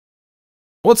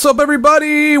What's up,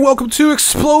 everybody? Welcome to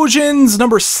Explosions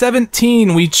number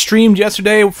 17. We streamed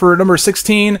yesterday for number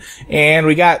 16, and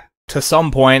we got to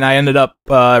some point. I ended up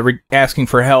asking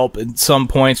for help at some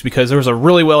points because there was a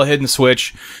really well-hidden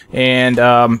switch and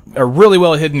a really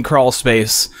well-hidden crawl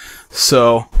space.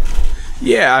 So,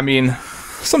 yeah, I mean,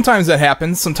 sometimes that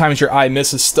happens. Sometimes your eye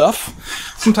misses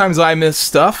stuff. Sometimes I miss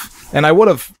stuff. And I would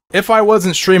have, if I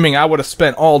wasn't streaming, I would have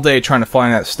spent all day trying to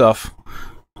find that stuff.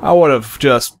 I would have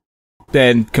just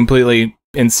been completely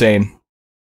insane.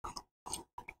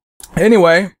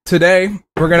 Anyway, today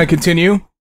we're going to continue,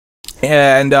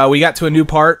 and we got to a new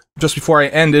part just before I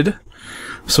ended,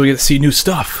 so we get to see new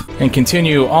stuff and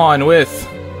continue on with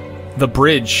the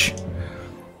bridge,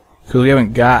 because we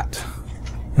haven't got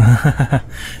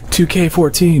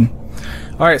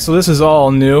 2K14. Alright, so this is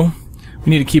all new.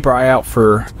 We need to keep our eye out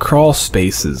for crawl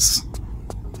spaces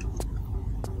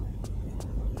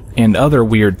and other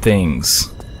weird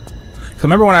things. So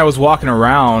remember when I was walking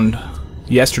around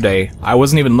yesterday, I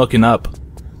wasn't even looking up,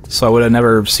 so I would have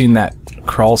never seen that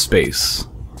crawl space.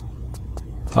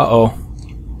 Uh-oh.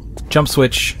 Jump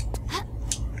switch.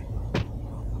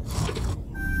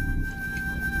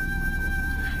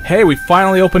 Hey, we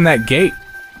finally opened that gate.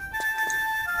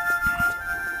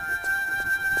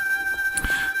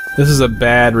 This is a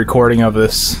bad recording of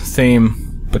this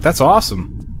theme, but that's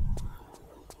awesome.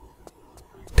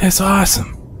 That's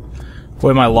awesome. Wait,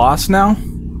 am I lost now?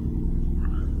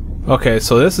 Okay,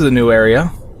 so this is a new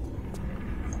area.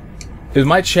 Is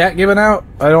my chat giving out?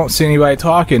 I don't see anybody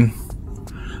talking.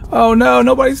 Oh no,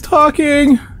 nobody's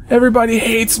talking! Everybody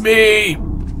hates me!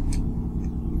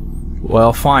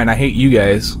 Well, fine, I hate you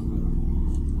guys.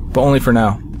 But only for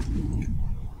now.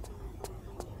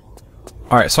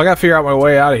 Alright, so I gotta figure out my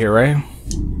way out of here, right?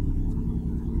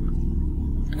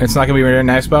 It's not gonna be very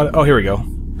nice about it? Oh, here we go.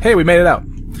 Hey, we made it out.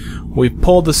 We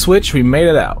pulled the switch, we made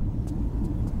it out.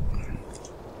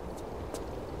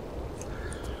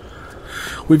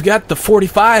 We've got the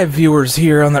 45 viewers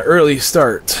here on the early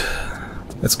start.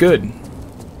 That's good.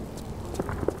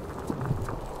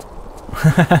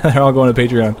 They're all going to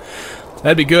Patreon.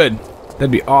 That'd be good. That'd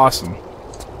be awesome.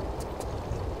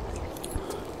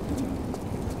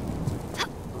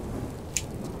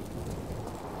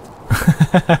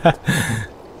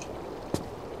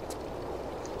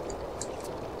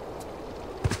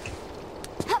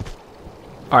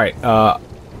 Alright,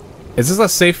 is this a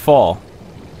safe fall?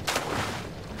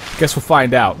 Guess we'll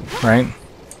find out, right?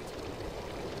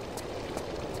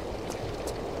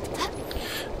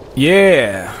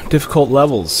 Yeah! Difficult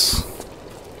levels.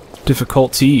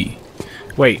 Difficulty.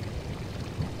 Wait.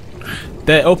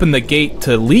 That opened the gate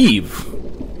to leave.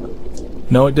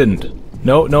 No, it didn't.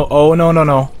 No, no, oh, no, no,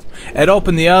 no. It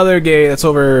opened the other gate that's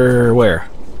over where?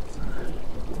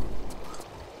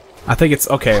 I think it's,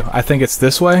 okay, I think it's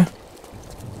this way?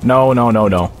 No, no, no,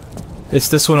 no. It's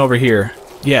this one over here.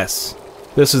 Yes.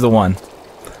 This is the one.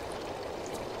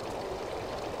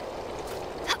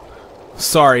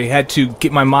 Sorry, had to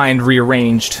get my mind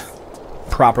rearranged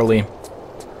properly.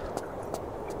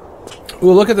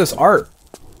 Ooh, look at this art.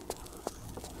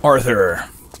 Arthur.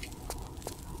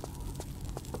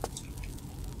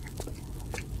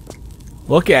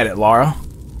 Look at it, Laura.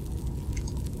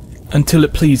 Until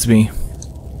it pleased me.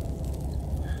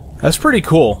 That's pretty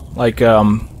cool. Like,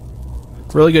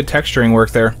 really good texturing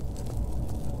work there.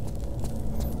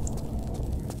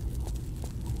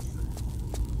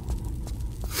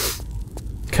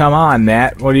 Come on,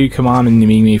 Nat. What are you come on and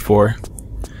me for?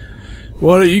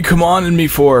 What are you come on and me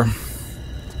for?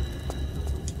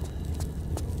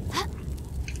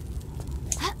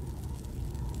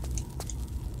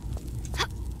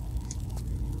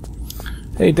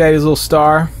 Hey, Daddy's little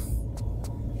star.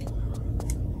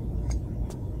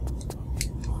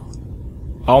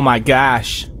 Oh my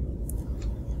gosh.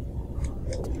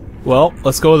 Well,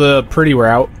 let's go the pretty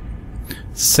route.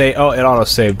 Say, oh, it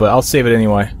auto-saved, but I'll save it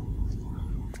anyway.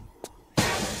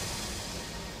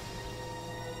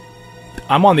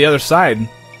 I'm on the other side.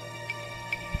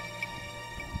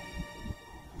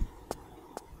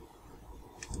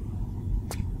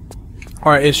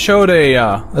 Alright, it showed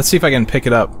a, let's see if I can pick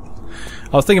it up.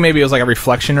 I was thinking maybe it was like a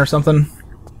reflection or something.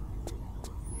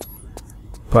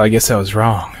 But I guess I was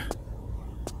wrong.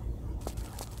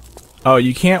 Oh,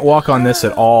 you can't walk on this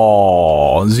at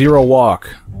all. Zero walk.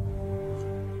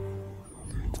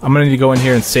 I'm gonna need to go in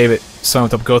here and save it so I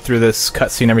don't have to go through this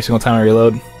cutscene every single time I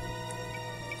reload.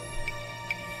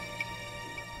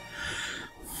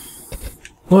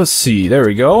 Let's see, there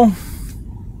we go.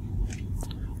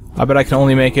 I bet I can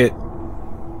only make it...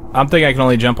 I'm thinking I can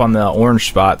only jump on the orange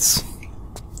spots.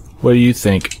 What do you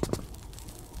think?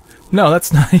 No,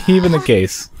 that's not even the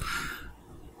case.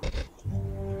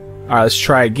 Alright, let's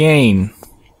try again.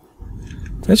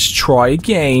 Let's try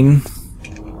again.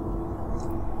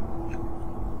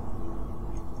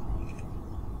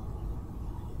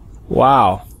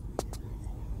 Wow.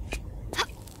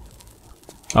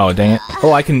 Oh, dang it.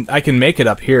 Oh, I can make it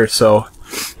up here, so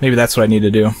maybe that's what I need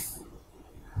to do.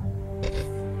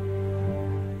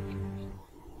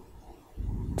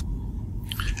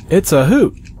 It's a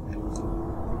hoot.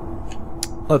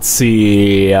 Let's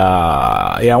see. Yeah,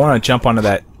 I want to jump onto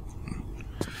that.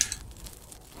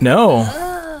 No.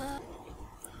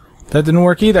 That didn't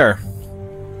work either.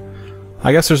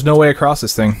 I guess there's no way across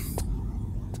this thing.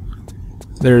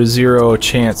 There's zero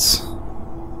chance.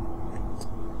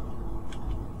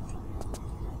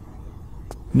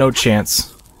 No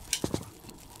chance.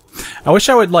 I wish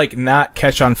I would, like, not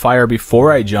catch on fire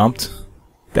before I jumped.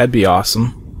 That'd be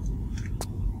awesome.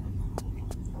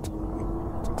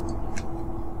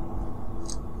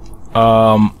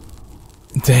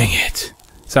 Dang it.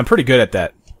 So I'm pretty good at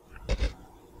that.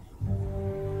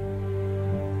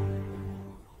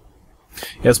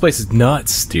 Yeah, this place is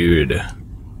nuts, dude.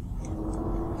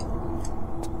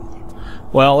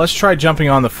 Well, let's try jumping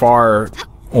on the far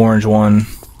orange one.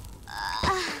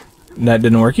 That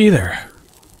didn't work either.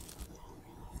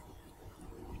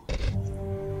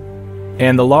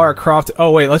 And the Lara Croft...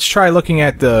 Oh, wait, let's try looking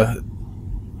at the...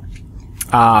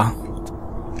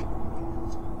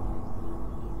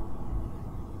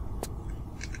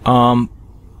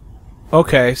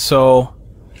 Okay, so...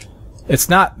 It's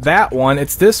not that one,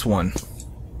 it's this one.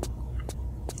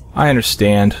 I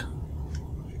understand.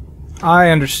 I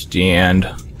understand.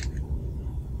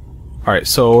 Alright,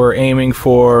 so we're aiming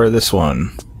for this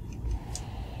one.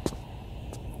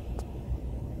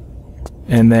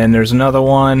 And then there's another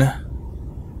one.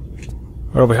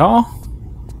 Right over here.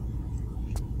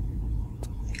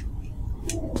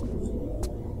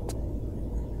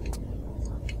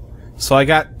 So I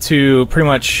got to pretty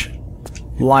much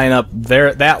line up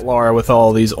that Lara with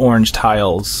all these orange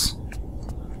tiles.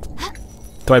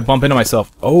 Do I bump into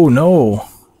myself? Oh no.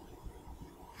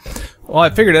 Well, I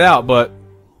figured it out, but...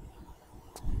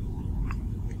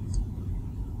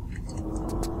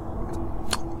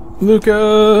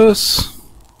 Lucas!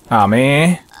 Aw,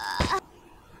 man.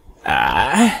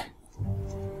 Ah.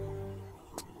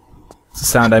 It's a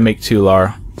sound I make too,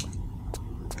 Lara.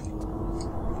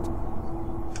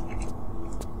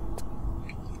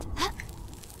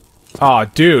 Aw,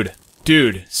 dude.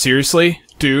 Dude. Seriously?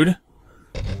 Dude?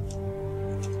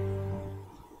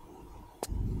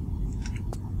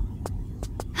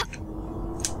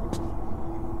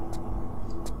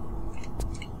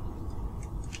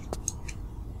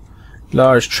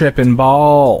 Lara's tripping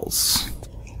balls.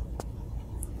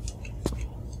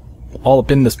 All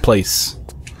up in this place.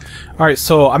 Alright,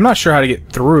 so I'm not sure how to get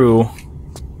through.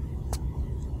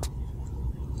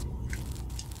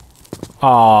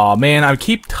 Aw, man, I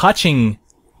keep touching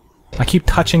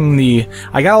the...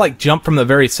 I gotta, like, jump from the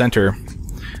very center.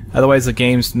 Otherwise the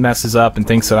game messes up and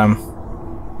thinks that I'm...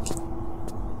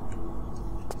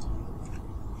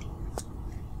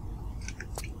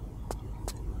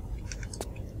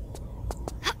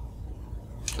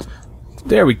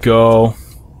 There we go.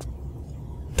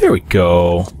 There we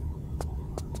go.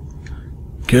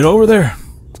 Get over there.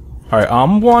 Alright,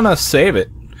 I'm gonna save it.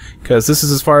 Because this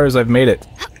is as far as I've made it.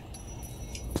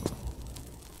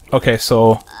 Okay,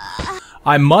 so...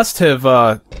 I must have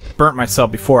burnt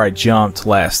myself before I jumped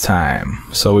last time.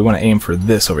 So we want to aim for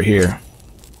this over here.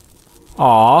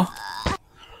 Aw.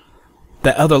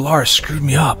 That other Lara screwed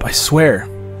me up, I swear.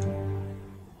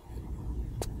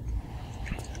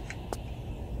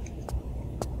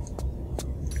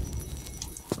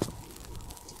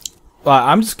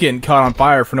 I'm just getting caught on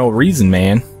fire for no reason,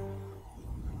 man.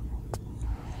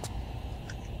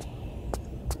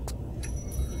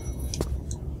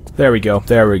 There we go.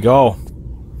 There we go.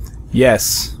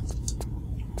 Yes.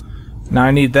 Now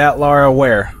I need that Lara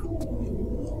where?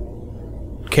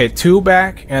 Okay, 2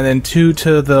 back and then 2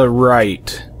 to the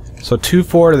right. So 2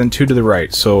 forward and then 2 to the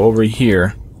right. So over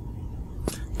here.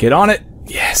 Get on it.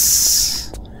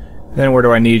 Yes. Then where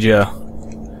do I need you?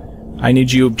 I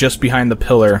need you just behind the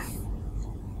pillar.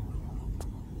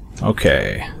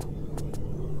 Okay.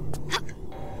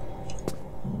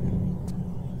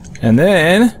 And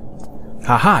then...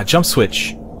 Haha, jump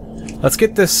switch. Let's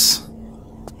get this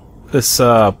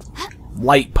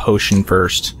light potion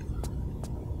first.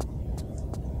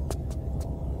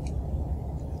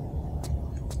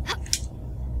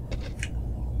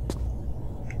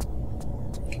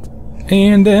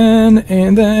 And then...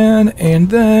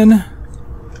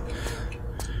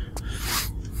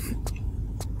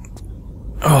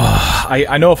 Oh,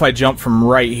 I know if I jump from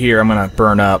right here, I'm gonna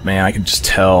burn up, man. I can just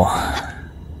tell.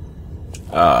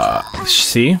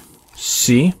 See?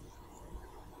 See?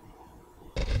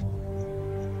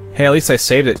 Hey, at least I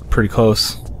saved it pretty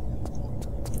close.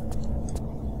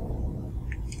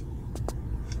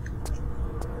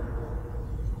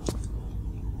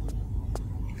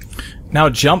 Now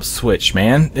jump switch,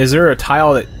 man. Is there a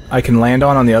tile that I can land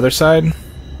on the other side?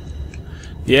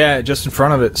 Yeah, just in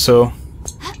front of it, so...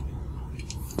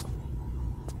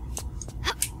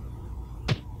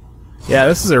 Yeah,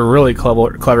 this is a really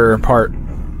clever part.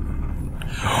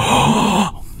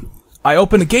 I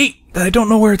opened a gate that I don't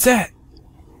know where it's at.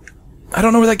 I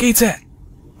don't know where that gate's at.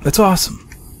 That's awesome.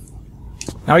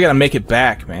 Now I gotta make it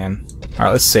back, man.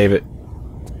 Alright, let's save it.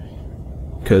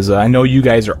 Because I know you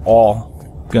guys are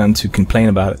all going to complain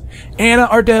about it. Anna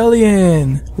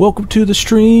Ardelian! Welcome to the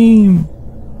stream!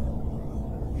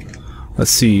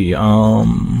 Let's see,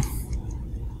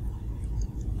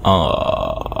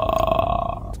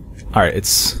 alright,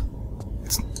 it's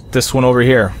this one over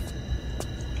here.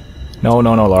 No,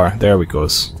 Laura. There we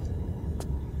goes.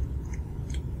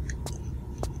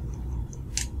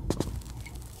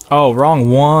 Oh, wrong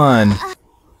one.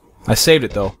 I saved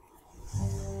it though.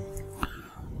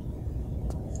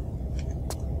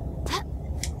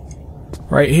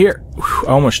 Right here. Whew,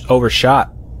 I almost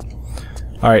overshot.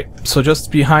 Alright, so just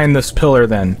behind this pillar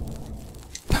then.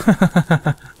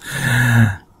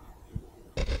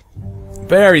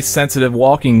 Very sensitive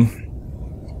walking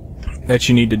that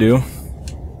you need to do.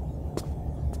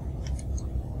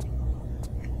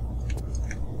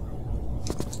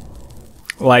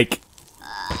 Like,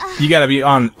 you gotta be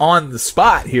on the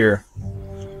spot here.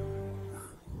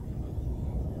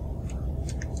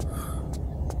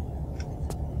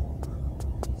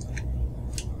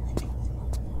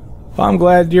 Well, I'm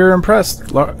glad you're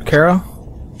impressed, Kara.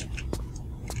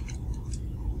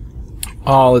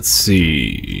 Oh, let's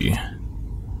see.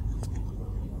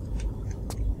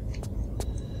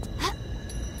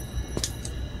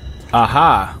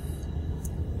 Aha!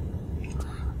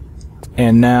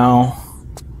 And now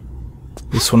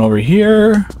this one over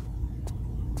here,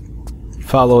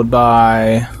 followed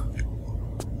by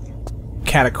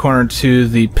cat a corner to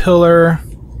the pillar.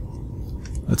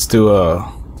 Let's do a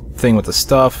thing with the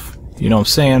stuff. You know what I'm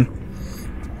saying?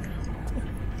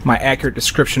 My accurate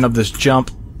description of this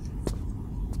jump.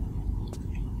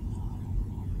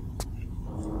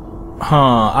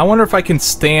 Huh, I wonder if I can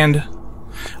stand...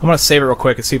 I'm gonna save it real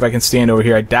quick and see if I can stand over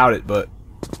here. I doubt it, but...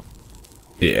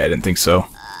 Yeah, I didn't think so.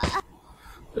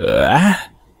 Alright,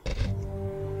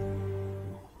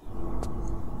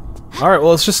 well,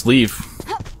 let's just leave.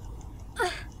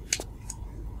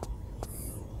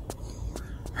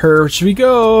 Here should we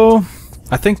go?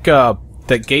 I think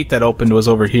that gate that opened was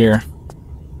over here.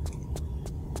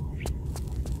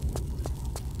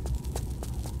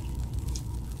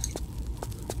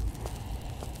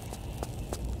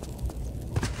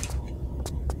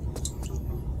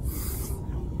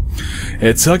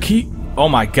 It's a key. Oh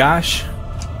my gosh.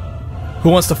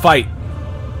 Who wants to fight?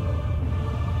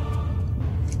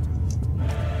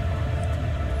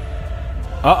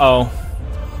 Uh-oh.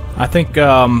 I think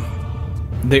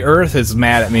the Earth is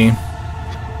mad at me.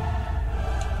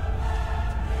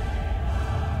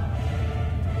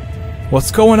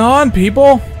 What's going on,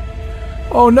 people?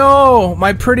 Oh no,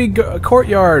 my pretty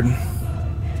courtyard.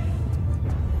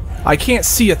 I can't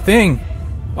see a thing.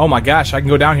 Oh my gosh, I can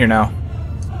go down here now.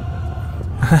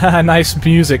 Nice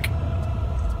music.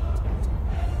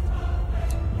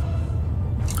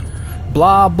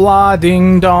 Blah blah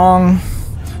ding dong.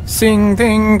 Sing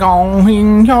ding gong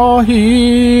hing yaw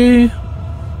hee.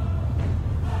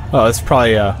 Oh, that's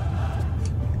probably a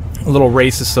little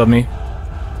racist of me.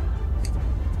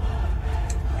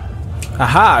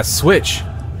 Aha, switch.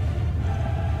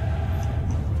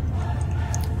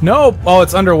 Nope. Oh,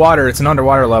 it's underwater. It's an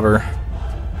underwater lever.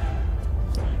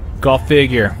 Go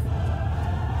figure.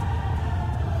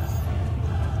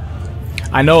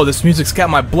 I know, this music's got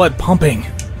my blood pumping.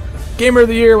 Gamer of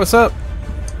the year, what's up?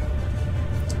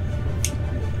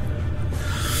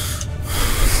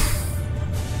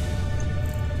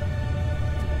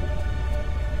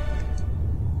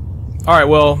 Alright,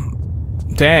 well,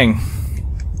 dang.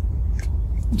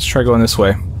 Let's try going this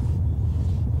way.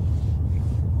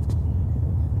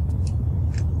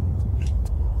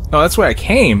 Oh, that's where I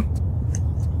came.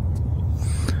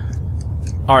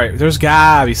 Alright, there's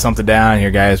gotta be something down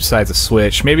here, guys, besides a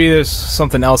switch. Maybe there's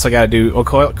something else I gotta do. Oh,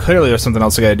 clearly there's something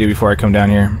else I gotta do before I come down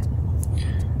here.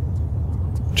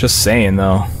 Just saying,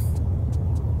 though.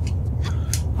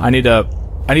 I need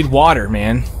water,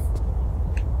 man.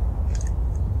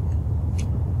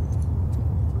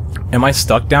 Am I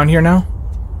stuck down here now?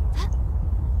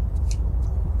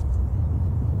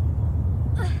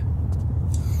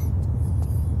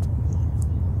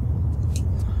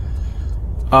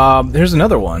 There's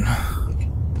another one.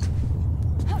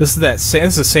 This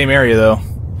is the same area though,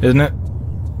 isn't it?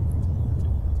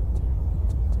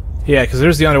 Yeah, because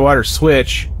there's the underwater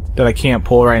switch that I can't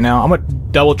pull right now. I'm gonna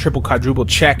double, triple, quadruple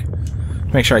check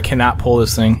to make sure I cannot pull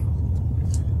this thing.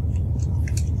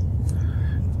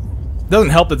 Doesn't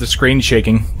help that the screen's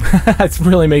shaking. It's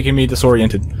really making me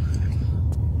disoriented.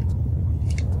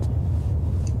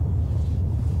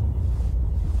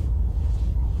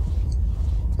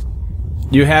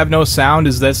 You have no sound?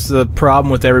 Is this the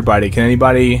problem with everybody? Can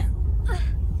anybody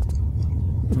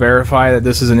verify that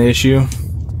this is an issue?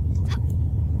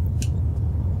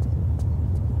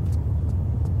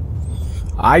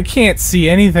 I can't see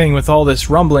anything with all this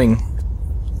rumbling.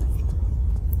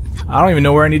 I don't even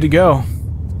know where I need to go.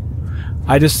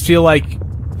 I just feel like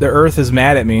the Earth is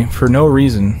mad at me for no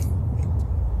reason.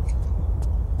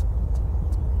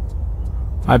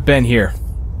 I've been here.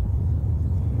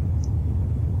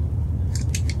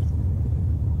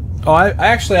 Oh, I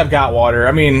actually have got water.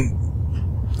 I mean,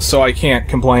 so I can't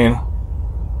complain.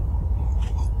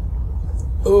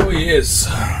 Oh, yes.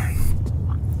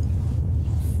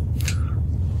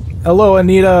 Hello, I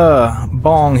need a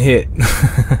bong hit.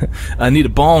 I need a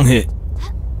bong hit.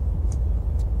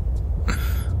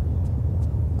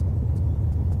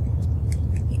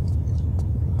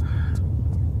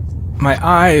 My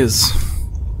eyes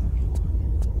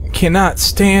cannot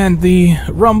stand the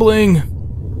rumbling.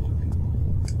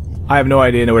 I have no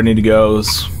idea where I need to go.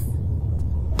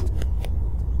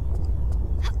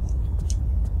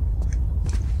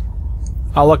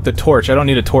 I'll look the torch. I don't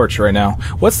need a torch right now.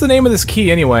 What's the name of this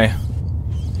key anyway?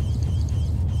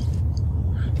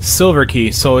 Silver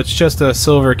key. So it's just a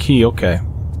silver key. Okay.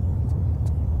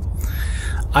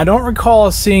 I don't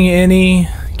recall seeing any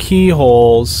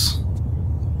keyholes.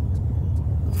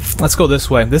 Let's go this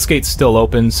way. This gate's still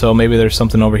open, so maybe there's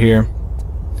something over here.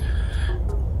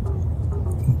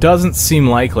 Doesn't seem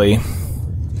likely.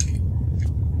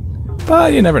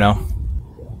 But you never know.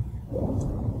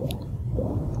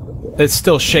 It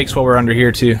still shakes while we're under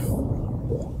here, too.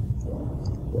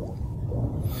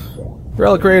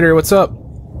 Bojrkraider, what's up?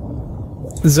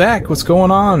 Zach, what's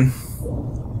going on?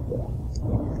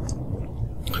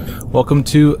 Welcome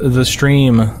to the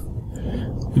stream.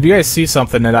 If you guys see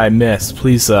something that I missed,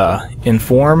 please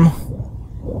inform.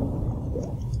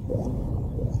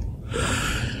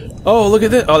 Oh, look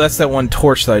at this. Oh, that's that one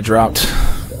torch that I dropped.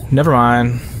 Never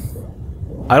mind.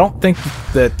 I don't think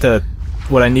that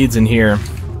what I need's in here.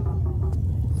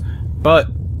 But,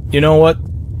 you know what?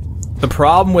 The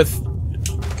problem with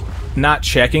not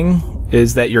checking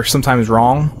is that you're sometimes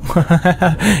wrong.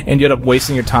 And you end up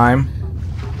wasting your time.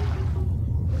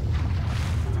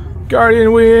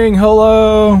 Guardian Wing,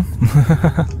 hello!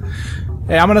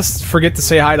 Hey, I'm gonna forget to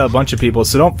say hi to a bunch of people,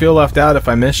 so don't feel left out if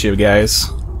I miss you guys.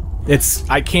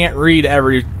 I can't read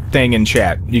everything in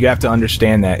chat. You have to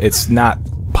understand that. It's not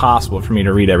possible for me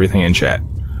to read everything in chat.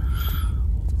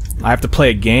 I have to play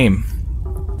a game.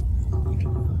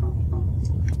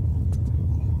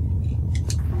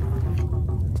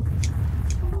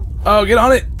 Oh, get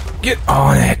on it! Get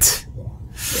on it!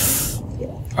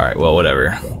 Alright, well,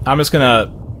 whatever. I'm just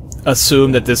gonna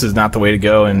assume that this is not the way to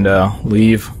go and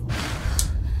leave.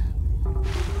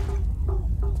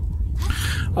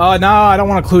 No, I don't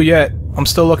want a clue yet. I'm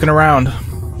still looking around.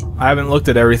 I haven't looked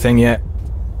at everything yet.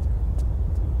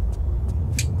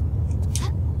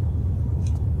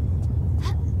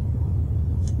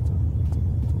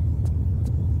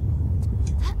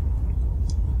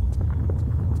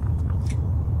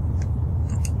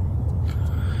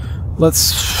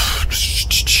 Let's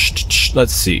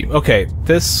see. Okay,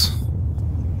 this...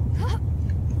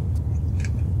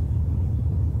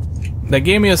 They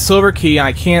gave me a silver key and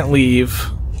I can't leave.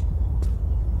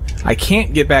 I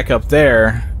can't get back up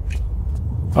there.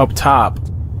 Up top.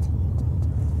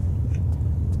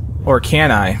 Or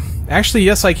can I? Actually,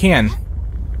 yes I can.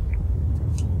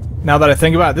 Now that I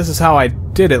think about it, this is how I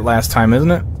did it last time,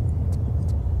 isn't it?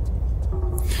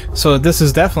 So this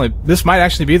is definitely... This might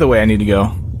actually be the way I need to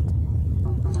go.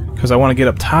 Because I want to get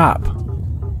up top.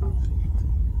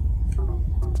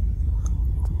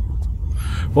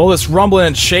 Well, this rumbling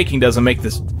and shaking doesn't make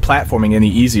this platforming any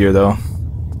easier, though.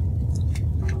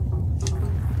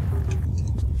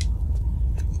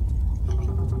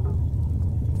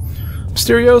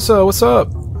 Mysterioso, what's up?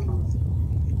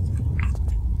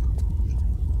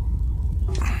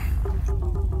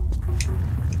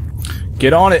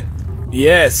 Get on it.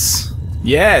 Yes.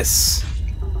 Yes.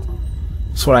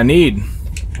 That's what I need.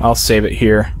 I'll save it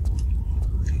here.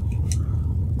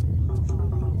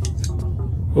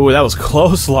 Ooh, that was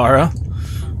close, Lara.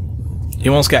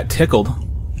 You almost got tickled.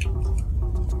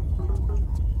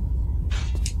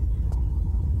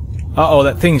 Uh-oh,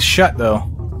 that thing's shut, though.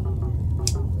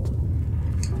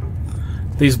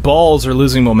 These balls are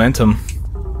losing momentum.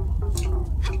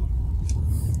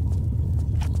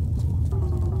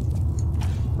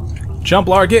 Jump,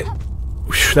 Lara, get!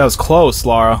 Whew, that was close,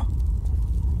 Lara.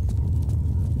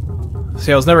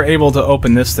 See, I was never able to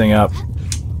open this thing up.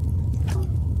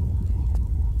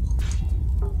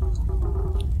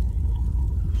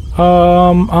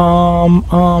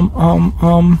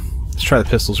 Let's try the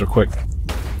pistols real quick.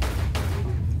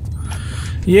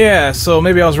 Yeah, so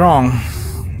maybe I was wrong.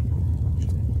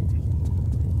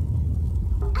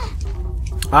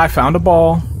 I found a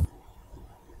ball.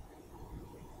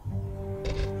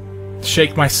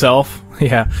 Shake myself.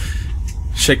 Yeah.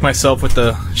 Shake myself with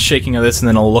the shaking of this and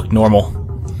then it'll look normal.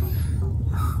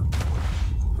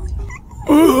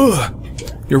 Ugh!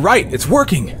 You're right, it's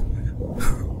working!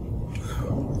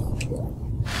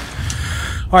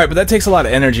 Alright, but that takes a lot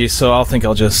of energy, so I'll think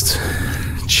I'll just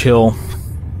chill.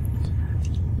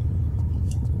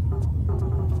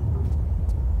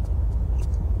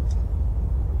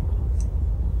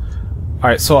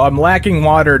 Alright, so I'm lacking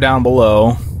water down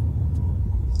below.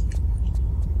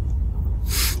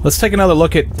 Let's take another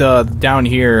look at down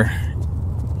here.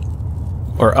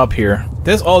 Or up here.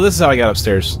 This is how I got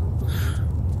upstairs.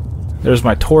 There's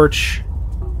my torch.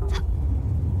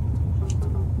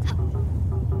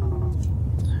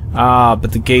 Ah,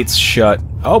 but the gate's shut.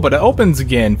 Oh, but it opens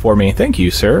again for me. Thank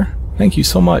you, sir. Thank you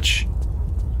so much.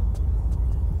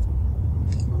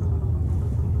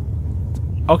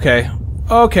 Okay.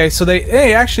 Okay, so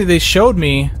they showed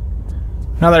me,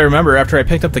 now that I remember, after I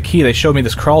picked up the key, they showed me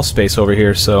this crawl space over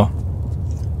here, so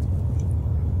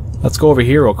let's go over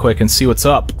here real quick and see what's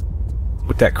up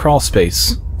with that crawl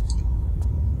space.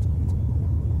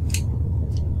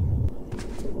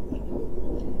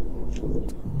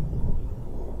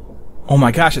 Oh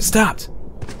my gosh, it stopped!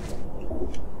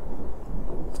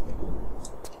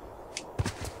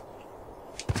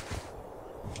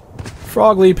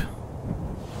 Frog leap.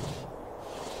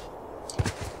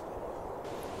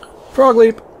 Frog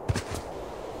leap.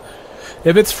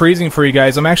 If it's freezing for you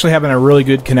guys, I'm actually having a really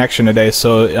good connection today,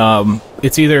 so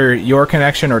it's either your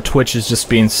connection or Twitch is just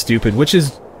being stupid, which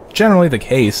is generally the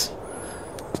case.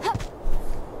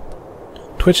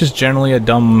 Twitch is generally a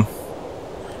dumb...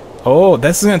 Oh,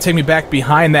 this is gonna take me back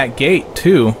behind that gate,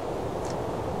 too.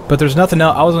 But there's nothing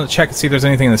else. I was gonna check and see if there's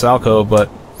anything in this alcove, but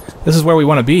this is where we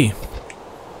want to be.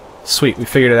 Sweet, we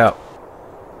figured it out.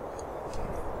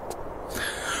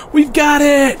 We've got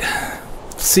it!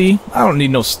 See? I don't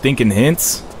need no stinking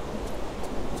hints.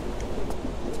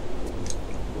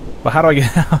 But how do I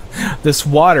get out this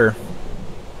water?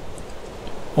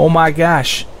 Oh my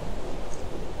gosh.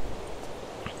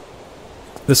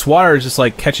 This water just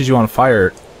like catches you on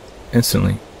fire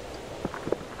instantly.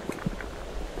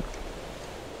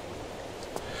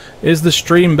 Is the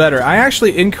stream better? I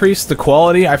actually increased the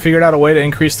quality. I figured out a way to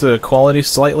increase the quality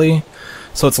slightly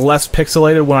so it's less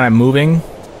pixelated when I'm moving.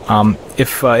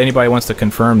 If anybody wants to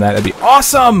confirm that, it'd be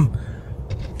awesome!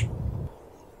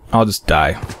 I'll just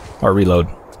die. Or reload.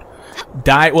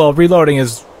 Die? Well, reloading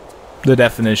is the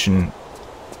definition.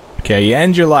 Okay, you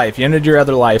end your life. You ended your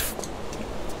other life.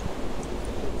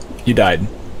 You died.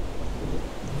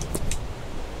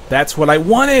 That's what I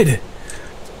wanted!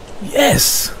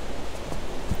 Yes!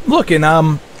 Look, and,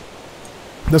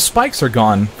 the spikes are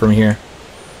gone from here.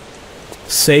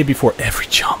 Save before every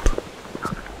jump.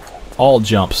 All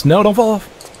jumps. No, don't fall off.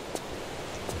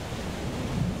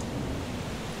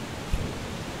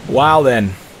 Wow,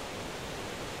 then.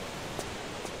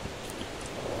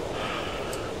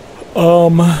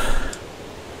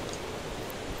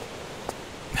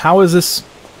 How is this...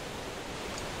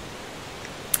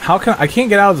 How can... I can't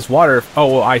get out of this water. Oh,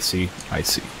 well, I see. I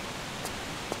see.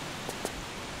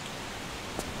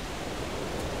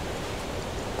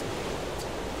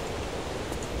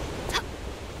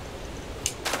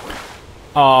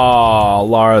 Aw,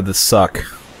 Lara the suck.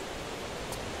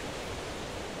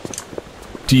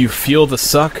 Do you feel the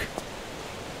suck?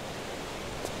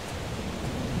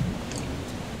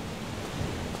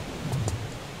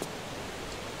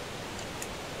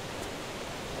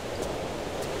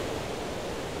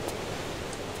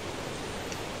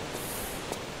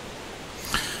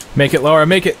 Make it, Lara,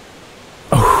 make it!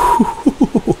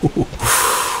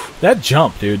 That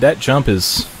jump, dude, that jump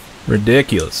is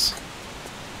ridiculous.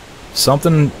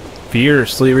 Something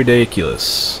fiercely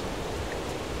ridiculous.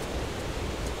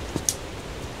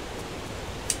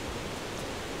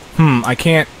 I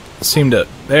can't seem to...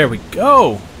 There we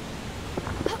go!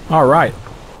 Alright.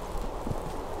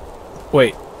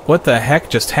 Wait, what the heck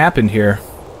just happened here?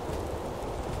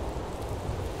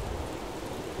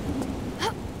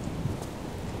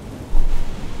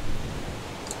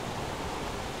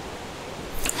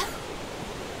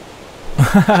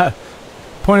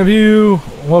 Point of view,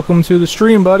 welcome to the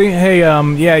stream, buddy. Hey,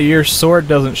 yeah, your sword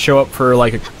doesn't show up for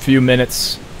like a few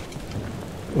minutes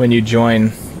when you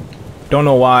join. Don't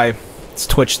know why. It's a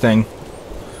Twitch thing.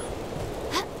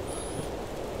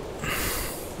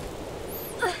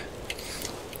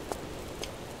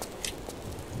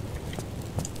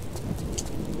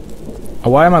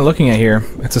 Why am I looking at here?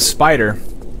 It's a spider.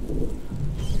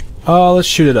 Oh, let's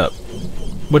shoot it up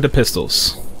with the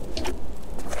pistols.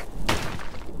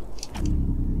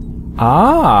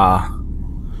 Ah.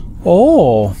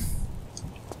 Oh.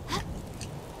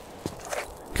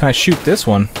 Can I shoot this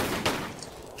one?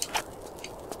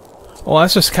 Well,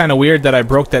 that's just kind of weird that I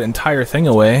broke that entire thing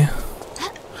away.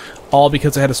 All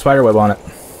because it had a spider web on it.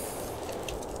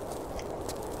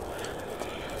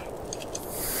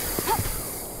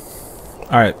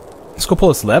 Alright, let's go pull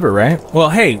this lever, right? Well,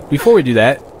 hey, before we do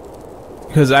that,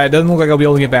 because it doesn't look like I'll be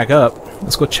able to get back up,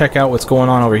 let's go check out what's going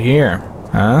on over here.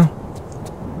 Huh?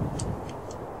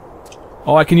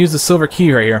 Oh, I can use the silver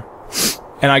key right here.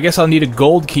 And I guess I'll need a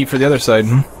gold key for the other side.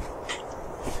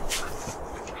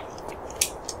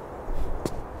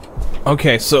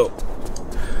 Okay, so...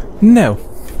 No.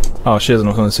 Oh, she doesn't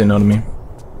know when to say no to me.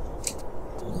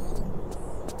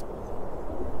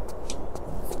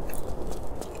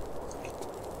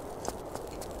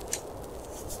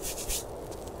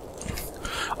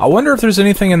 I wonder if there's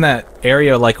anything in that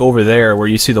area, like over there, where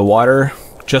you see the water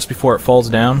just before it falls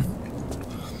down.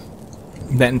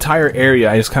 That entire area,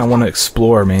 I just kind of want to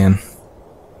explore, man.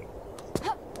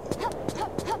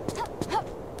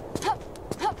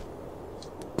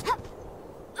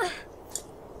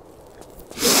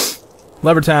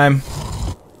 Lever time.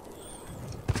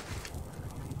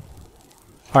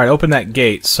 Alright, open that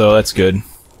gate, so that's good.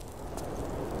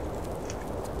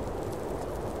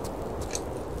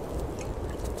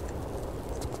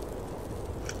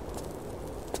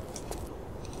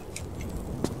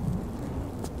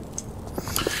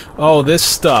 Oh, this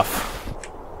stuff.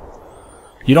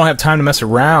 You don't have time to mess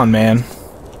around, man.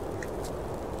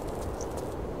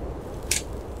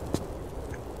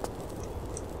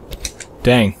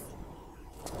 Dang.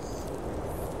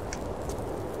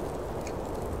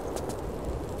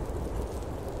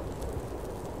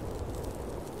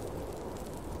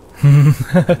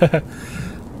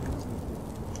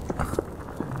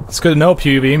 It's good to know,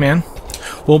 PUB, man.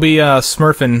 We'll be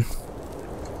smurfing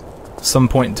some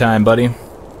point in time, buddy.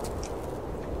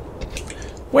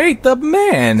 Wait, the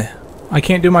man! I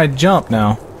can't do my jump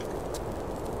now.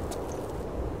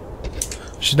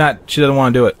 She doesn't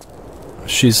want to do it.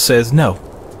 She says no.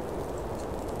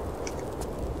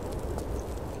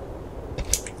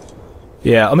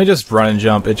 Yeah, let me just run and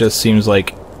jump. It just seems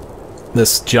like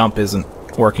this jump isn't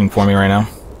working for me right now.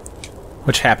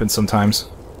 Which happens sometimes.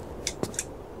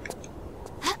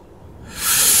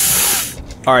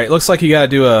 Alright, looks like you gotta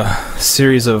do a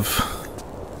series of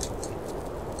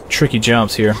tricky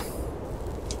jumps here.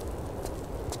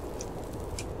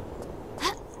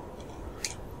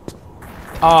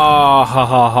 Oh, ha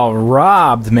ha ha,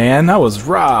 robbed, man. I was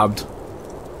robbed.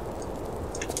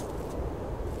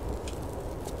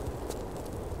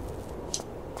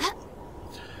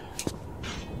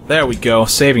 There we go,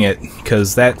 saving it,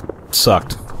 because that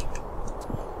sucked.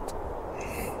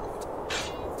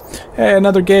 Hey,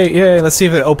 another gate, yay, let's see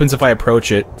if it opens if I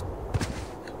approach it.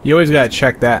 You always gotta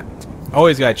check that.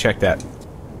 Always gotta check that.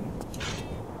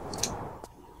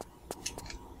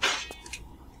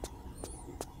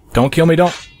 Don't kill me,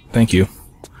 don't. Thank you.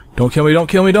 Don't kill me, don't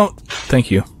kill me, don't. Thank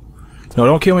you. No,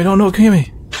 don't kill me, don't kill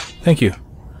me. Thank you.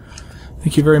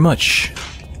 Thank you very much.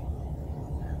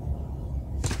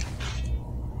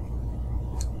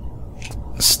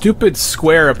 Stupid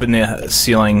square up in the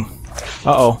ceiling.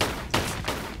 Uh-oh.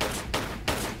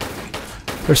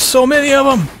 There's so many of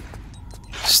them!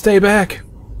 Stay back.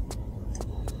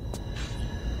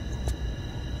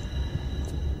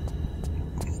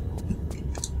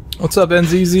 What's up,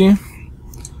 NZZ?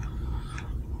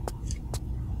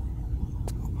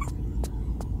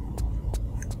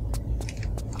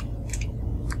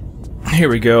 Here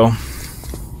we go.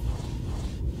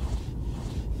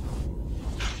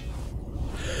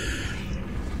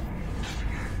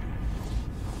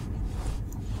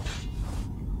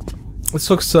 This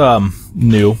looks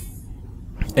new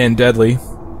and deadly. So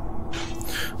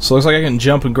it looks like I can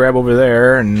jump and grab over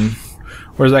there, and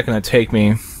where's that going to take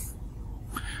me?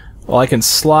 Well, I can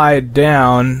slide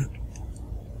down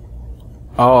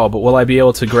Oh, but will I be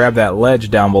able to grab that ledge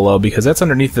down below? Because that's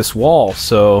underneath this wall,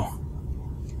 so...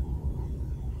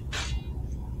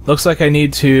 Looks like I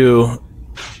need to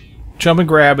jump and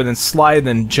grab and then slide and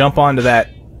then jump onto that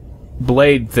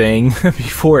blade thing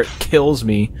before it kills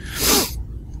me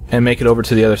and make it over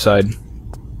to the other side.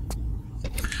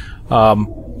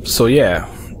 So yeah.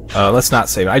 Let's not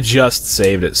save it. I just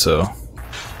saved it, so...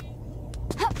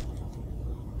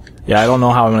 Yeah, I don't know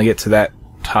how I'm gonna get to that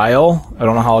tile. I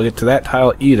don't know how I'll get to that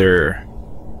tile either.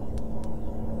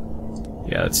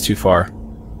 Yeah, that's too far.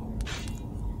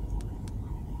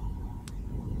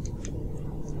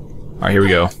 Alright, here we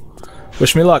go.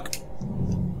 Wish me luck.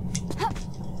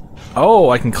 Oh,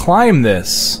 I can climb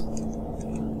this.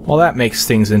 Well, that makes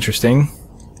things interesting.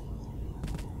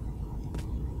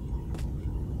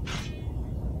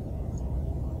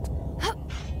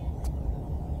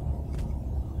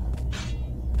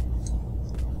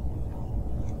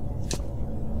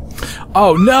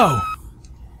 Oh, no!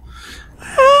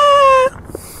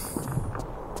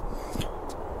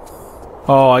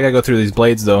 Oh, I gotta go through these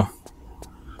blades, though.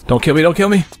 Don't kill me, don't kill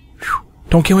me!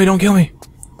 Don't kill me, don't kill me!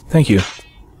 Thank you.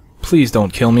 Please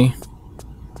don't kill me.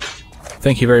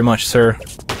 Thank you very much, sir.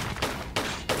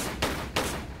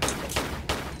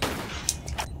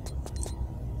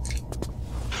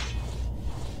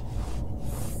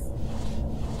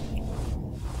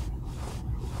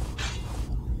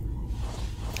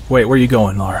 Wait, where are you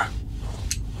going, Laura?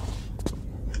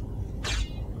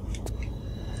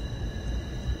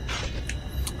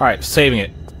 Alright, saving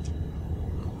it.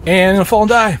 And I'm gonna fall and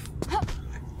die.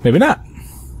 Maybe not.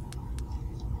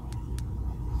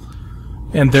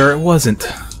 And there it wasn't.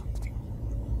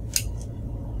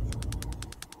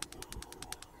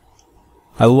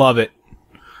 I love it.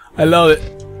 I love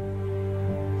it.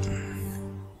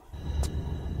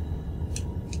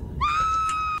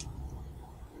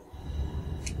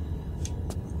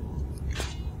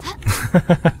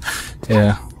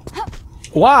 Yeah.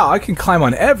 Wow, I can climb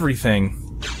on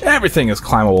everything. Everything is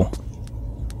climbable.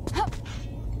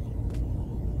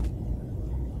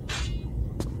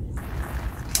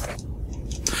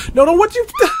 No, no, what'd you...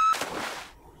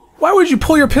 Why would you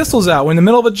pull your pistols out when in the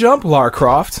middle of a jump, Lara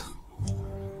Croft?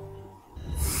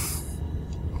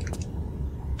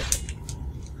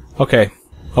 Okay.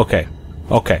 Okay.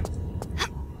 Okay.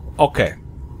 Okay.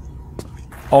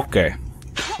 Okay.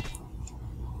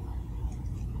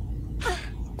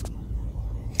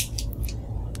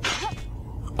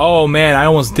 Oh man, I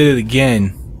almost did it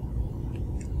again.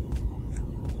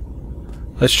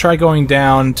 Let's try going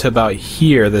down to about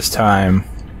here this time.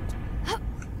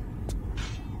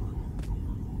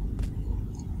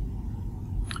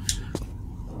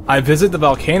 I visit the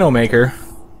volcano maker.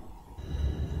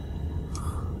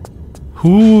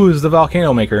 Who is the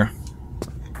volcano maker?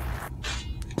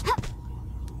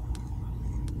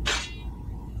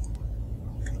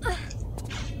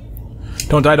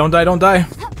 Don't die, don't die, don't die.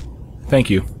 Thank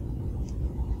you.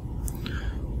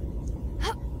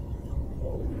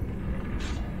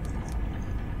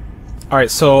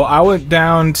 Alright, so I went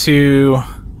down to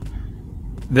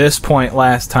this point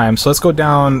last time, so let's go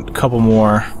down a couple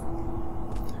more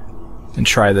and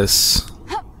try this.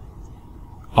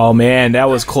 Oh man, that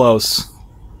was close.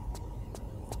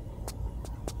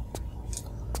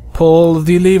 Pull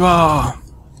the lever!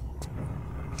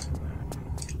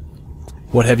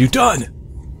 What have you done?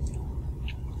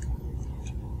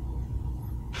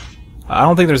 I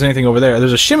don't think there's anything over there.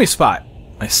 There's a shimmy spot.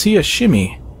 I see a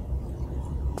shimmy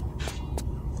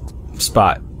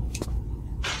spot.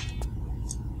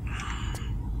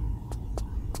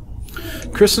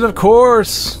 Kristen, of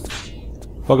course.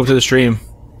 Welcome to the stream.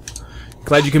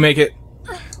 Glad you can make it.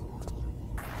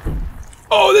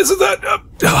 Oh, this is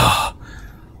that.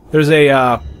 There's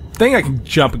a thing I can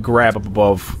jump and grab up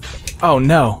above. Oh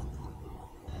no.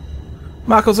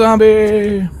 Mako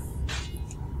zombie.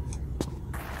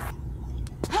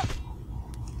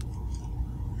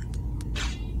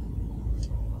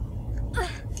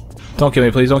 Don't kill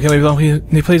me, please. Don't kill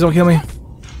me. Please don't kill me.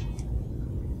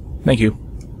 Thank you.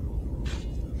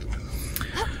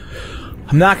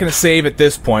 I'm not going to save at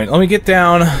this point. Let me get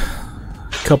down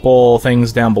a couple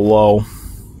things down below.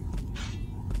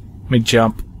 Let me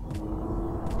jump.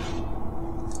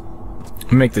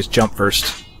 Let me make this jump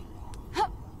first.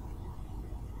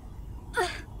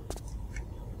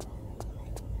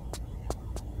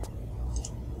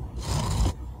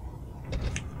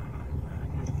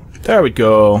 There we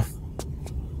go.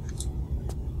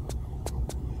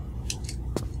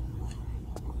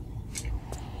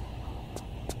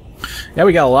 Yeah,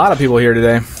 we got a lot of people here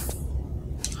today.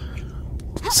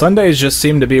 Sundays just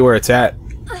seem to be where it's at.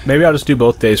 Maybe I'll just do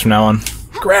both days from now on.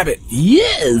 Grab it!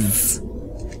 Yes!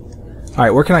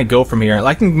 Alright, where can I go from here?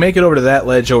 I can make it over to that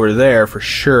ledge over there for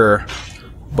sure.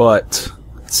 But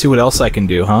let's see what else I can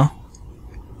do, huh?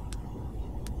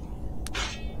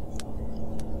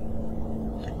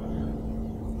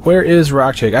 Where is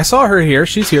Rock Chick? I saw her here.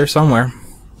 She's here somewhere.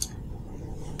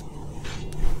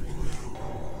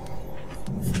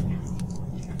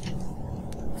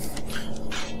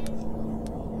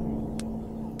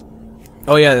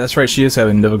 Oh yeah, that's right. She is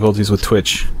having difficulties with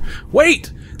Twitch.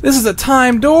 Wait! This is a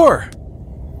timed door!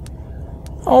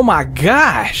 Oh my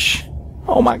gosh!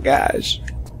 Oh my gosh.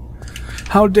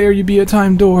 How dare you be a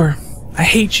timed door? I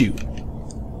hate you.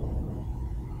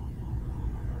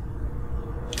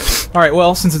 Alright,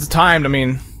 well, since it's timed, I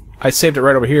mean, I saved it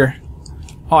right over here.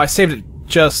 Oh, I saved it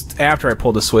just after I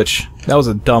pulled the switch. That was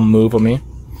a dumb move of me.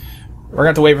 We're gonna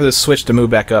have to wait for this switch to move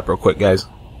back up real quick, guys.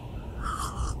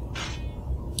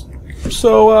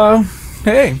 So,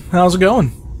 hey, how's it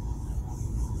going?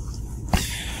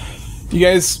 You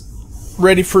guys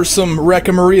ready for some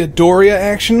Recca Maria Doria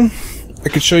action? I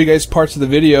could show you guys parts of the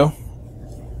video.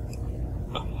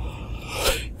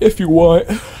 If you want.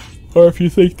 Or if you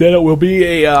think that it will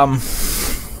be a,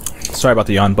 sorry about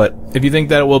the yawn, but if you think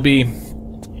that it will be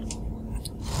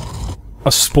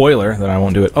a spoiler, then I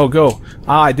won't do it. Oh, go.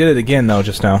 Ah, I did it again, though,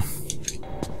 just now.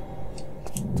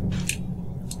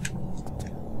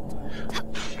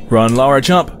 Run, Laura,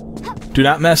 jump. Do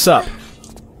not mess up.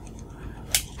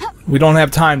 We don't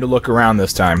have time to look around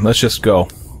this time. Let's just go.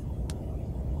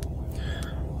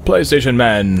 PlayStation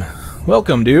Man.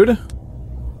 Welcome, dude.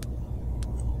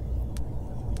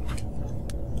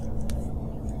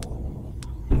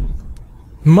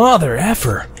 Mother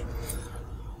effer.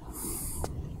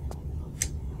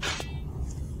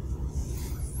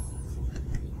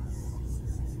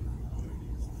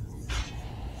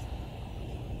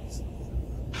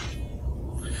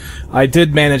 I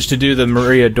did manage to do the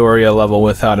Maria Doria level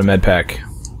without a med pack.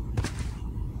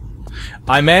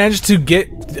 I managed to get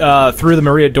through the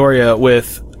Maria Doria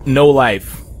with no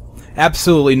life.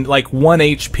 Absolutely, like 1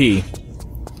 HP.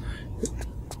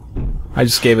 I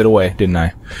just gave it away, didn't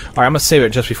I? Alright, I'm gonna save it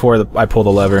just before I pull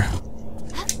the lever.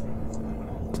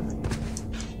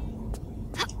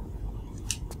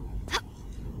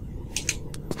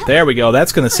 There we go,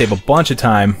 that's gonna save a bunch of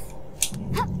time.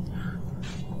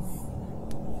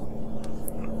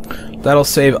 That'll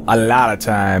save a lot of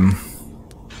time.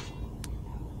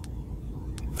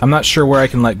 I'm not sure where I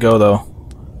can let go,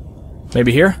 though.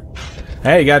 Maybe here?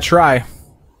 Hey, you gotta try.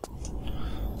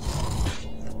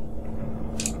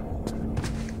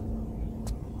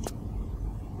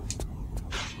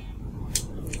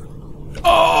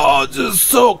 Oh, just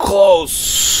so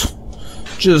close.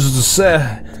 Just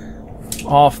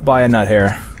off by a nut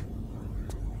hair.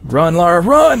 Run, Lara,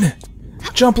 run!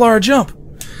 Jump, Lara, jump!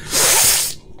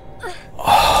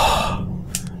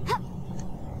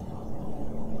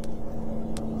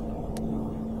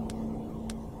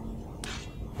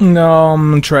 No,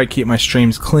 I'm gonna try to keep my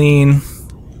streams clean.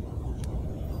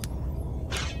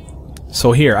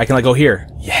 So here, I can like go here.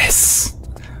 Yes!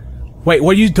 Wait,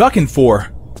 what are you ducking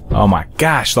for? Oh my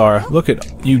gosh, Laura. Look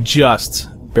at you, just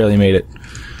barely made it.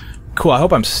 Cool, I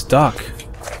hope I'm stuck.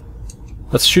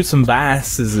 Let's shoot some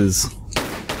basses.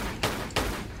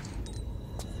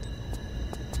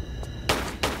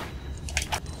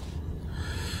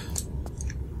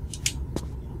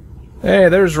 Hey,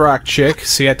 there's Rock Chick.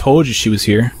 See, I told you she was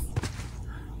here.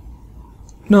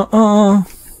 Nuh-uh.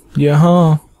 Yeah,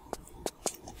 huh.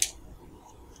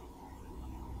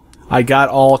 I got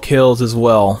all kills as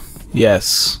well.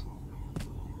 Yes.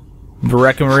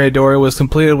 Recca Maria Doria was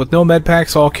completed with no med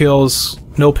packs, all kills,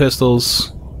 no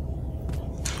pistols.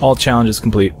 All challenges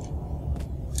complete.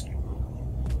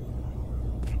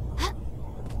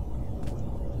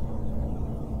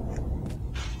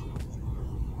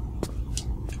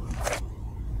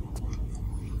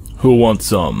 Who wants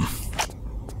some?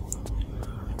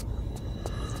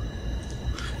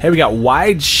 Hey, we got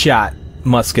wide shot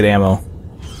musket ammo.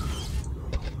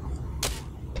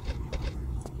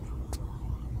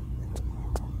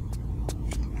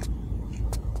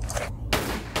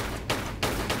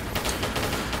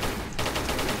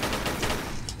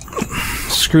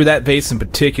 Screw that vase in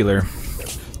particular.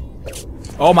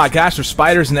 Oh my gosh, there's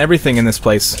spiders and everything in this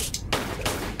place.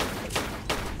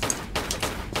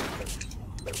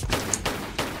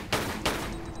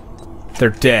 They're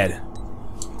dead.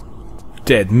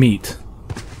 Dead meat.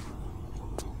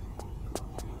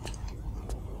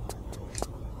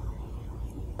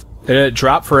 Did it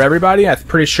drop for everybody? I'm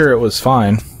pretty sure it was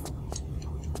fine.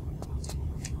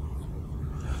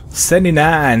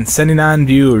 79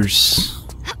 viewers.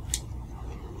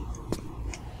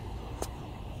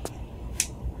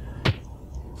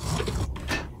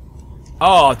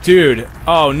 Oh, dude.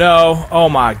 Oh, no. Oh,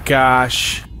 my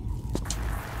gosh.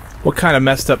 What kind of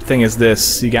messed up thing is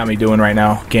this you got me doing right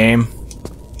now, game?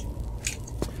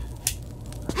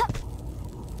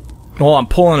 Well, I'm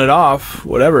pulling it off,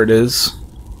 whatever it is.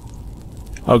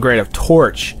 Oh, great, a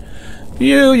torch.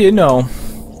 You know.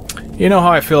 You know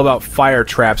how I feel about fire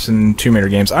traps in Tomb Raider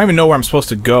games. I don't even know where I'm supposed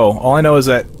to go. All I know is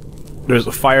that there's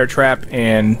a fire trap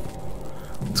and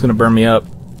it's gonna burn me up.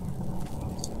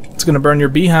 It's gonna burn your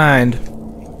behind,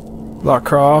 Lara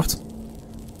Croft.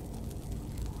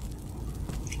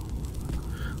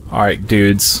 Alright,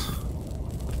 dudes.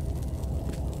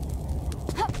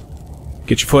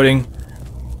 Get your footing.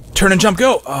 Turn and jump,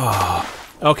 go! Oh.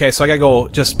 Okay, so I gotta go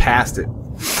just past it.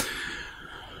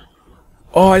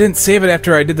 Oh, I didn't save it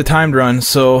after I did the timed run,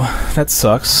 so that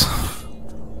sucks.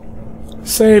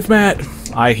 Save, Matt!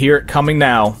 I hear it coming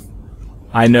now.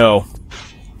 I know.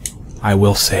 I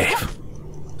will save.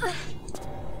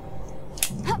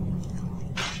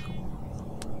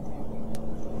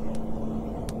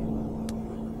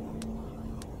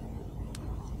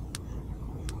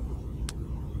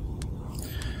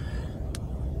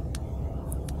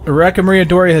 Eureka Maria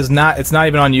Doria has not, it's not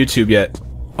even on YouTube yet.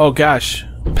 Oh gosh.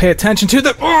 Pay attention to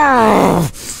the...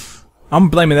 Urgh! I'm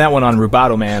blaming that one on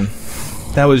Rubato, man.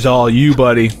 That was all you,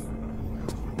 buddy.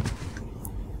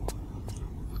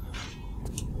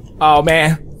 Oh,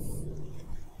 man.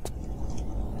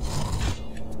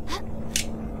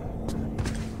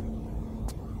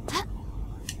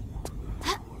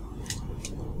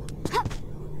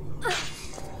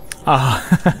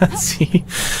 See?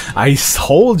 I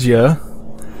told you.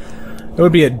 It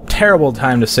would be a terrible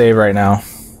time to save right now.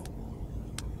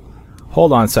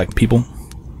 Hold on a second, people.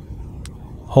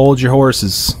 Hold your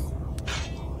horses.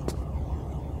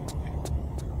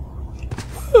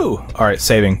 Woo! Alright,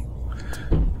 saving.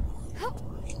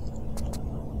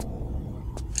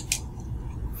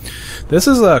 This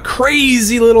is a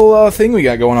crazy little thing we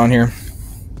got going on here.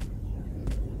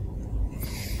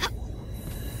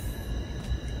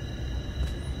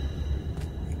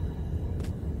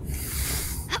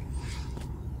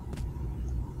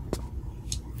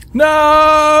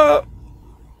 No!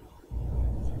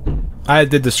 I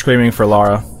did the screaming for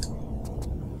Lara.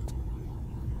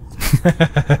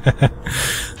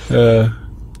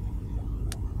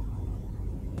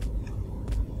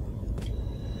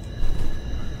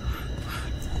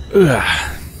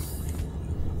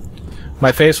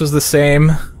 My face was the same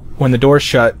when the door's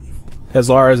shut as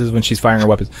Lara's is when she's firing her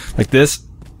weapons. Like this.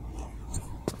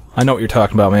 I know what you're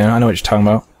talking about, man. I know what you're talking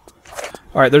about.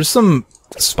 Alright, there's some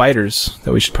spiders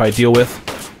that we should probably deal with.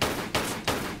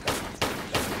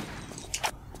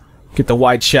 Get the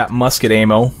wide shot musket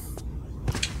ammo.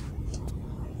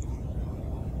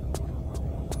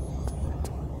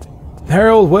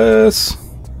 Harold West.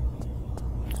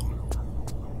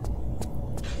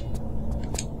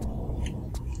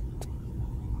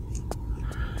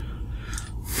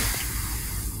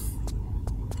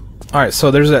 Alright, so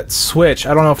there's that switch.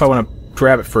 I don't know if I want to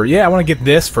grab it first. Yeah, I want to get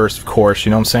this first, of course, you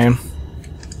know what I'm saying?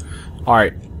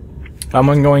 Alright. I'm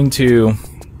going to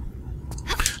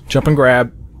jump and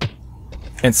grab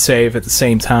and save at the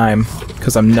same time,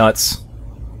 because I'm nuts.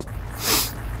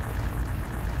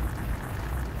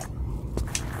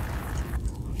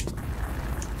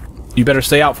 You better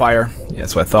stay out, fire. Yeah,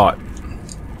 that's what I thought.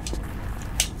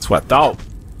 That's what I thought.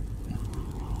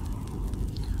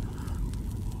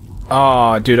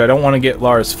 Aw, dude, I don't want to get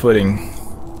Lara's footing.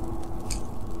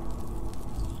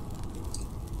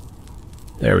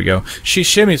 There we go. She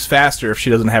shimmies faster if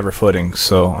she doesn't have her footing,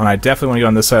 so... And I definitely want to get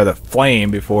on this side of the flame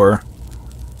before...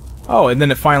 Oh, and then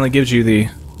it finally gives you the...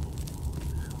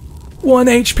 1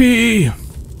 HP!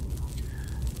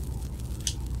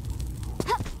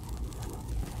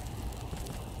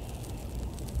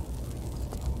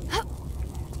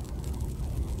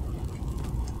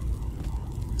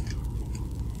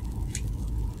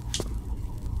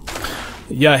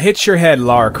 Yeah, hit your head,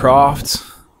 Lara Croft.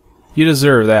 You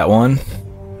deserve that one.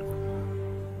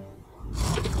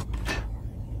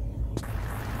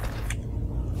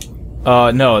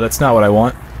 No, that's not what I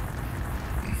want.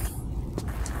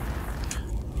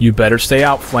 You better stay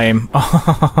out, Flame.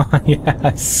 Oh,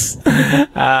 yes.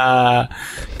 Gotta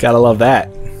love that.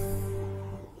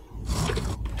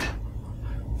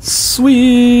 Sweet.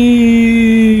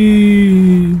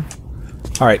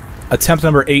 Alright, attempt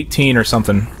number 18 or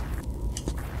something.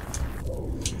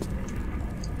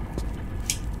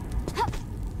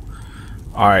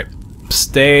 Alright,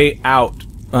 stay out.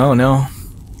 Oh no.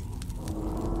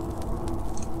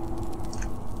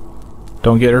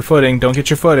 Don't get her footing. Don't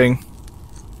get your footing.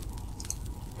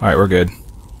 Alright, we're good.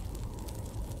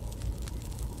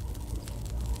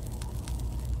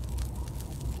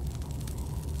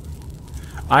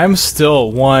 I'm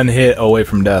still 1 hit away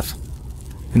from death.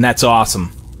 And that's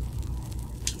awesome.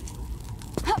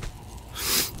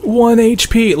 1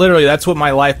 HP! Literally, that's what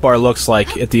my life bar looks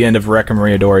like at the end of Wreck 'em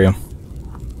Readoria.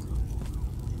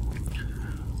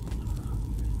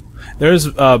 There's,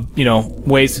 you know,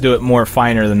 ways to do it more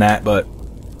finer than that, but...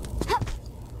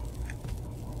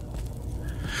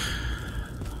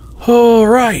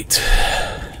 Alright.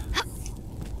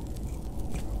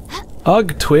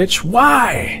 Ugh, Twitch,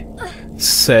 why?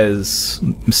 Says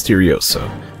Mysterioso.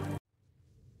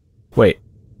 Wait.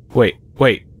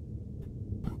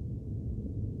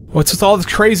 What's with all this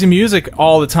crazy music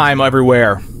all the time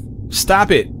everywhere?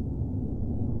 Stop it.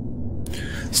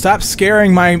 Stop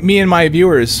scaring me and my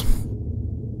viewers.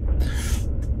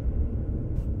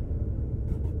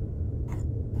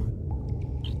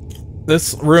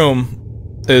 This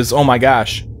room is, oh my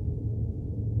gosh.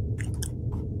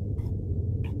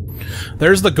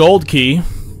 There's the gold key.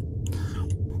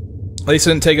 At least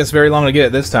it didn't take us very long to get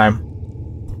it this time.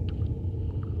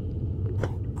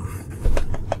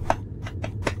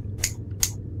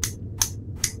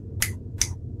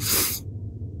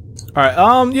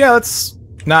 Alright, yeah, let's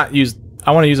not use...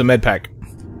 I want to use a med pack.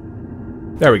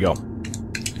 There we go.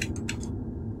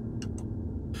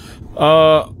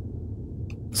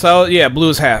 So, yeah,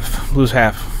 blue's half. Blue's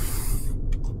half.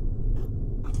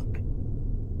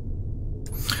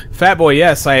 Fat boy,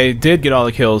 yes, I did get all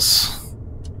the kills.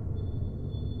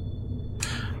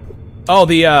 Oh,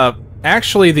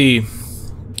 actually, the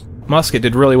musket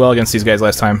did really well against these guys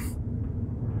last time.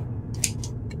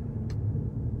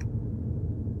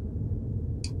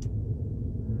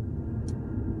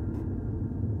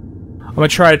 I'm gonna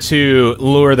try to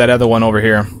lure that other one over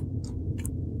here.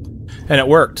 And it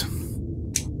worked.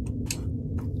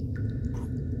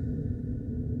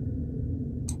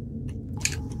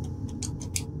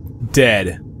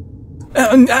 Dead.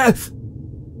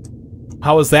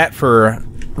 How was that for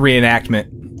reenactment?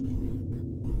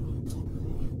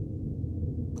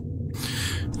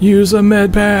 Use a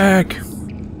med pack.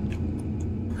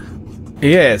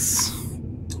 Yes.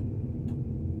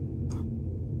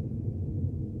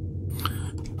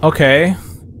 Okay.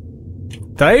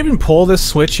 Did I even pull this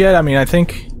switch yet? I mean, I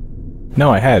think... No,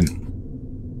 I hadn't.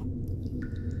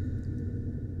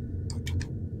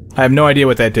 I have no idea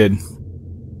what that did.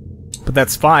 But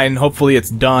that's fine. Hopefully it's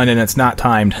done and it's not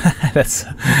timed. That's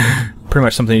pretty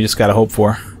much something you just gotta hope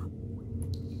for.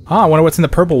 Ah, I wonder what's in the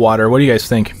purple water. What do you guys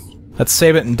think? Let's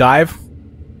save it and dive.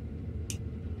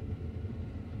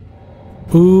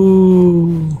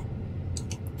 Ooh.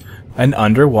 An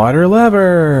underwater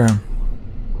lever.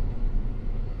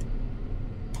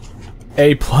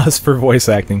 A+ for voice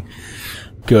acting.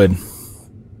 Good.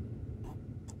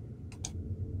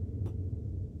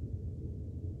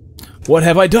 What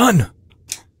have I done?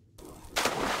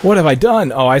 What have I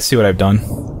done? Oh, I see what I've done.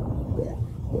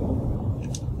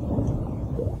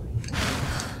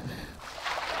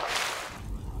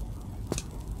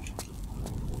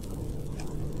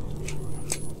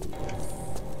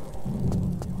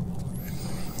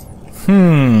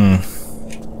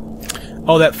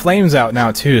 Oh, that flame's out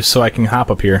now too, so I can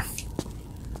hop up here.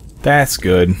 That's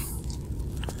good.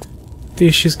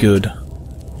 This is good.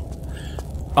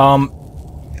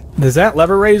 Is that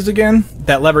lever raised again?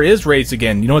 That lever is raised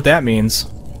again. You know what that means?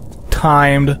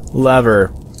 Timed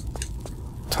lever.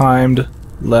 Timed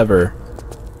lever.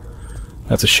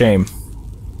 That's a shame.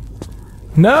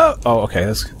 No! Oh,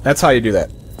 okay. That's how you do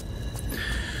that.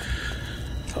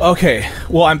 Okay.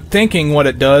 Well, I'm thinking what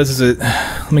it does is it...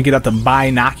 Let me get out the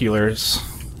binoculars.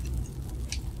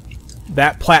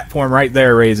 That platform right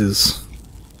there raises.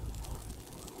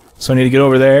 So I need to get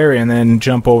over there and then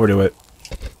jump over to it.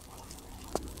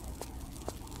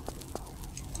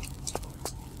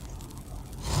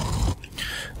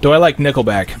 Do I like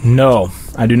Nickelback? No,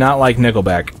 I do not like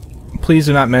Nickelback. Please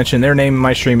do not mention their name in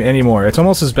my stream anymore. It's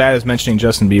almost as bad as mentioning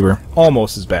Justin Bieber.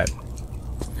 Almost as bad.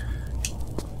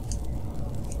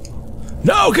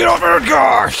 No, get over it,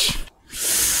 gosh!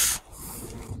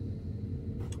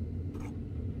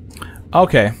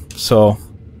 Okay, so...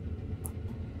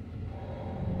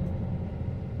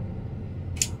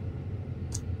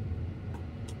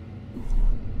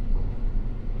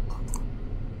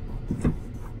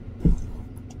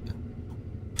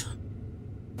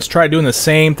 Let's try doing the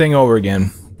same thing over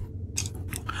again.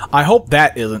 I hope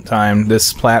that isn't timed,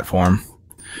 this platform.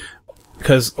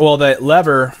 Because, well, that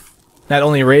lever not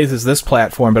only raises this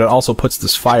platform, but it also puts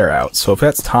this fire out. So if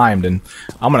that's timed, then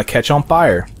I'm gonna catch on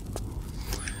fire.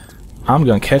 I'm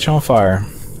gonna catch on fire.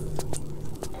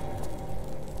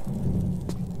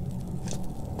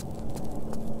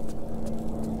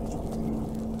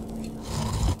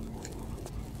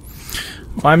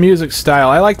 My music style.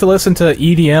 I like to listen to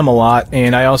EDM a lot,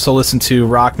 and I also listen to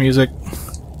rock music,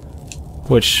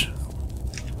 which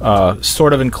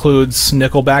sort of includes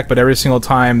Nickelback, but every single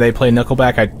time they play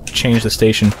Nickelback, I change the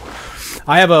station.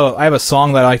 I have a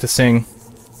song that I like to sing.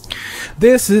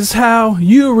 This is how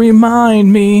you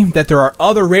remind me that there are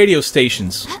other radio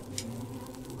stations.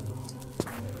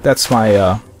 That's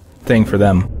my thing for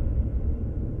them.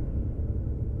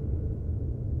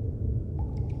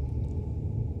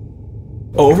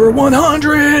 Over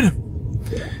 100!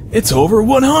 It's over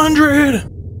 100!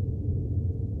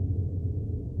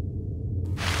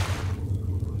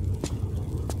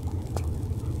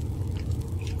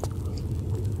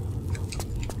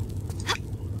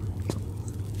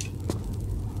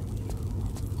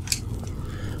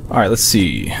 Alright, let's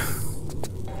see.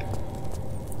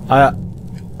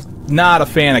 Not a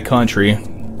fan of country.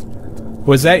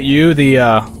 Was that you, the,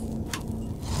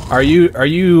 Are you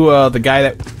the guy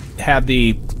that had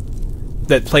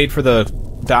that played for the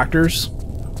doctors,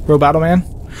 Roboto Man?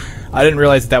 I didn't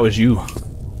realize that was you.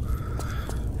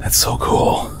 That's so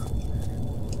cool.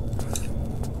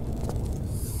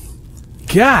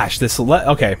 Gosh,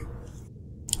 okay.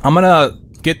 I'm gonna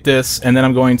get this, and then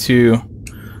I'm going to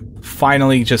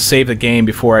finally just save the game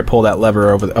before I pull that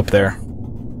lever up there.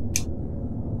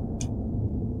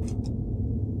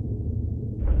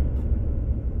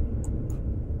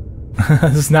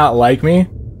 Does not like me?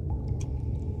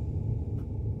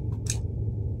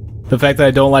 The fact that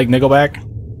I don't like Nickelback?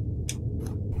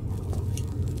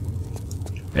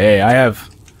 Hey,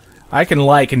 I can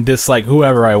like and dislike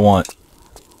whoever I want.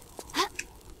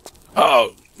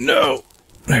 Oh, no.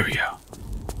 There we go.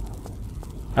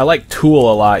 I like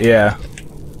Tool a lot, yeah.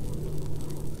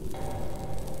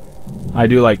 I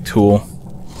do like Tool.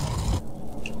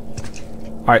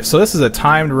 Alright, so this is a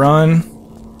timed run.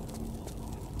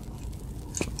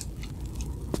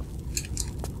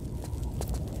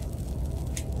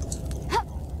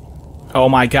 Oh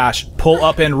my gosh. Pull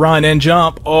up and run and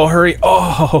jump. Oh, hurry.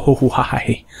 Oh,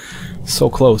 why? So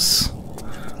close.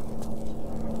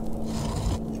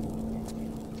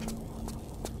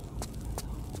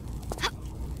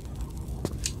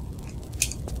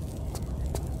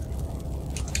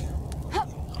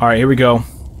 Alright, here we go.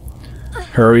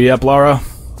 Hurry up, Laura.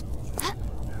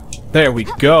 There we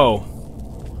go.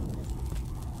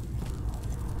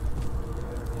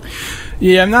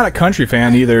 Yeah, I'm not a country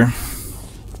fan either,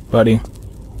 buddy.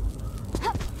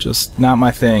 Just not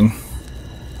my thing.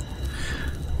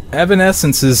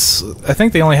 Evanescence is... I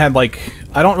think they only had, like...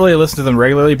 I don't really listen to them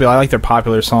regularly, but I like their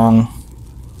popular song.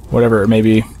 Whatever it may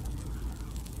be.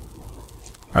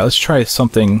 Alright, let's try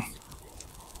something...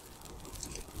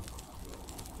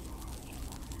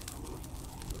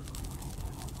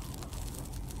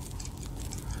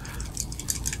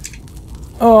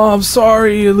 Oh, I'm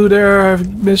sorry, Ludera,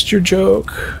 I've missed your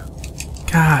joke.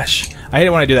 Gosh, I hate it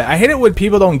when I do that. I hate it when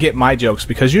people don't get my jokes,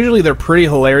 because usually they're pretty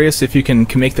hilarious if you can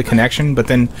make the connection, but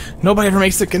then nobody ever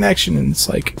makes the connection, and it's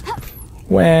like,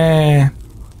 wah,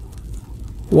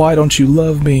 why don't you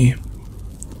love me?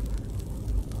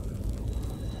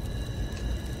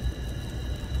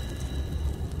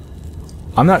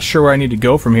 I'm not sure where I need to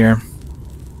go from here.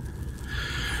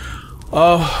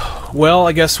 Oh... Well,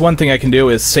 I guess one thing I can do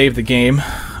is save the game.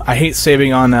 I hate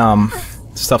saving on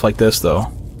stuff like this, though.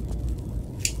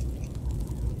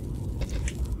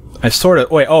 I sort of...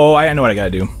 Wait, oh, I know what I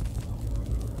gotta do.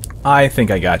 I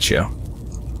think I got you.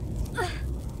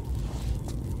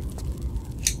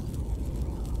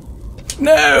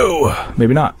 No!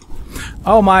 Maybe not.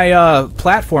 Oh, my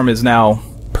platform is now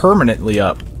permanently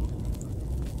up.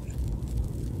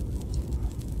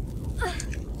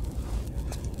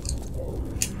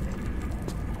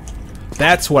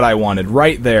 That's what I wanted,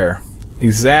 right there.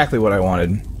 Exactly what I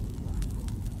wanted.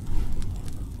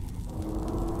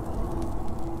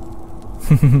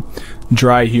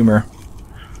 Dry humor.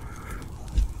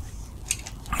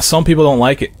 Some people don't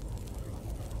like it.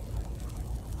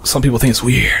 Some people think it's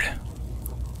weird.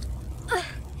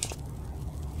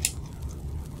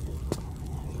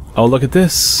 Oh, look at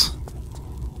this.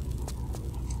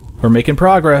 We're making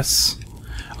progress.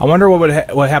 I wonder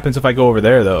what happens if I go over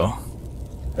there, though.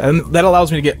 And that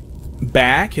allows me to get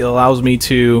back. It allows me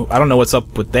to... I don't know what's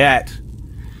up with that.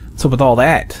 What's up with all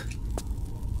that?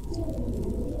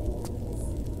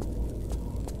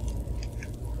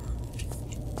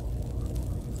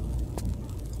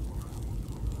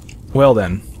 Well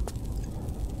then.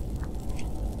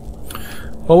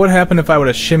 What would happen if I would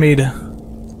have shimmied...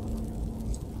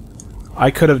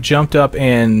 I could have jumped up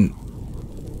and...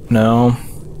 No.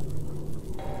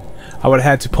 I would have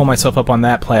had to pull myself up on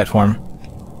that platform.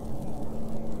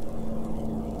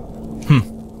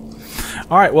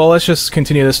 Alright, well, let's just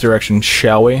continue this direction,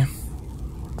 shall we?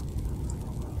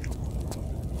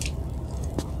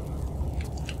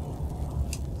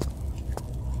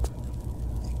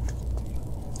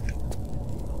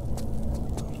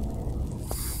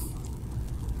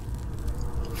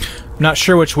 Not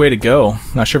sure which way to go.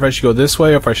 Not sure if I should go this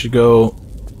way or if I should go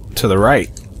to the right.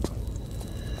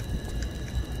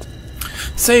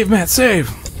 Save, Matt, save!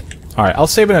 Alright, I'll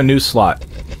save in a new slot.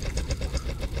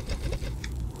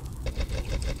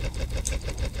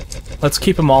 Let's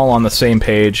keep them all on the same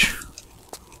page,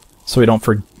 so we don't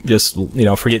just, you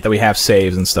know, forget that we have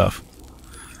saves and stuff.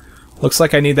 Looks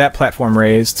like I need that platform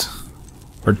raised.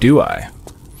 Or do I?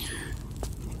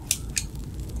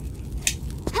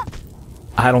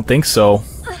 I don't think so.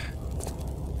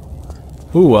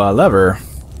 Ooh, lever.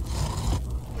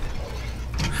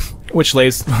 Which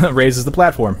raises the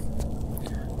platform.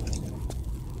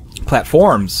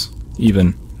 Platforms,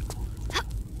 even.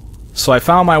 So I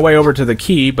found my way over to the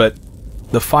key, but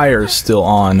the fire is still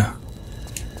on.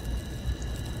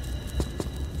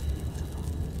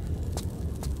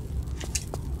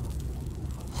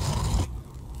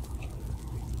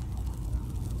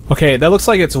 Okay, that looks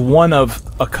like it's one of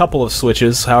a couple of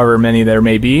switches, however many there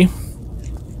may be,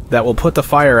 that will put the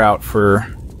fire out for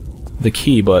the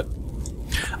key, but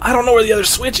I don't know where the other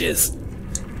switch is.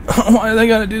 Why do they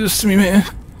gotta do this to me, man?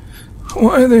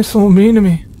 Why are they so mean to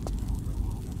me?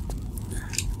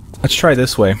 Let's try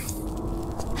this way.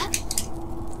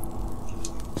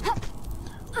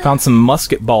 Found some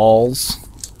musket balls.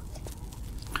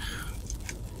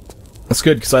 That's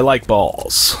good, because I like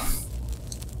balls.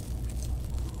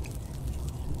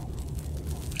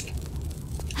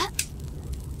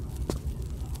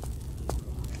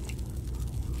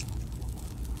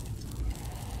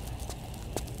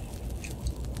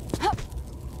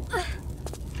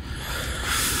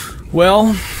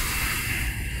 Well,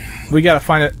 we gotta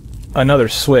find another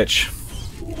switch.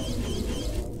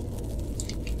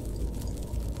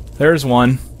 There's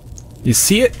one. You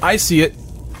see it? I see it.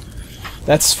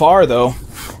 That's far, though.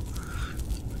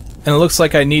 And it looks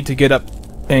like I need to get up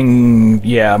and,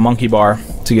 yeah, monkey bar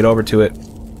to get over to it.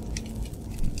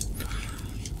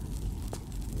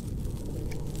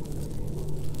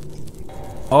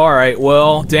 Alright,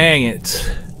 well, dang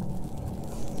it.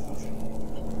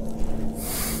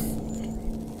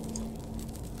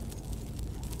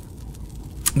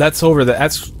 That's over the...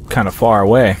 That's kind of far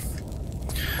away.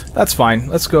 That's fine.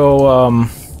 Let's go,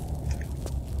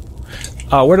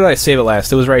 where did I save it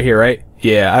last? It was right here, right?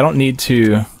 Yeah, I don't need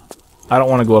to... I don't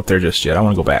want to go up there just yet. I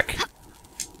want to go back.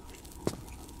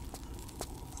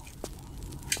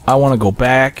 I want to go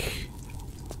back.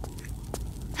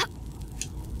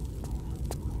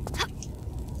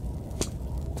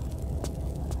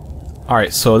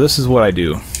 Alright, so this is what I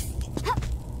do.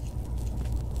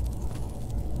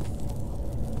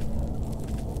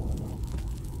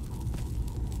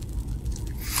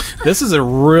 This is a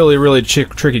really, really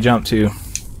tricky jump, too.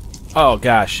 Oh,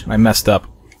 gosh. I messed up.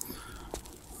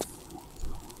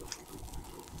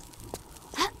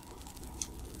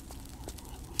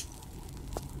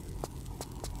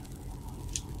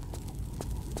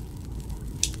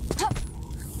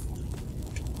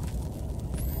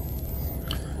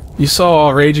 You saw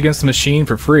Rage Against the Machine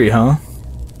for free, huh?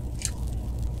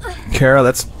 Kara,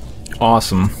 that's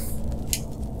awesome.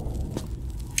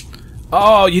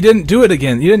 Oh, you didn't do it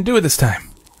again. You didn't do it this time.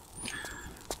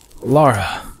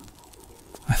 Laura.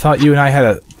 I thought you and I had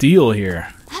a deal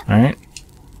here. Alright?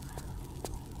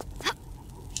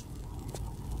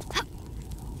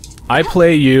 I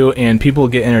play you and people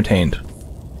get entertained.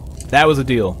 That was a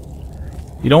deal.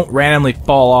 You don't randomly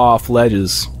fall off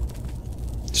ledges.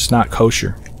 It's just not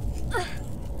kosher.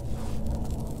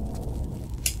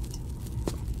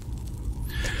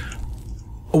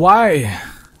 Why?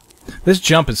 This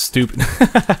jump is stupid.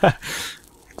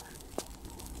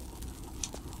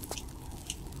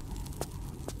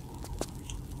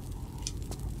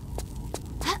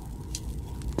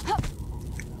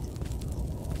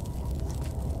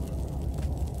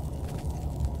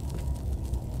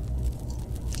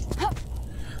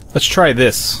 Let's try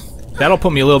this. That'll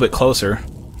put me a little bit closer.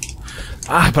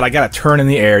 Ah, but I gotta turn in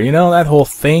the air. You know that whole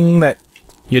thing that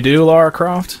you do, Lara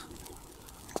Croft?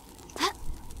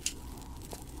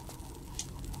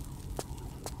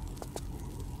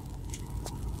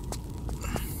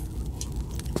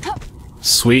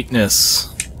 Sweetness.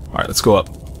 Alright, let's go up.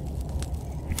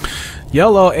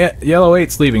 Yellow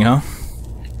 8's leaving, huh?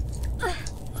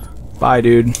 Bye,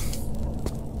 dude.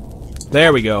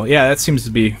 There we go. Yeah, that seems to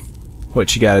be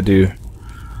what you gotta do.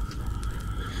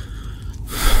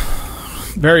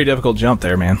 Very difficult jump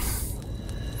there, man.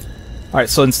 Alright,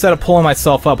 so instead of pulling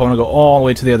myself up, I'm gonna go all the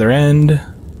way to the other end.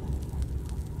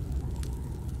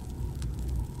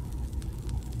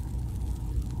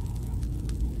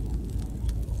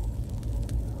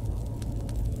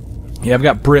 Yeah, I've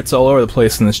got Brits all over the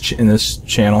place in this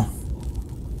channel.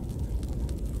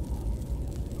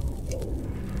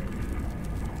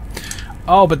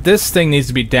 Oh, but this thing needs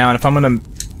to be down if I'm gonna...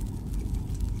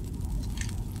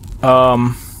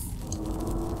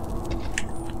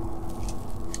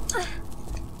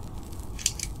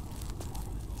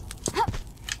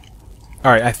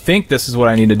 Alright, I think this is what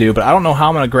I need to do, but I don't know how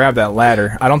I'm gonna grab that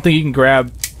ladder. I don't think you can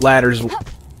grab ladders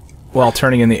while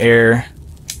turning in the air.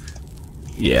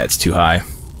 Yeah, it's too high.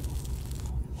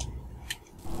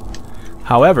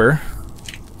 However,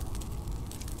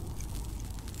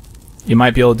 you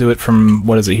might be able to do it from,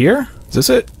 what is it, here? Is this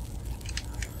it?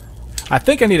 I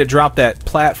think I need to drop that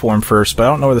platform first, but I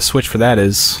don't know where the switch for that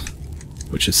is,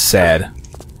 which is sad.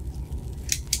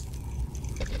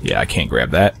 Yeah, I can't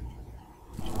grab that.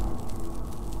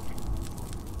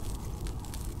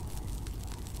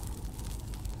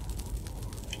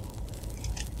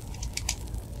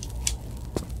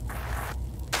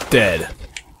 Dead.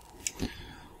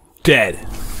 Dead.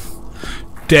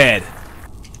 Dead.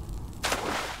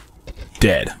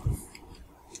 Dead.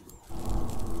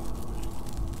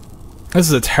 This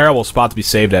is a terrible spot to be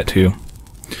saved at, too.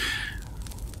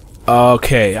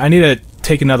 Okay, I need to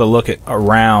take another look at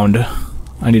around.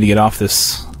 I need to get off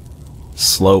this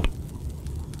slope.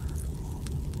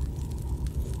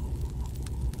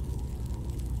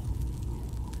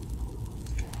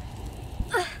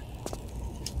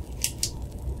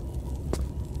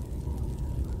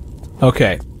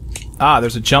 Okay. Ah,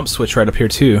 there's a jump switch right up here,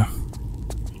 too.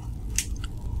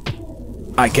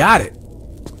 I got it!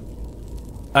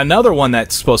 Another one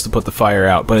that's supposed to put the fire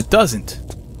out, but it doesn't.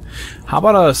 How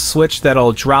about a switch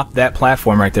that'll drop that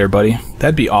platform right there, buddy?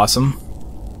 That'd be awesome.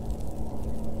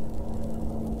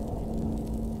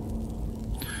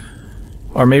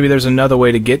 Or maybe there's another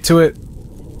way to get to it.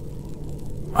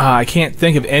 I can't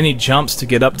think of any jumps to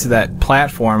get up to that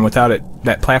platform without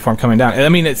that platform coming down. I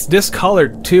mean, it's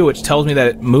discolored too, which tells me that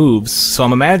it moves. So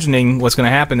I'm imagining what's going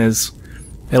to happen is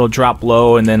it'll drop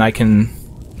low and then I can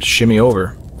shimmy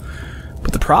over.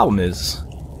 But the problem is,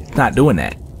 it's not doing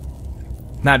that.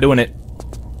 Not doing it.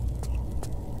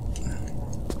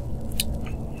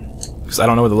 Because I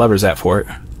don't know where the lever's at for it.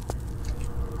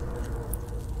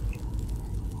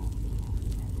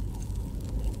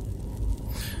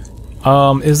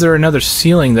 Is there another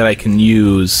ceiling that I can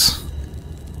use?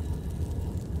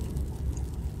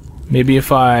 Maybe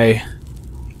if I...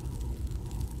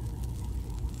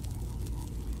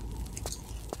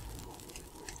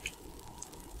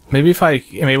 Maybe if I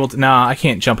am able to... Nah, I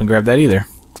can't jump and grab that either.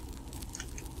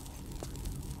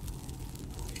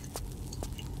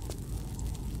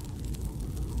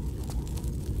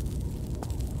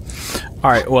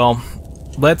 Alright, well,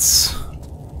 let's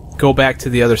go back to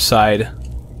the other side.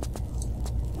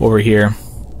 Over here.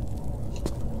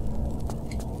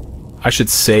 I should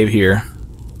save here.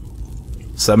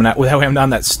 So I'm not, without having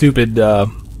on that stupid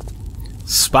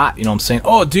spot, you know what I'm saying?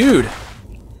 Oh, dude!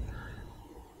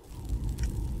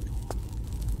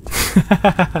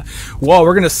 Whoa,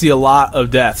 we're gonna see a lot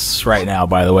of deaths right now,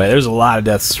 by the way. There's a lot of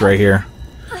deaths right here.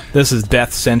 This is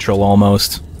Death Central,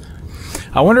 almost.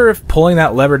 I wonder if pulling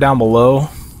that lever down below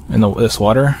in this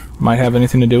water might have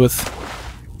anything to do with...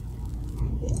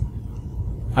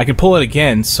 I can pull it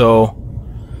again, so...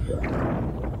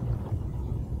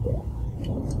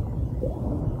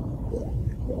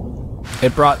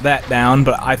 It brought that down,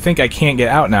 but I think I can't get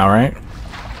out now, right?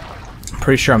 I'm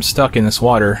pretty sure I'm stuck in this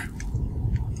water.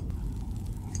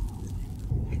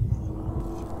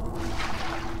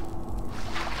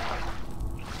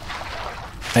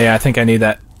 Yeah, I think I need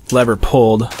that lever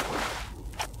pulled.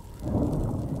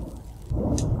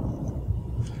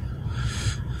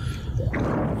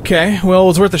 Okay, well, it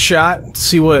was worth a shot.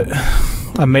 See what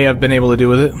I may have been able to do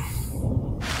with it.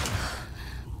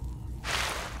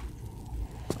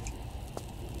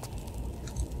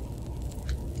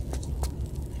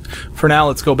 For now,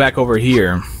 let's go back over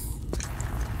here.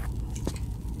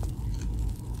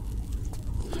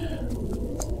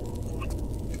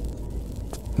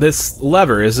 This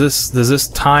lever, does this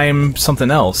time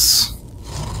something else?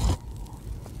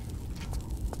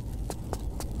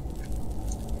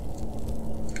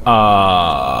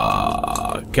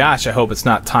 Gosh, I hope it's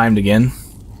not timed again.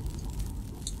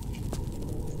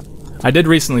 I did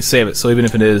recently save it, so even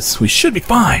if it is, we should be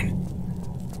fine.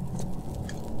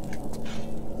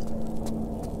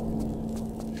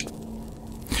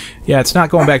 Yeah, it's not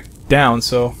going back down,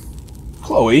 so...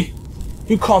 Chloe,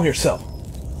 you calm yourself.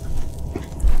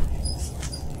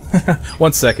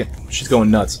 1 second. She's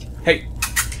going nuts. Hey!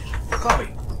 Chloe!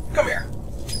 Come here!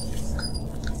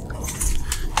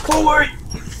 Chloe!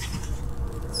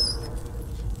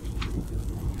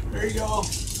 There you go.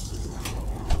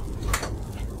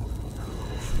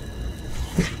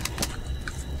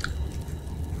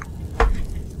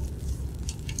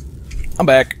 I'm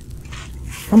back.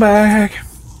 I'm back.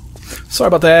 Sorry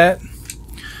about that.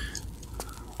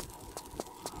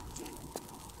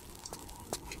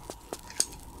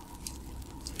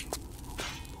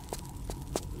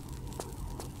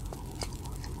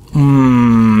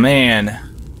 Man.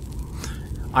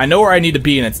 I know where I need to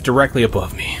be, and it's directly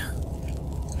above me.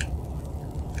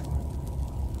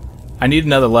 I need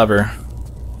another lever.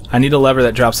 I need a lever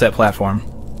that drops that platform.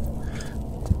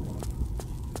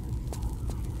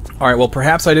 Alright, well,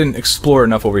 perhaps I didn't explore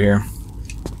enough over here.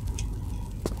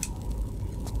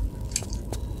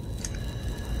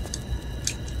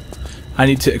 I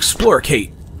need to explore,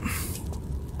 Kate.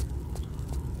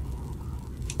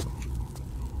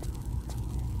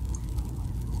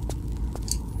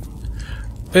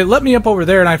 It let me up over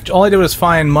there, and all I did was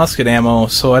find musket ammo,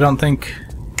 so I don't think...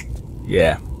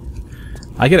 Yeah.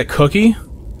 I get a cookie?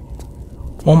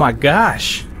 Oh my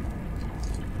gosh.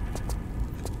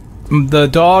 The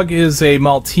dog is a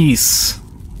Maltese.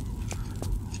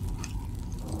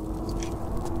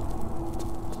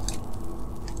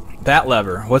 That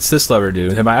lever. What's this lever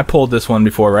do? I pulled this one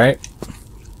before, right?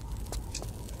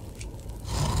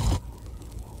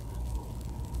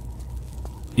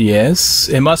 Yes.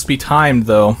 It must be timed,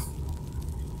 though.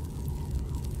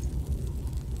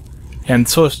 And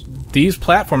so these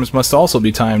platforms must also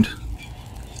be timed.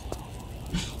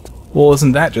 Well,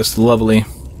 isn't that just lovely?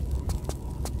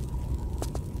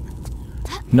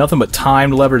 Nothing but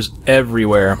timed levers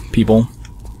everywhere, people.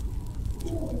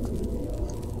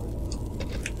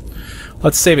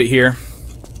 Let's save it here.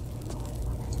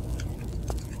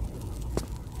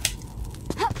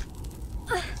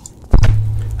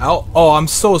 Oh, I'm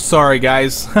so sorry,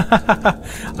 guys.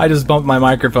 I just bumped my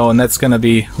microphone. That's gonna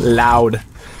be loud.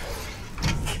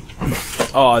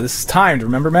 Oh, this is timed.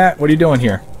 Remember, Matt? What are you doing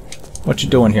here? What you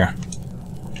doing here?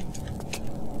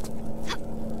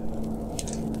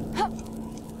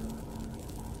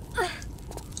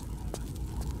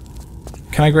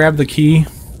 Can I grab the key?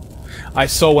 I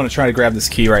so want to try to grab this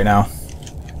key right now.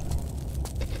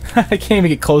 I can't even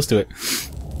get close to it.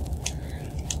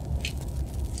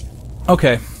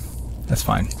 Okay. That's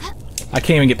fine. I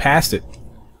can't even get past it.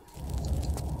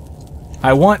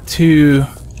 I want to...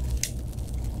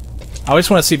 I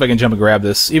just want to see if I can jump and grab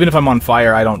this. Even if I'm on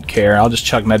fire, I don't care. I'll just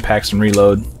chug med packs and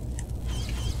reload.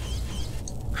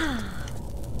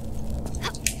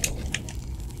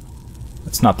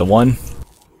 That's not the one.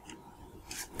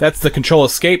 That's the control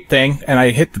escape thing, and I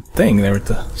hit the thing there with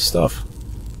the stuff.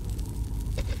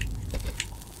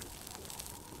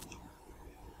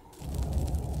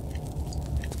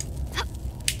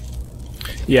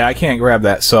 Yeah, I can't grab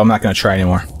that, so I'm not going to try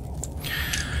anymore.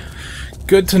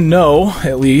 Good to know,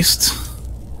 at least.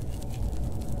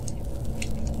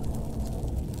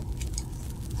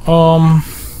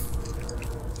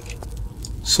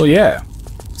 So yeah.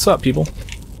 What's up, people?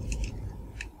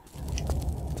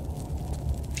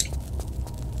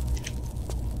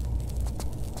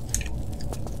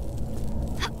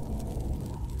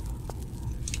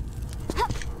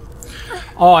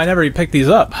 Oh, I never even picked these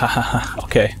up.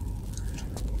 Okay.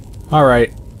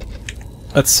 Alright.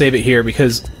 Let's save it here,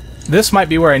 because this might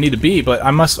be where I need to be, but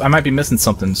I might be missing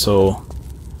something, so...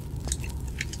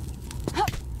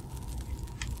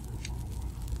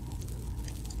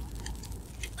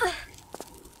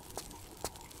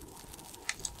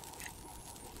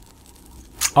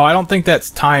 Oh, I don't think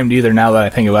that's timed either, now that I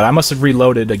think about it. I must have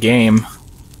reloaded a game.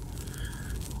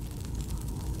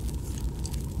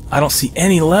 I don't see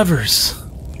any levers.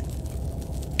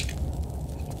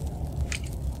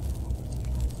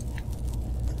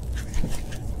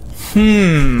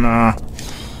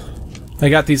 I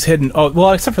got these hidden... Oh,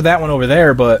 well, except for that one over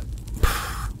there, but...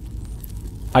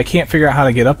 I can't figure out how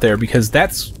to get up there, because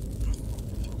that's...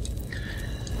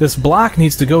 This block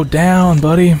needs to go down,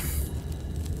 buddy.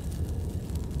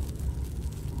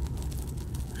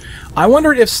 I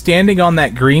wondered if standing on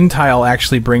that green tile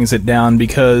actually brings it down,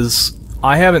 because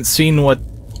I haven't seen what...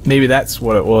 Maybe that's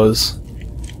what it was.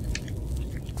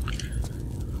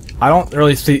 I don't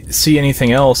really see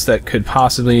anything else that could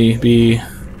possibly be...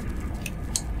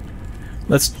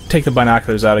 Let's take the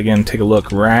binoculars out again and take a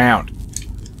look around.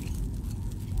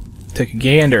 Take a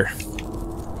gander.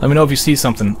 Let me know if you see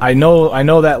something. I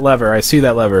know that lever. I see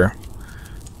that lever.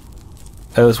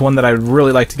 That was one that I'd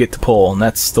really like to get to pull, and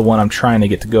that's the one I'm trying to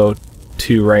get to go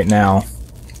to right now.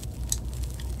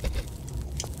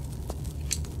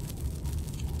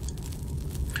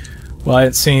 Well, I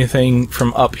didn't see anything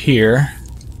from up here.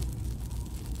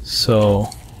 So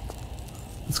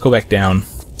let's go back down.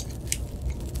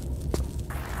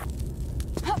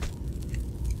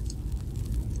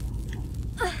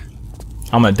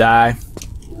 I'm gonna die.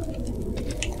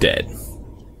 Dead.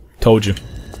 Told you.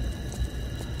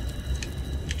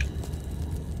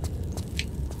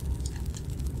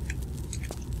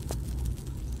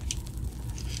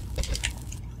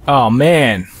 Oh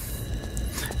man.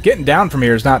 Getting down from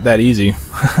here is not that easy.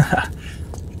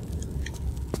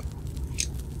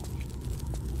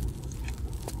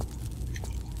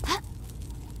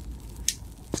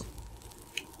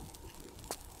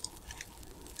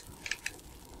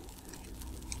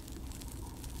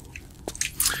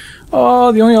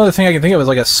 Oh, the only other thing I can think of is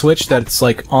like a switch that's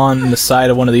like on the side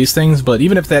of one of these things, but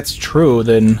even if that's true,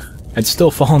 then I'd still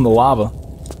fall in the lava.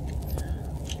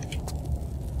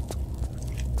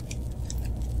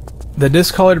 The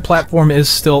discolored platform is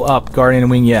still up, Guardian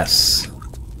Wing, yes.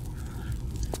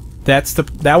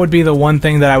 That would be the one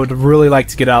thing that I would really like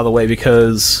to get out of the way,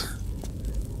 because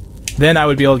then I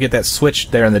would be able to get that switch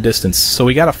there in the distance. So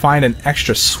we gotta find an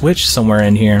extra switch somewhere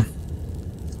in here.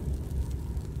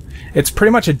 It's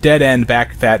pretty much a dead end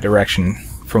back that direction,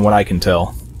 from what I can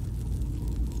tell.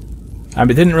 I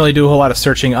mean, didn't really do a whole lot of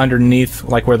searching underneath,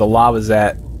 like where the lava's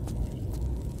at,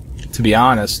 to be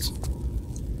honest.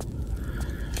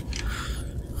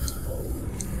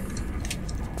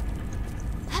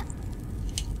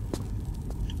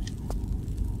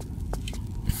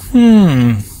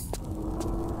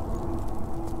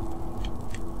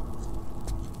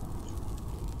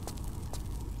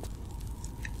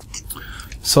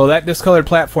 So that discolored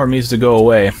platform needs to go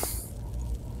away.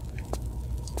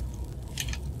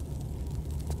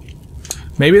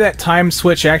 Maybe that time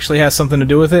switch actually has something to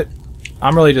do with it.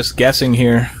 I'm really just guessing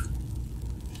here.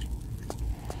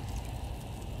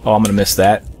 Oh, I'm gonna miss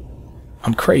that.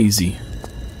 I'm crazy.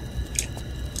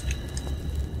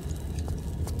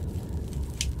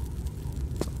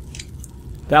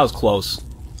 That was close.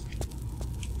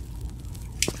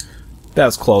 That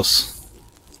was close.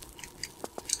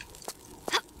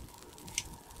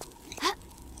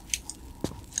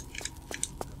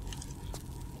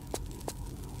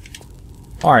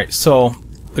 Alright, so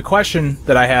the question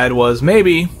that I had was,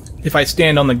 maybe if I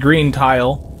stand on the green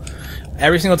tile,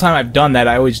 every single time I've done that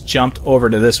I always jumped over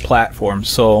to this platform,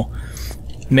 so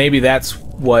maybe that's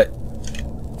what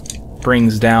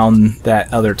brings down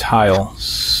that other tile.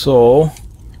 So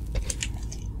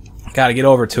gotta get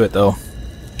over to it though.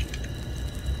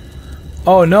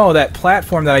 Oh no, that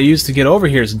platform that I used to get over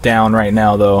here is down right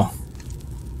now though.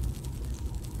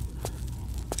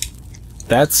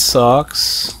 That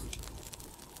sucks.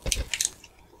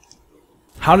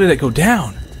 How did it go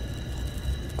down?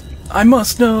 I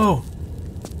must know.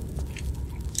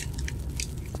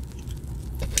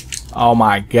 Oh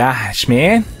my gosh,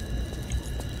 man.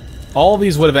 All of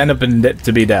these would have ended up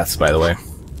to be deaths, by the way.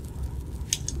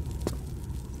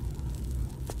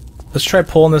 Let's try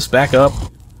pulling this back up.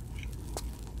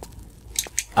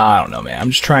 I don't know, man. I'm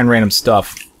just trying random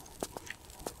stuff.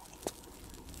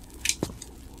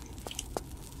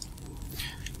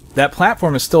 That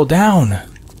platform is still down.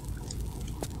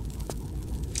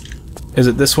 Is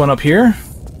it this one up here?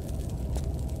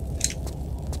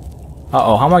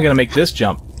 Uh-oh, how am I gonna make this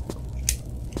jump?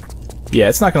 Yeah,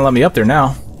 it's not gonna let me up there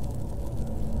now.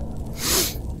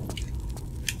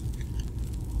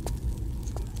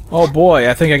 Oh boy,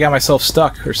 I think I got myself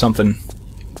stuck or something.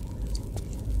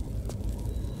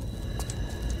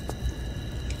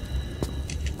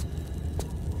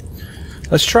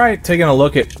 Let's try taking a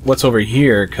look at what's over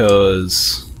here,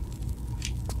 cause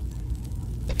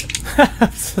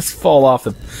let's fall off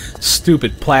the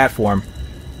stupid platform.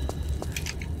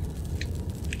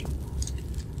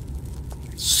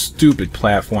 Stupid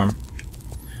platform.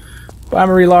 Bye,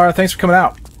 Marie Laura. Thanks for coming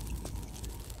out.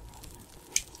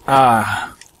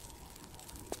 Ah.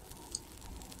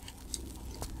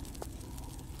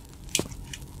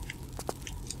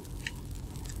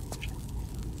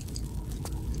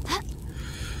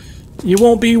 You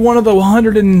won't be one of the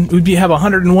 100 and... We'd have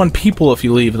 101 people if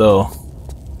you leave, though.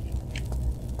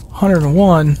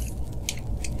 101.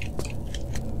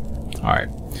 Alright.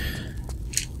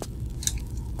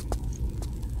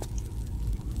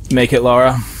 Make it,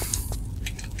 Laura.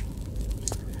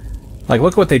 Like,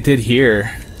 look what they did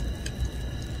here.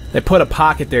 They put a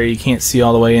pocket there you can't see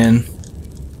all the way in.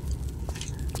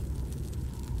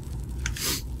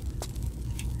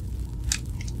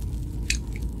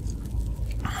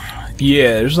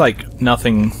 Yeah, there's like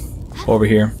nothing over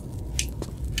here,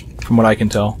 from what I can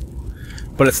tell.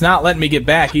 But it's not letting me get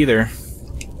back either.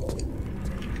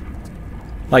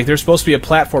 Like, there's supposed to be a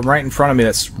platform right in front of me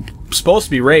that's supposed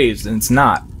to be raised, and it's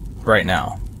not right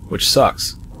now, which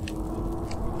sucks.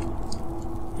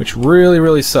 Which really,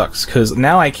 really sucks, because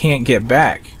now I can't get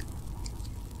back.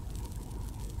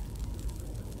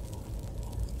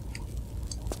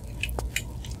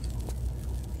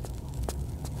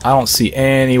 I don't see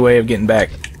any way of getting back.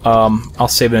 I'll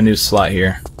save a new slot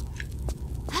here.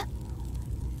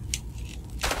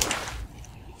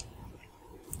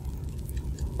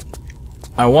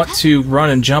 I want to run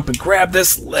and jump and grab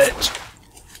this ledge.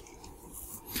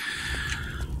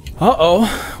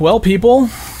 Uh-oh. Well, people,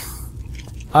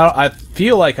 I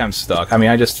feel like I'm stuck. I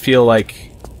mean, I just feel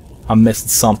like I'm missing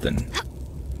something.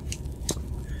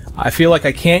 I feel like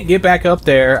I can't get back up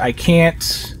there. I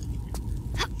can't...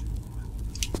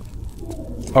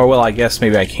 Or, well, I guess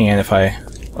maybe I can if I...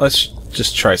 Let's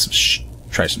just try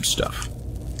some stuff.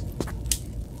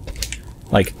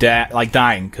 Like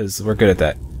dying, because we're good at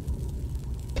that.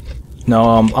 No,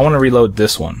 I want to reload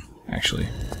this one, actually.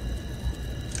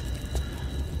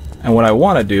 And what I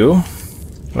want to do,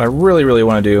 what I really, really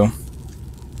want to do,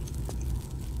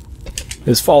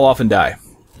 is fall off and die.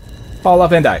 Fall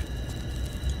off and die.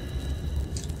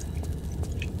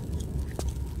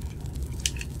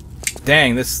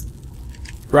 Dang, this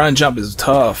run and jump is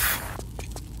tough.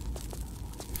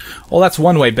 Well, that's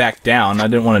one way back down. I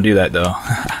didn't want to do that, though.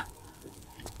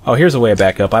 Oh, here's a way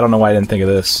back up. I don't know why I didn't think of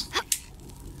this.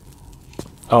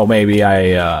 Oh, maybe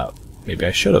I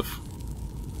should have.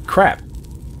 Crap.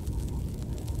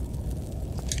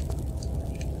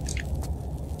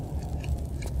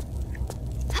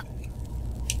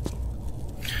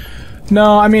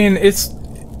 No, I mean, it's...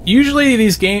 Usually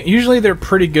these games... Usually they're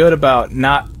pretty good about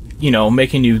not, you know,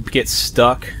 making you get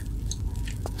stuck.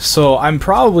 So I'm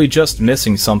probably just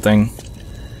missing something.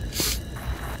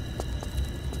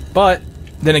 But,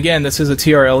 then again, this is a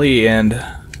TRLE, and...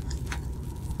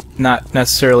 not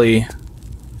necessarily,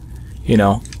 you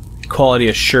know, quality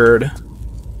assured.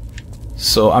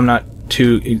 So I'm not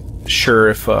too sure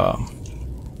if,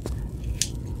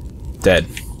 dead.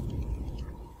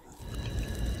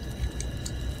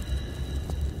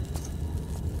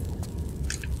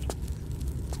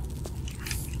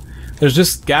 There's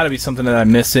just gotta be something that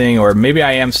I'm missing, or maybe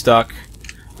I am stuck.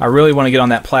 I really want to get on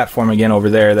that platform again over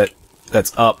there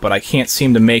that's up, but I can't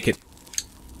seem to make it.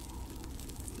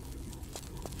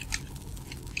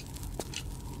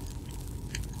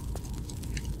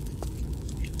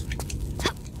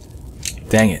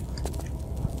 Dang it.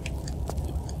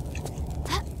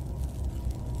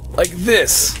 Like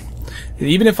this.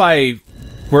 Even if I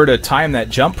were to time that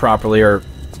jump properly, or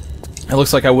it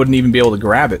looks like I wouldn't even be able to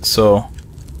grab it, so...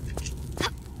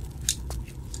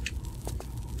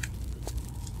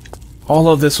 all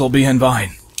of this will be in vain.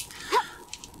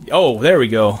 Oh, there we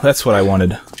go. That's what I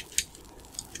wanted.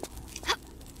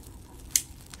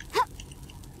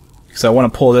 Because I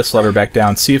want to pull this lever back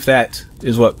down. See if that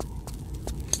is what...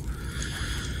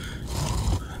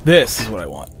 This is what I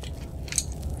want.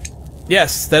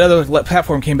 Yes, that other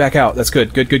platform came back out. That's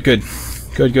good. Good, good, good.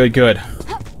 Good, good, good.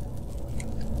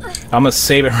 I'm gonna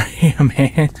save it right here,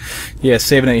 man. Yeah,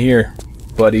 saving it here,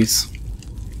 buddies.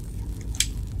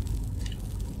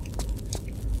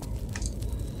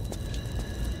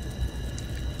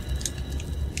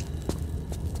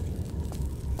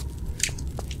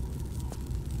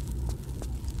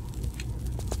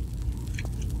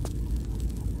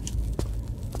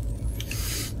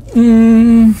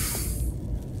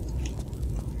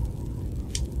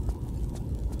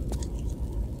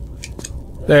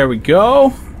 There we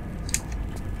go.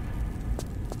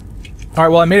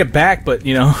 Alright, well, I made it back, but,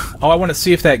 you know... Oh, I want to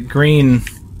see if that green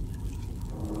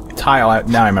tile...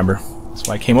 Now I remember. That's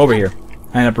why I came over here.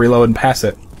 I ended up reloading past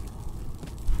it.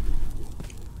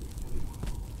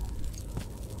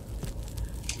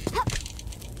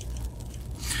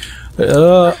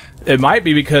 It might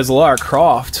be because Lara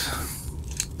Croft...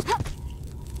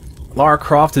 Lara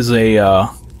Croft is a,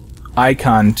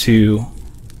 icon to...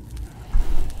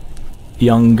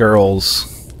 young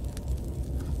girls.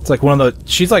 It's like one of the...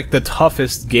 She's like the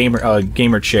toughest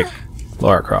gamer chick,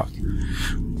 Lara Croft.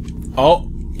 Oh,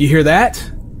 you hear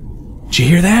that? Did you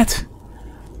hear that?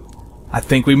 I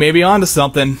think we may be onto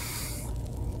something.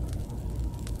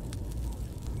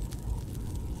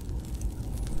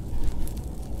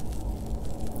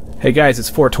 Hey guys, it's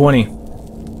 420.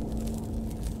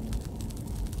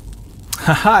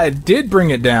 Haha, it did bring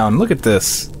it down. Look at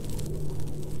this.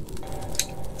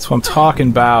 That's what I'm talking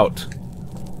about.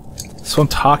 That's what I'm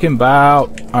talking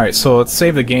about. Alright, so let's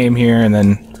save the game here and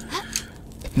then...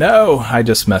 No! I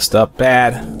just messed up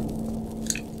bad.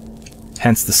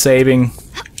 Hence the saving.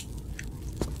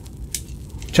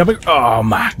 Jumping. Oh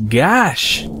my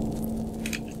gosh.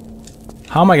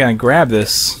 How am I gonna grab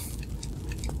this?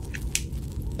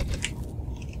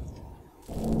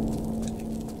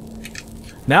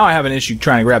 Now I have an issue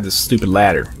trying to grab this stupid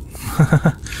ladder.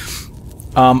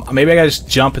 Maybe I gotta just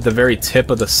jump at the very tip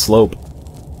of the slope.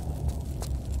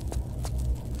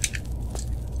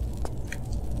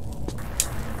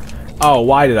 Oh,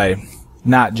 why did I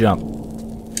not jump?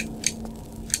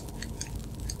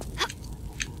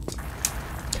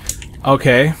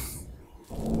 Okay.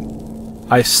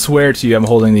 I swear to you I'm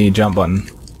holding the jump button.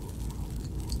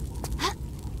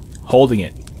 Holding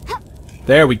it.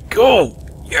 There we go!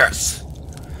 Yes!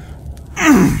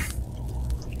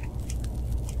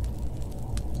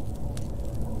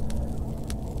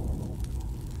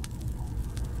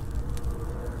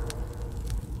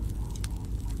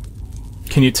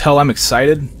 Can you tell I'm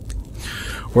excited?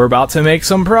 We're about to make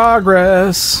some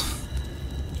progress.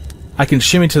 I can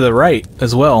shimmy to the right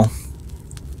as well.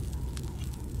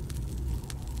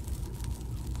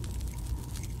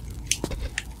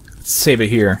 Let's save it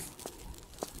here.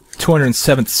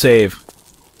 207th save.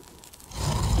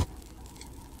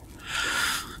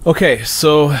 Okay,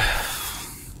 so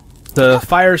the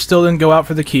fire still didn't go out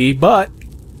for the key, but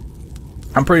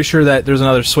I'm pretty sure that there's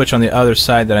another switch on the other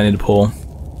side that I need to pull.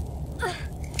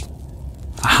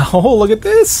 Oh, look at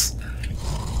this!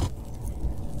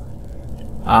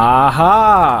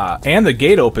 Aha! And the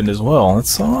gate opened as well.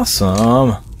 That's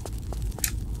awesome.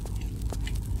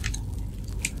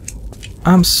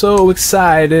 I'm so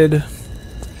excited.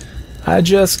 I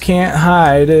just can't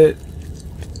hide it.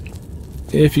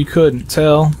 If you couldn't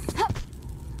tell.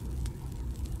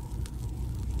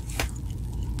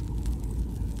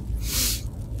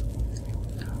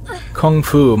 Kung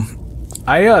Fu.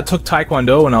 I took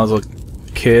Taekwondo when I was a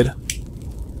kid.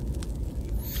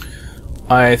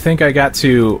 I think I got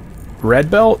to red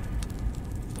belt?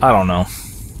 I don't know.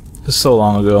 This is so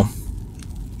long ago.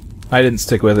 I didn't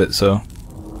stick with it, so...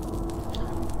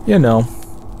 You know.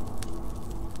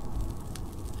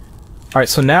 Alright,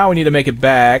 so now we need to make it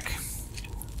back.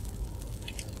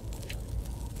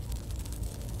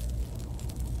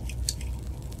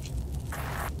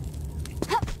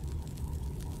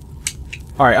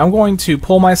 Alright, I'm going to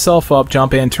pull myself up,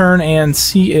 jump in, turn, and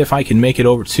see if I can make it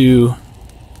over to...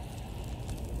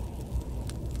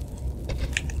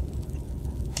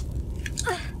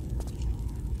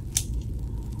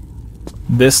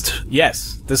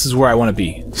 Yes, this is where I want to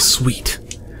be. Sweet.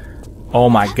 Oh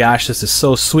my gosh, this is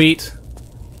so sweet.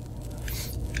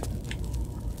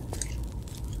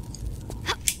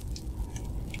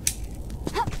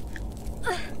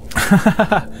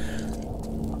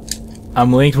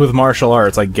 I'm linked with martial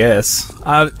arts, I guess.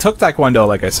 I took Taekwondo,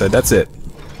 like I said. That's it.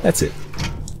 That's it.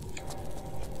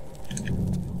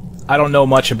 I don't know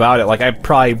much about it. Like, I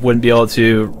probably wouldn't be able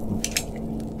to...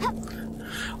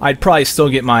 I'd probably still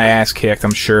get my ass kicked,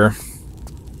 I'm sure.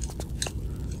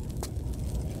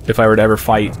 If I were to ever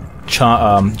fight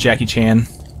Jackie Chan.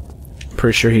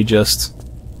 Pretty sure he'd just...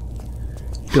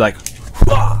 be like...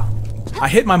 Wah! I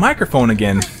hit my microphone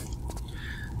again.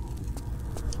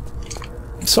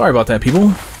 Sorry about that, people.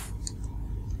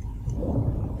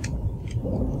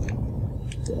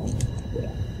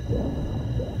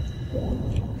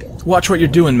 Watch what you're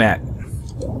doing, Matt.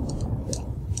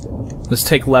 Let's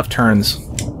take left turns.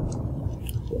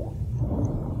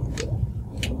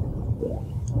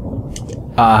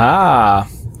 Aha!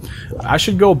 I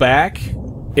should go back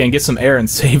and get some air and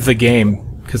save the game,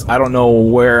 because I don't know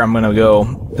where I'm gonna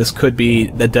go. This could be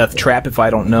the death trap if I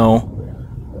don't know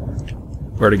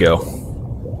where to go.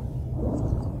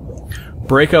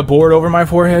 Break a board over my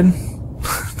forehead?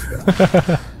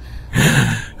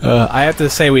 I have to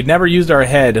say, we'd never used our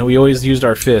head, and we always used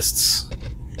our fists.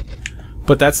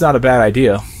 But that's not a bad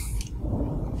idea.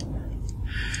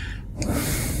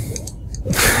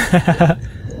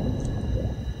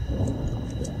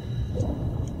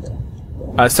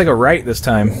 Let's take a right this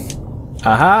time.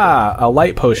 Aha! A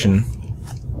light potion.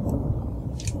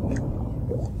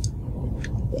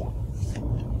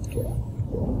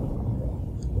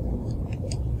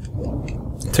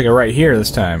 Take it right here this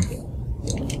time.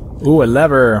 Ooh, a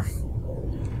lever.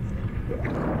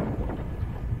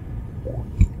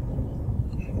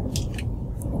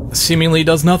 Seemingly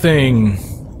does nothing.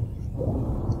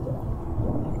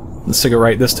 Let's take it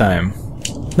right this time.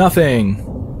 Nothing.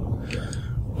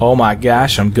 Oh my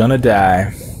gosh, I'm gonna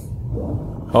die.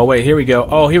 Oh wait, here we go.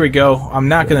 Oh, here we go. I'm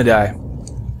not gonna die.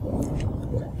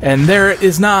 And there it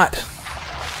is not.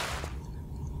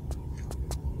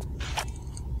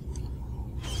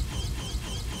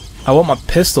 I want my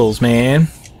pistols, man.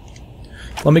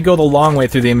 Let me go the long way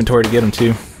through the inventory to get them,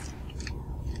 too.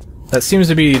 That seems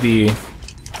to be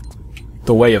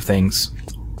the way of things.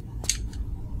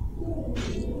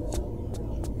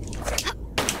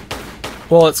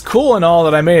 Well, it's cool and all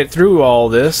that I made it through all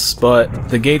this, but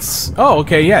the gates... Oh,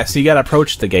 okay, yeah, so you gotta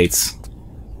approach the gates.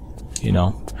 You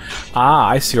know. Ah,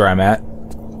 I see where I'm at.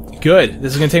 Good.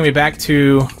 This is gonna take me back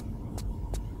to...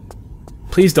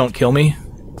 Please don't kill me.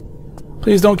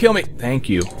 Please don't kill me. Thank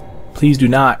you. Please do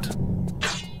not.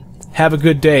 Have a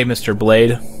good day, Mr.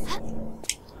 Blade.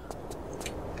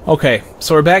 Okay,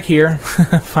 so we're back here.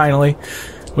 Finally.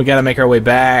 We gotta make our way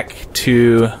back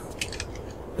to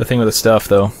the thing with the stuff,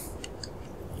 though.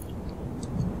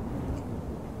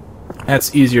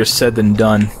 That's easier said than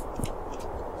done.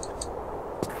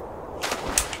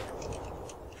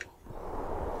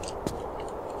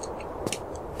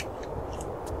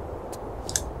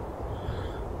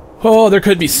 Oh, there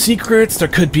could be secrets, there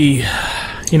could be,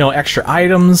 you know, extra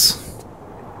items.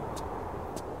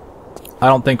 I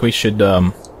don't think we should,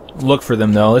 look for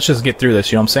them, though. Let's just get through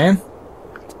this, you know what I'm saying?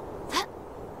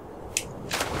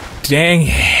 Dang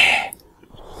it.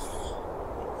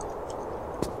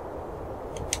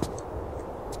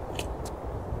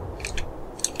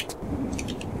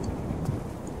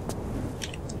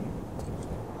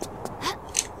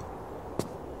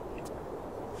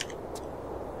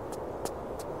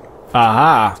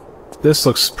 Aha! This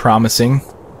looks promising.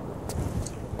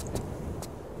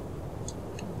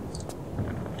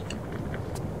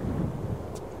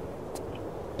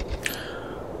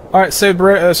 Alright, save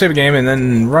a game and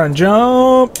then run and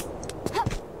jump!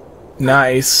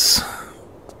 Nice.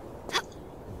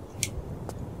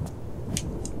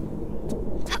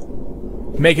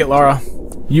 Make it, Lara.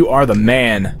 You are the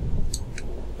man,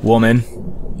 woman.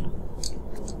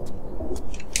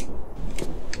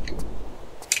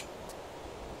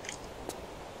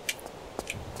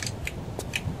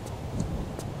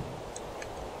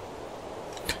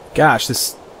 Gosh,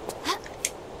 this...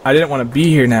 I didn't want to be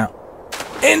here now.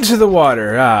 Into the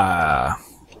water! Ah.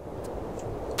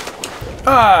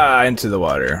 Ah, into the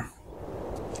water.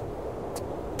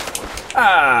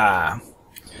 Ah.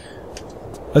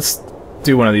 Let's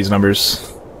do one of these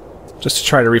numbers. Just to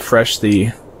try to refresh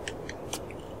the...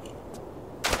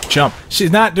 Jump.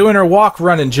 She's not doing her walk,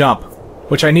 run, and jump.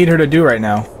 Which I need her to do right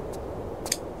now.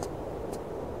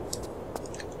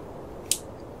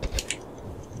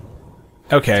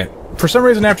 Okay. For some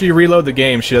reason, after you reload the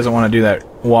game, she doesn't want to do that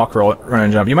walk, roll, run,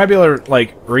 and jump. You might be able to,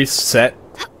 like, reset.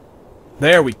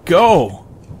 There we go!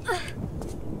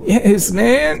 Yes,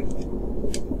 man!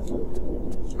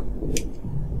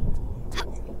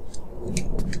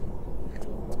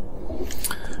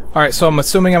 Alright, so I'm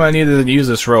assuming I'm gonna need to use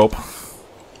this rope.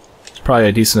 It's probably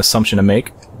a decent assumption to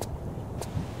make.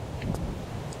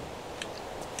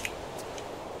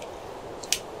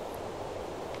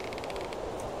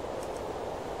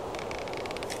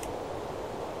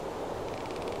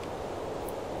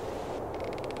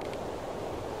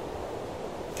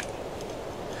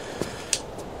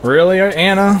 Really,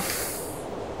 Anna?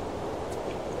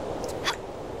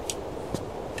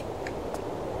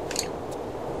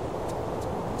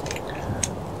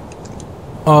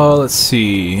 Oh, let's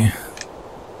see.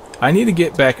 I need to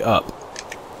get back up.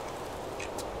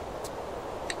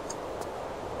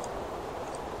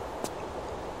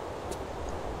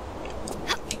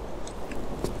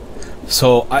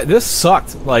 So, this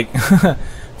sucked, like,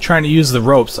 trying to use the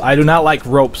ropes. I do not like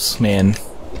ropes, man.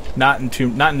 Not in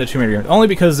the Tomb Raider games. Only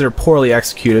because they're poorly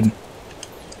executed.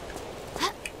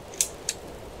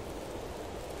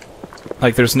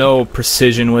 Like, there's no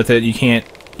precision with it. You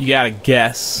gotta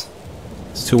guess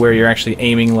as to where you're actually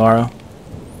aiming, Lara.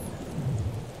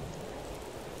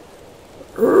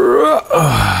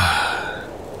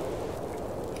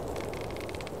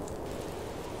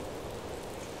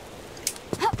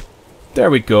 There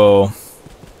we go.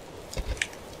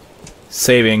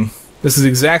 Saving. This is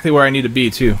exactly where I need to be,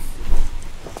 too.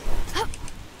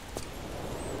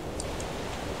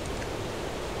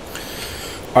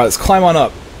 Alright, let's climb on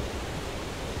up.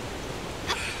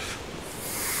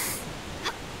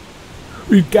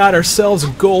 We've got ourselves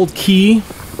a gold key.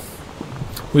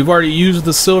 We've already used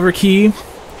the silver key.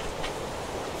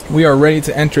 We are ready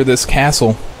to enter this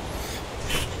castle.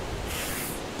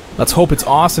 Let's hope it's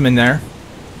awesome in there.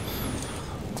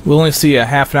 We'll only see a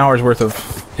half an hour's worth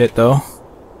of it, though.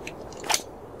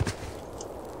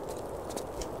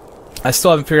 I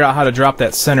still haven't figured out how to drop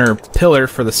that center pillar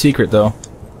for the secret, though.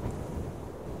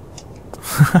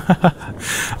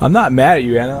 I'm not mad at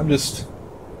you, Anna. I'm just...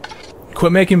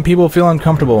 Quit making people feel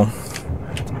uncomfortable.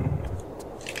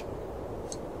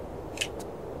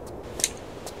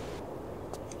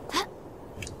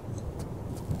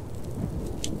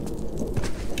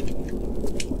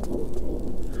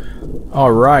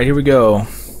 Alright, here we go.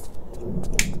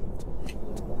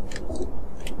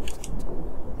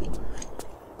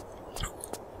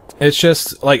 It's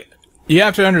just, like, you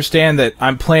have to understand that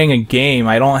I'm playing a game.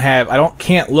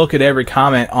 Can't look at every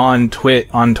comment on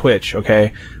Twitch,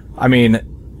 okay? I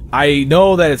mean, I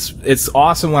know that it's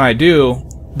awesome when I do,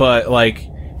 but, like,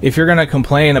 if you're gonna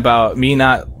complain about me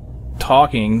not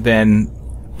talking, then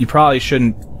you probably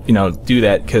shouldn't, you know, do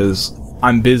that, because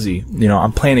I'm busy. You know,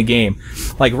 I'm playing a game.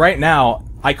 Like, right now,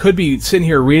 I could be sitting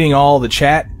here reading all the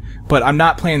chat, but I'm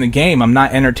not playing the game. I'm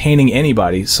not entertaining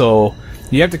anybody, so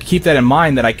you have to keep that in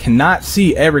mind, that I cannot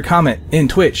see every comment in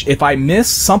Twitch. If I miss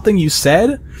something you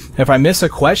said, if I miss a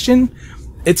question,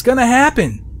 it's gonna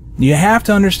happen. You have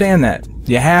to understand that.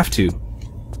 You have to.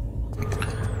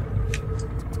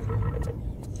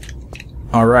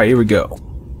 Alright, here we go.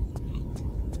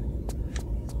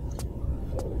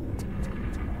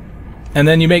 And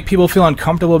then you make people feel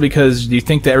uncomfortable because you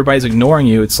think that everybody's ignoring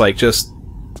you. It's like, just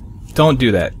don't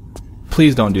do that.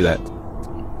 Please don't do that.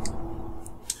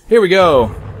 Here we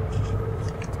go.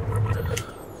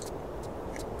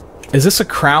 Is this a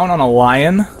crown on a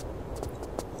lion?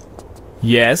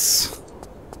 Yes.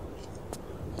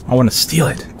 I want to steal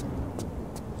it.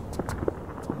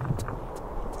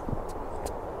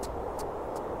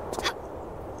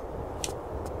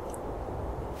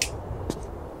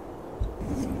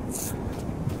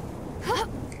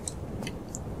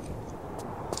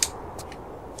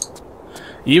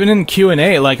 Even in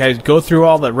Q&A, like, I go through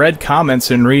all the red comments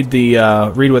and read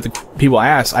what the people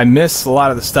ask. I miss a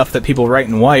lot of the stuff that people write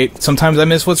in white. Sometimes I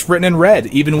miss what's written in red,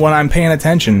 even when I'm paying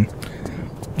attention.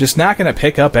 Just not gonna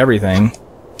pick up everything.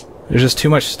 There's just too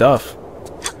much stuff.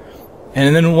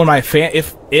 And then when my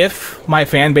if my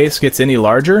fan base gets any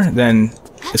larger, then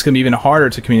it's gonna be even harder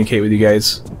to communicate with you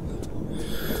guys.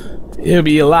 It'll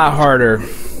be a lot harder.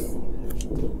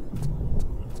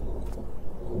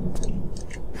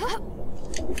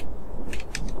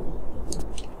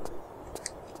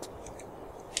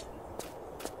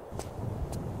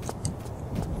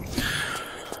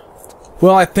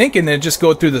 Well, I'm thinking to just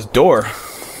go through this door.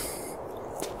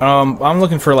 I'm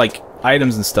looking for, like,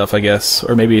 items and stuff, I guess.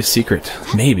 Or maybe a secret.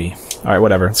 Maybe. Alright,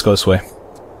 whatever. Let's go this way.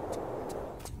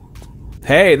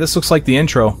 Hey, this looks like the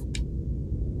intro.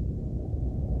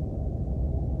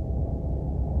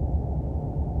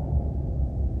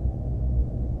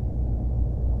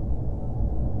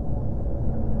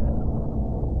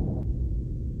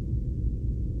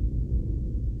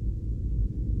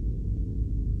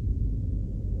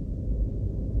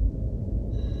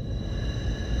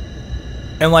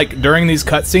 And, like, during these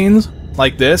cutscenes,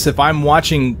 like this, if I'm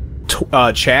watching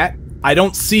chat, I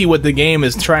don't see what the game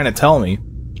is trying to tell me.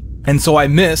 And so I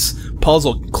miss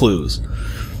puzzle clues.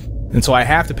 And so I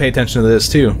have to pay attention to this,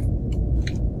 too.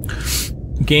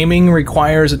 Gaming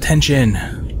requires attention.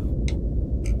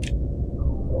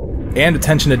 And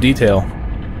attention to detail.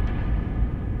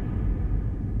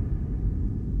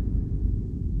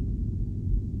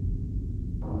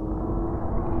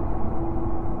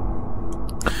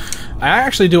 I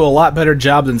actually do a lot better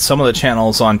job than some of the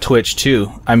channels on Twitch,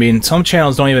 too. I mean, some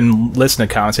channels don't even listen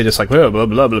to comments. They just like, blah, blah,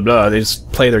 blah, blah, blah. They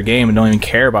just play their game and don't even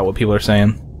care about what people are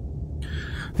saying.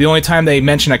 The only time they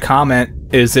mention a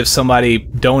comment is if somebody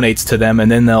donates to them,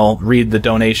 and then they'll read the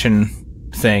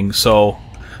donation thing. So,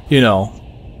 you know,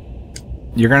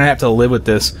 you're going to have to live with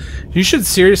this. You should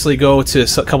seriously go to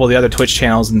a couple of the other Twitch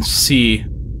channels and see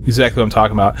exactly what I'm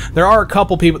talking about. There are a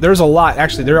couple people, there's a lot,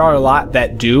 actually, there are a lot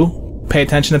that do pay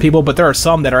attention to people, but there are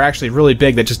some that are actually really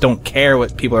big that just don't care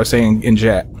what people are saying in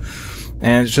chat.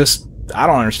 And it's just, I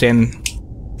don't understand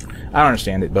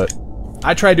it, but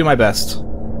I try to do my best.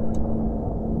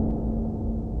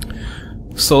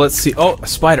 So let's see. Oh, a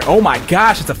spider. Oh my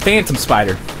gosh, it's a phantom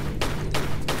spider.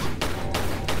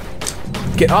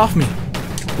 Get off me.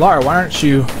 Lara, why aren't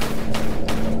you...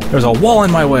 There's a wall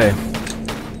in my way.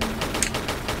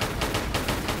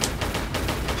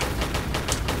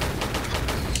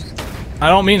 I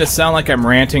don't mean to sound like I'm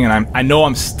ranting, and I know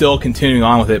I'm still continuing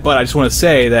on with it, but I just want to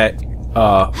say that,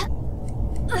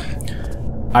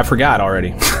 I forgot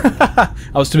already. I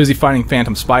was too busy finding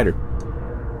Phantom Spider.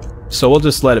 So we'll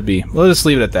just let it be. We'll just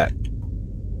leave it at that.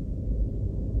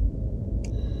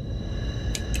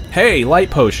 Hey, light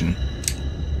potion.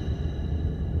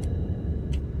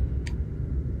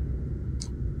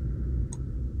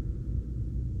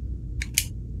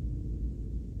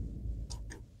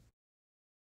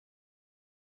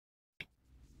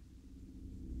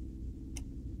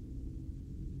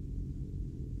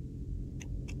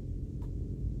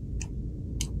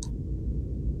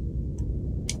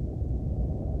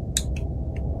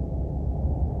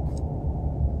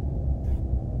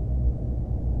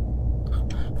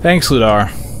 Thanks, Ludar.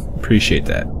 Appreciate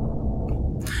that.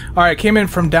 Alright, came in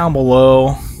from down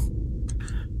below.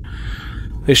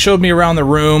 They showed me around the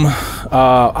room.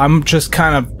 I'm just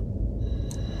kind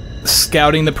of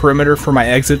scouting the perimeter for my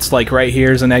exits. Like right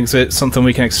here's an exit, something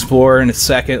we can explore in a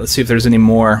second. Let's see if there's any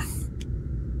more.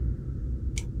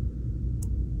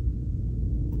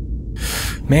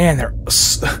 Man,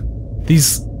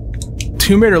 these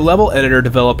Tomb Raider level editor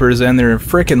developers, and they're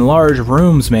freaking large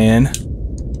rooms, man.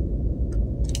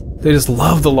 They just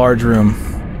love the large room.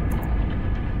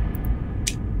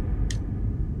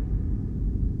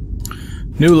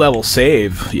 New level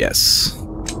save, yes.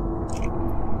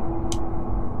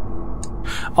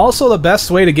 Also, the best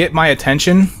way to get my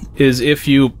attention is if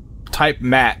you type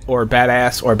Matt or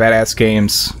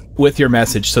badassgamez with your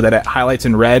message so that it highlights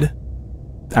in red.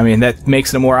 I mean, that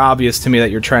makes it more obvious to me that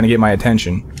you're trying to get my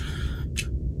attention.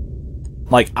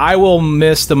 Like, I will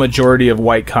miss the majority of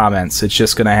white comments. It's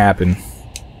just gonna happen.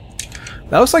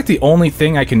 That was like the only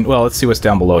thing I can... Well, let's see what's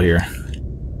down below here.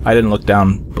 I didn't look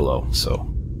down below, so...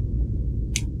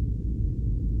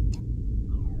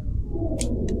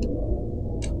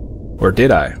 Or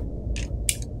did I?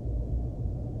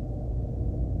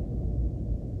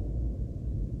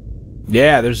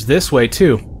 Yeah, there's this way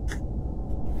too.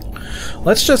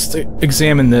 Let's just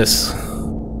examine this.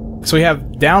 So we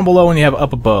have down below and you have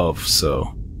up above,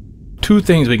 so... two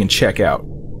things we can check out.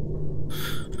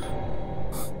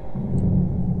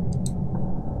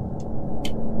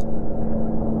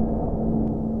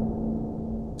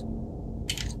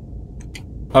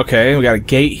 Okay, we got a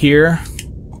gate here.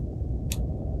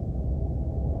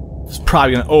 It's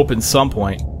probably gonna open some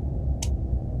point.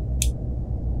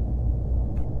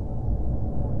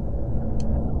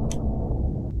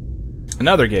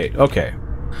 Another gate, okay.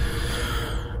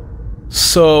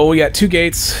 So we got two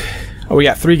gates. Oh, we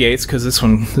got three gates, because this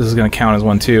is gonna count as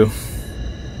one too.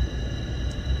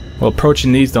 Well,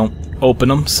 approaching these don't open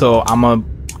them, so I'm gonna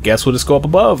guess we'll just go up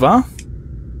above, huh?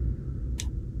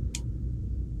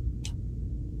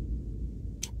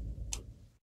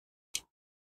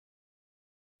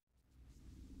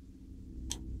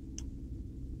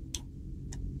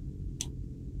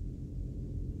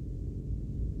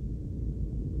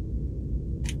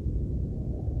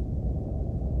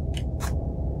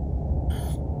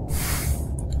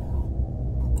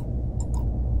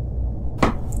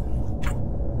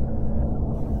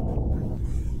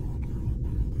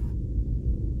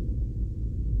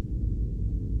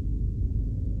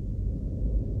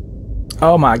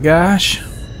 Oh my gosh.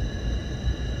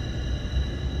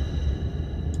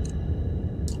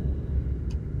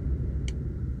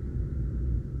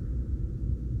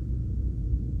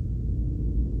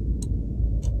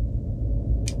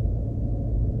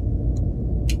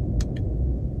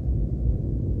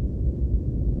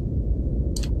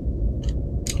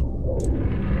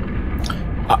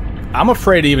 I'm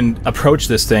afraid to even approach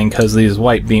this thing because these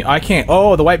white beams. I can't.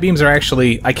 Oh, the white beams are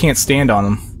actually. I can't stand on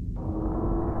them.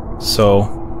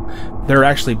 So, they're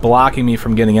actually blocking me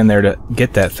from getting in there to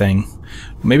get that thing.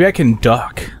 Maybe I can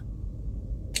duck.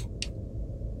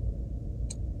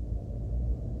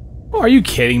 Oh, are you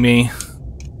kidding me?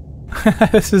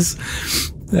 This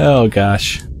is... Oh,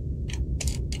 gosh.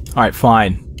 Alright,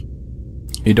 fine.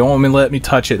 You don't want me to let me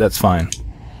touch it, that's fine.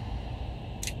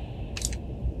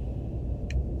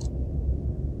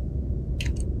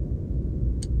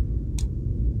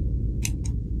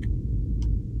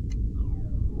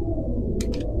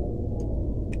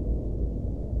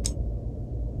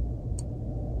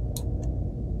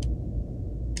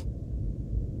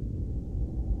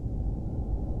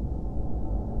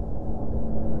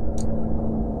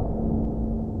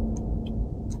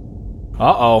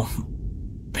 Uh-oh.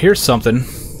 Here's something.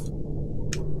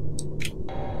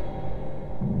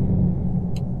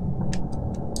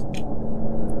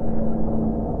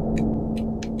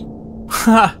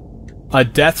 Ha! A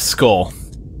death skull.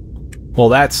 Well,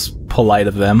 that's polite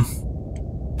of them.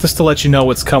 Just to let you know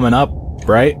what's coming up,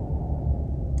 right?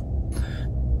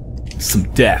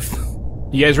 Some death.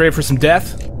 You guys ready for some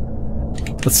death?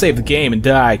 Let's save the game and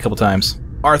die a couple times.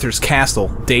 Arthur's Castle,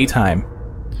 daytime.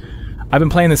 I've been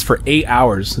playing this for 8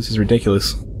 hours. This is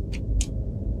ridiculous.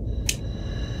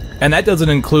 And that doesn't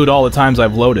include all the times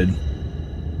I've loaded.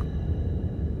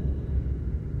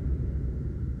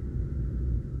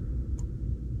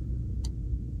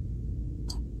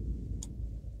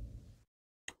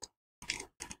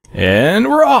 And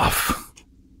we're off!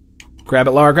 Grab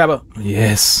it, Laura, grab it.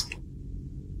 Yes.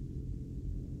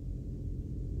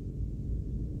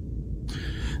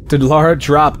 Did Laura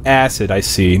drop acid? I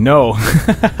see. No.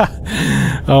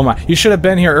 Oh my. You should have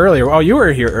been here earlier. Oh, you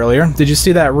were here earlier. Did you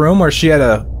see that room where she had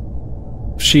a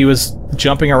she was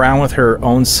jumping around with her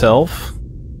own self.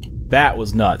 That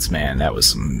was nuts, man. That was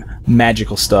some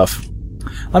magical stuff.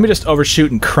 Let me just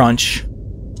overshoot and crunch.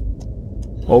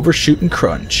 Overshoot and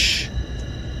crunch.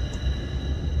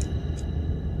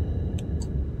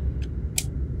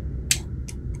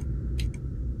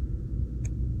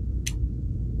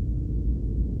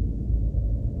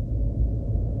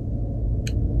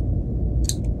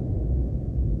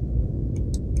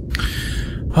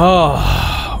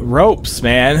 Oh, ropes,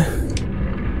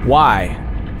 man. Why?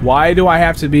 Why do I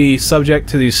have to be subject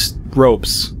to these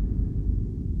ropes?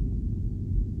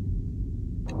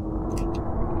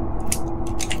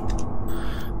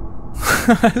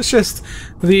 It's just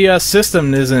the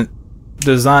system isn't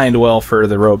designed well for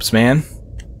the ropes, man.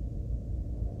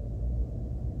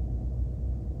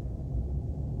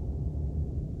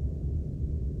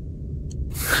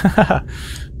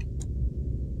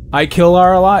 I kill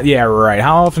Lara a lot? Yeah, right.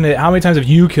 How many times have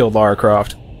you killed Lara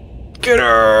Croft? Get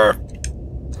her!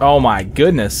 Oh my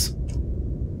goodness.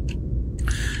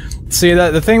 See,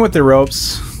 the thing with the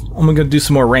ropes, I'm gonna do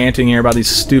some more ranting here about these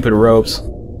stupid ropes.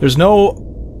 There's no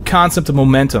concept of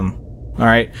momentum,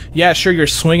 alright? Yeah, sure, you're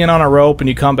swinging on a rope and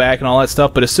you come back and all that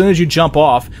stuff, but as soon as you jump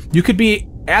off, you could be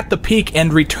at the peak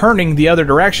and returning the other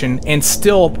direction and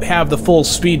still have the full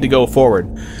speed to go forward.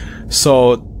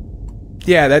 So,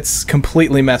 yeah, that's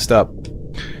completely messed up.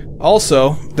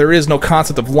 Also, there is no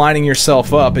concept of lining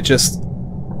yourself up, it's just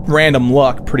random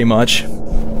luck, pretty much.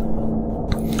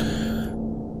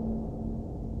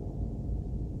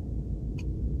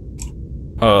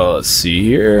 Let's see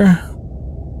here.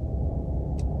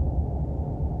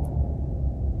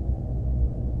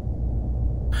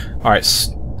 Alright,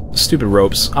 stupid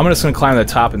ropes. I'm just gonna climb to the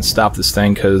top and stop this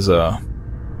thing, because,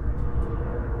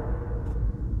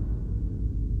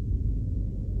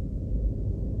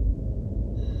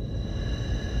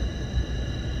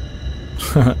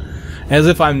 as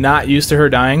if I'm not used to her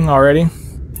dying already.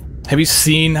 Have you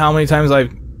seen how many times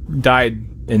I've died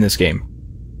in this game?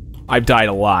 I've died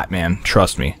a lot, man.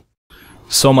 Trust me.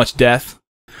 So much death.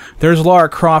 There's Lara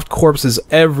Croft corpses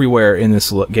everywhere in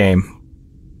this game.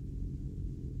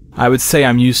 I would say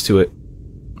I'm used to it.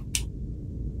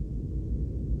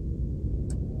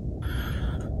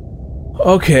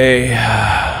 Okay.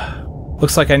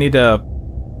 Looks like I need to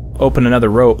open another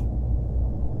rope.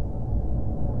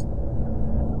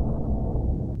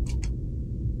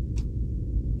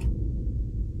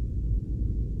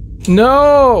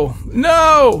 No!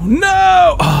 No!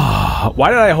 No! Oh, why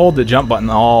did I hold the jump button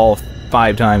all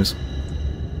 5 times?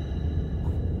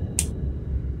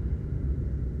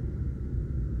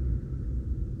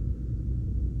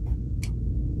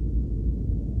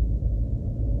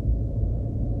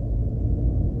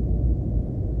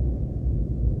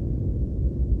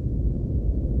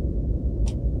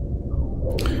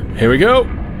 Here we go!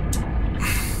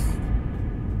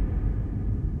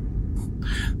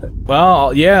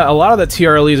 Well, yeah, a lot of the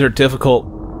TRLEs are difficult.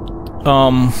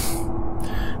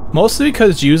 Mostly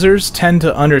because users tend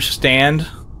to understand.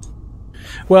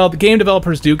 Well, the game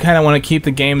developers do kind of want to keep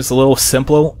the games a little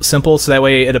simple, so that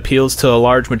way it appeals to a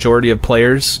large majority of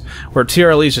players. Where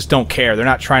TRLEs just don't care. They're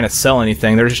not trying to sell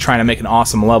anything. They're just trying to make an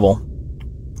awesome level.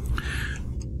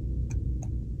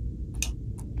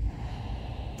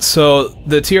 So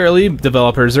the TRLE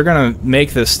developers, they're going to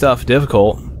make this stuff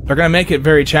difficult. They're going to make it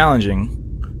very challenging.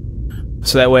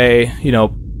 So that way, you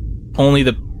know, only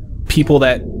the people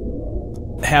that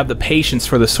have the patience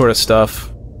for this sort of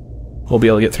stuff will be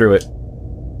able to get through it.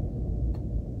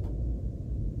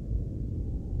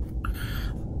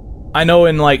 I know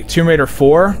in, like, Tomb Raider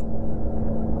 4,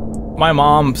 my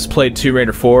mom's played Tomb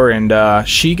Raider 4, and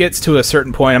she gets to a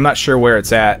certain point, I'm not sure where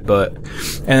it's at, but...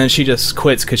 And then she just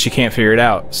quits because she can't figure it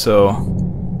out, so...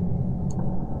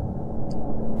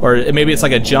 Or maybe it's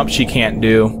like a jump she can't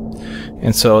do.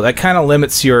 And so that kind of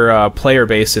limits your player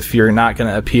base if you're not going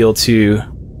to appeal to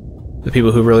the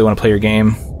people who really want to play your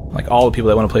game. Like all the people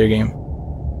that want to play your game.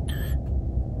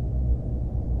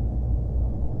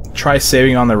 Try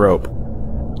saving on the rope.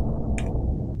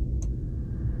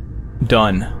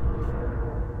 Done.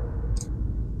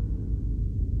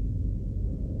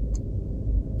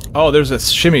 Oh, there's a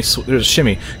shimmy. There's a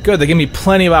shimmy. Good, they give me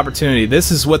plenty of opportunity.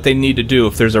 This is what they need to do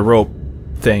if there's a rope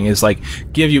thing, is like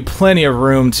give you plenty of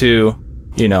room to,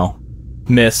 you know,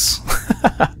 miss.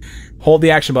 Hold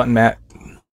the action button, Matt.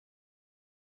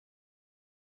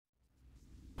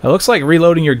 It looks like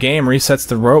reloading your game resets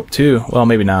the rope too. Well,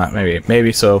 maybe not.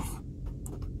 Maybe so.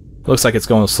 It looks like it's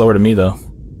going slower to me though.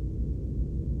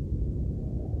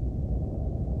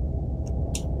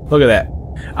 Look at that.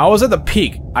 I was at the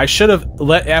peak. I should have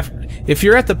let... If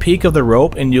you're at the peak of the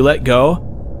rope and you let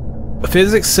go,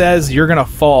 Physics says you're gonna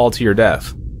fall to your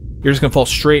death. You're just gonna fall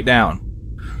straight down.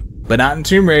 But not in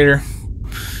Tomb Raider.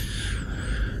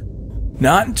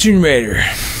 Not in Tomb Raider.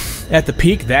 At the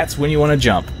peak, that's when you want to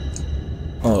jump.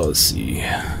 Oh, let's see.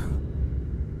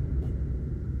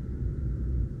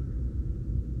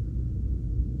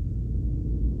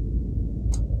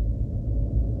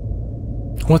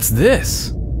 What's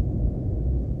this?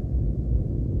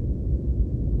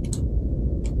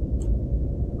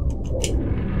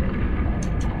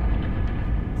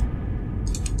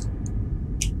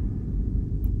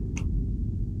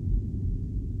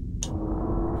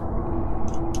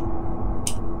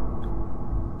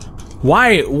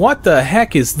 Why? What the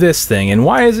heck is this thing? And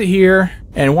why is it here?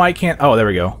 And why can't... Oh, there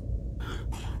we go.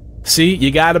 See,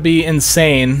 you gotta be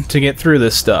insane to get through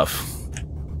this stuff.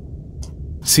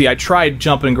 See, I tried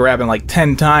jumping and grabbing like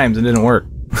 10 times and it didn't work.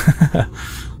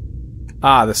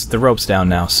 Ah, the rope's down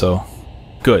now, so...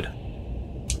 Good.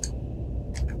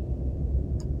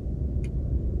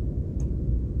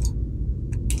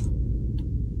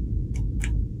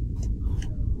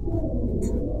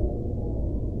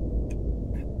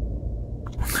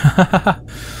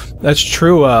 That's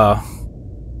true,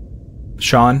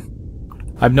 Sean.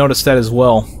 I've noticed that as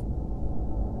well.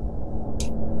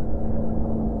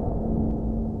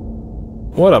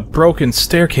 What a broken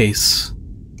staircase.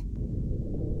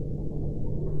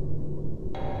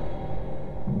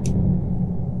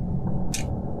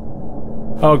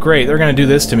 Oh great, they're gonna do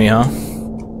this to me, huh?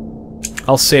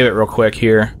 I'll save it real quick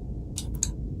here.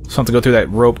 So I don't have to go through that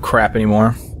rope crap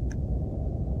anymore.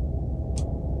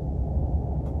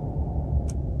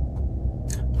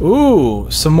 Ooh,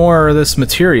 some more of this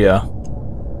materia.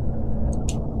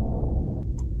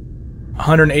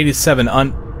 187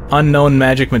 unknown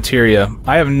magic materia.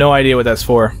 I have no idea what that's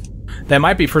for. That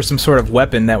might be for some sort of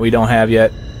weapon that we don't have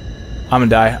yet. I'm gonna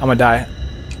die. I'm gonna die.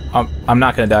 I'm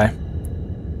not gonna die.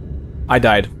 I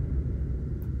died.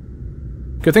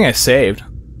 Good thing I saved.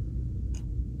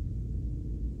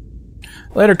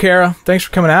 Later, Kara. Thanks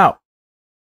for coming out.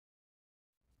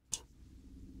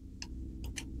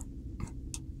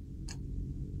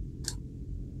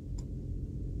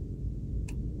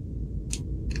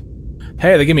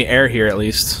 Hey, they give me air here at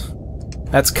least.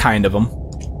 That's kind of them.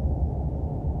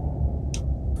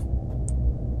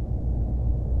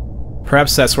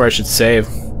 Perhaps that's where I should save.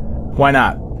 Why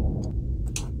not?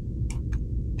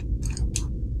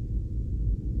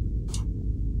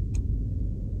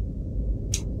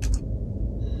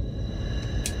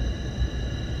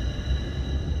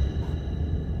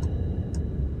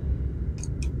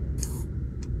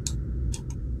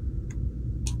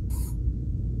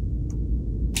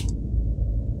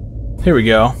 Here we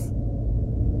go.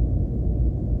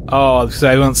 Oh, because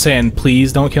I wasn't saying,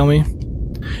 please don't kill me.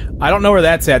 I don't know where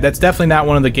that's at. That's definitely not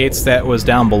one of the gates that was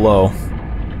down below.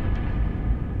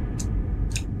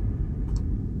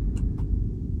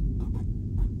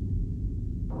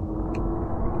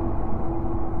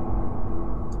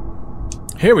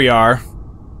 Here we are.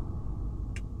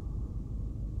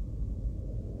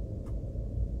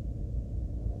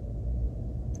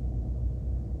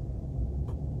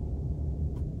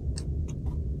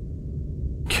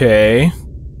 Okay.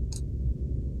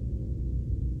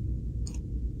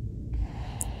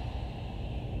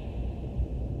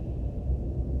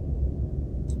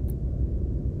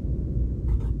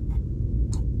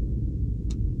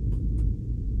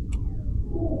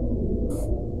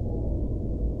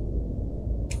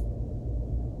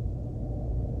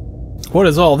 What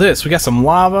is all this? We got some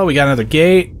lava, we got another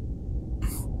gate.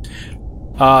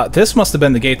 This must have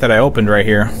been the gate that I opened right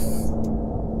here.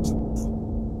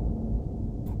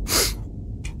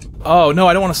 Oh, no,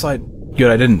 I don't want to slide. Good,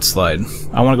 I didn't slide.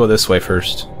 I want to go this way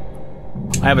first.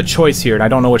 I have a choice here, and I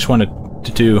don't know which one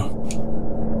to do.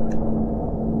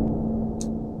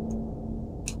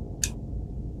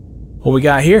 What we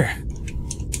got here?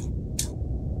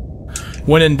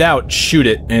 When in doubt, shoot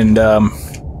it, and,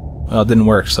 well, it didn't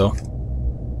work, so.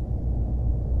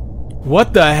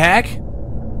 What the heck?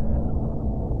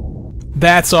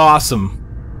 That's awesome.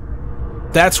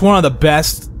 That's one of the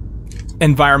best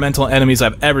environmental enemies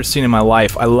I've ever seen in my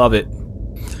life. I love it.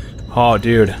 Oh,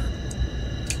 dude.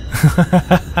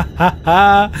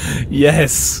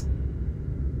 Yes.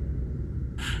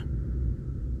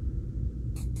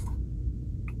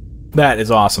 That is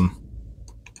awesome.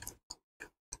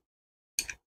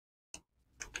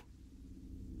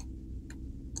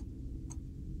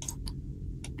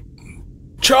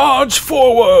 Charge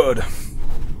forward!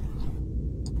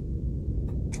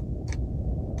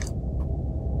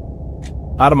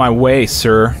 Out of my way,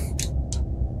 sir.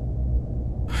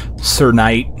 Sir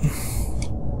Knight.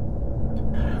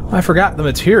 I forgot the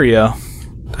materia.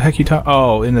 The heck you talk?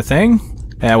 Oh, in the thing?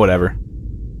 Yeah, whatever.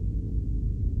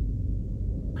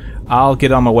 I'll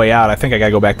get on my way out. I think I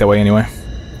gotta go back that way anyway.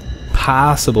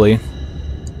 Possibly.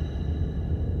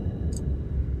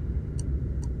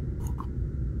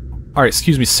 Alright,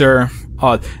 excuse me, sir.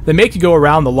 They make you go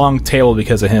around the long table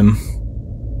because of him.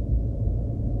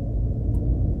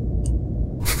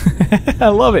 I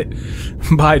love it.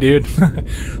 Bye, dude.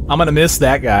 I'm gonna miss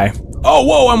that guy. Oh,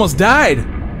 whoa, I almost died!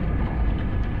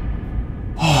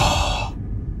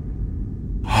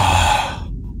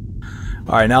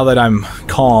 Alright, now that I'm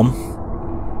calm,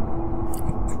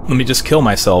 let me just kill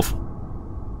myself.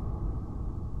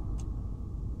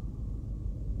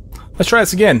 Let's try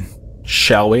this again,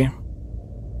 shall we?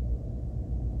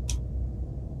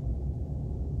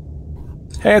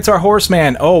 Hey, it's our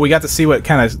horseman. Oh, we got to see what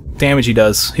kind of damage he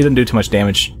does. He doesn't do too much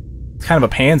damage. He's kind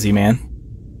of a pansy, man.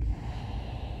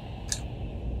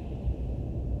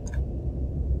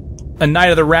 A knight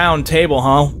of the round table,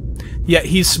 huh? Yeah,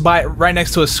 he's right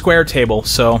next to a square table,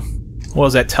 so what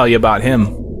does that tell you about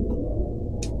him?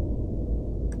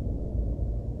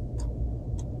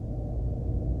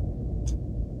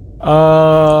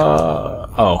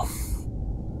 Oh.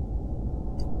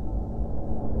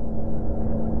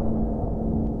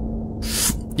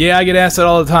 Yeah, I get asked that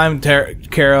all the time,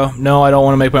 Kara. No, I don't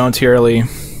want to make my own TRLE.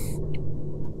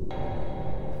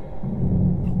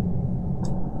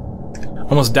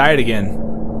 Almost died again.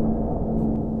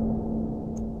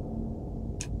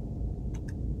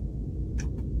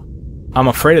 I'm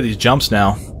afraid of these jumps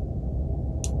now.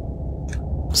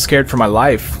 Scared for my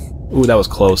life. Ooh, that was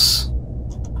close.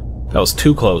 That was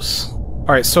too close.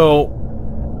 Alright, so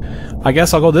I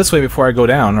guess I'll go this way before I go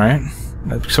down, right?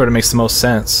 That sort of makes the most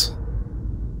sense.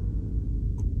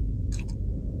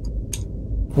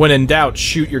 When in doubt,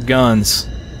 shoot your guns.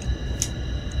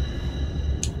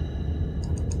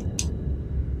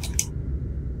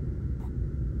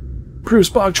 Bruce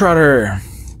Bojrkraider.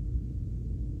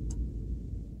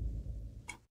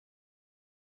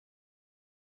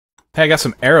 Hey, I got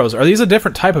some arrows. Are these a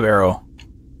different type of arrow?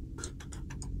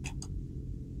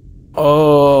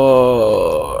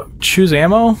 Oh, choose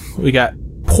ammo. We got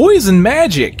poison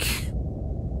magic.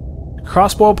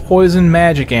 Crossbow poison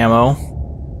magic ammo.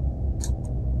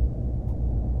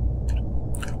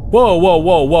 Whoa, whoa,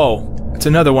 whoa, whoa. It's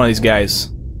another one of these guys.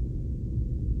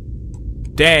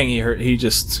 Dang, he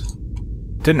just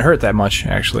didn't hurt that much,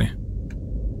 actually.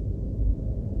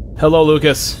 Hello,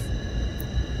 Lucas.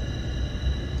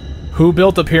 Who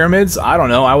built the pyramids? I don't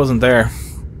know, I wasn't there.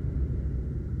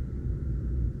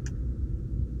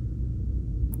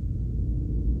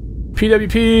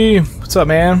 PWP, what's up,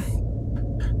 man?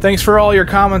 Thanks for all your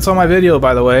comments on my video,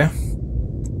 by the way.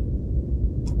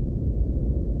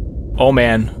 Oh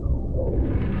man.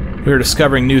 We are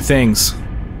discovering new things.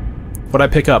 What'd I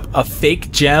pick up? A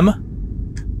fake gem?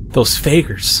 Those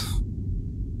fakers.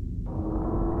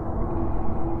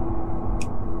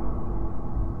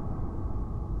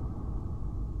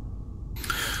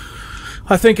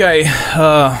 I think I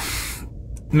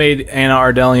made Anna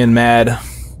Ardelian mad.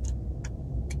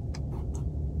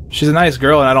 She's a nice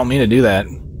girl and I don't mean to do that.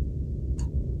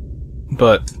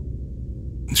 But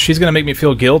she's gonna make me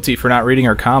feel guilty for not reading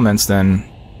her comments, then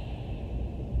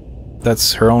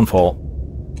that's her own fault.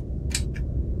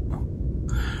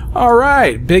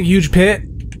 Alright, big huge pit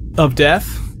of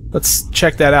death. Let's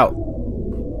check that out.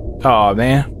 Aw,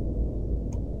 man.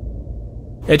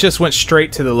 It just went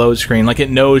straight to the load screen, like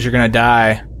it knows you're gonna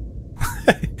die.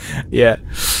 Yeah,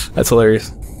 that's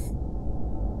hilarious.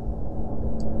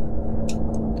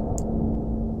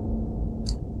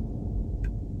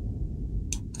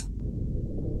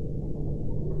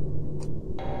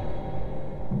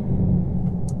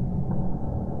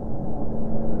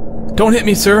 Don't hit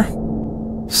me, sir.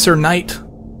 Sir Knight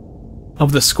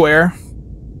of the Square.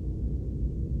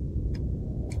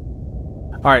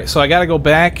 Alright, so I gotta go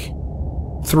back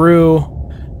through...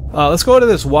 let's go to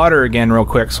this water again real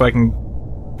quick so I can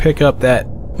pick up that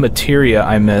materia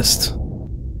I missed.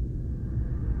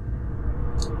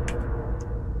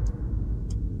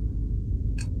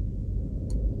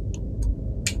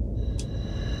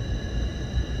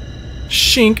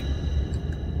 Shink.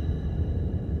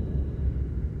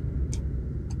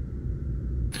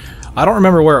 I don't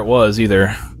remember where it was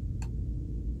either.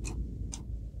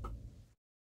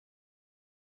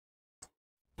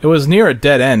 It was near a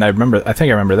dead end. I think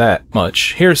I remember that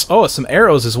much. Here's some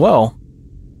arrows as well.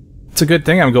 It's a good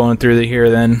thing I'm going through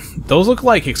here then. Those look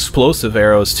like explosive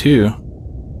arrows too.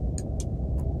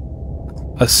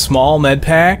 A small med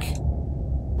pack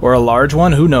or a large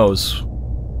one, who knows?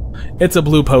 It's a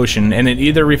blue potion and it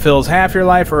either refills half your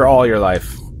life or all your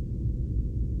life.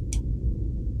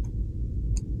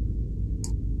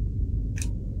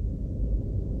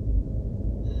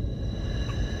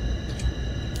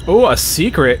 Oh, a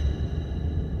secret.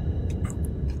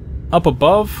 Up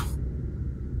above?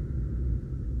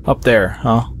 Up there,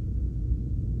 huh?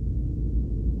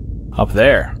 Up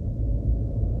there.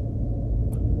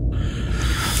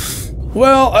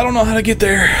 Well, I don't know how to get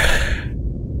there.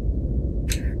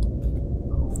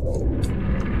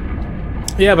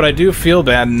 Yeah, but I do feel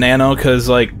bad, Nano, because,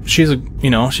 like, she's a, you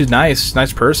know, she's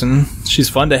nice person. She's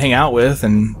fun to hang out with,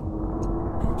 and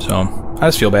so, I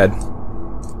just feel bad.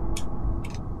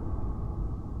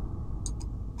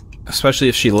 Especially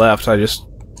if she left, I just,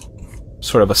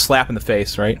 sort of a slap in the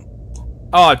face, right?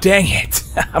 Oh, dang it!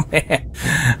 Man,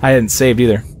 I hadn't saved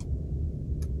either.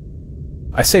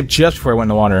 I saved just before I went in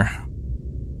the water.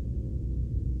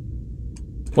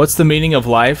 What's the meaning of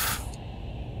life?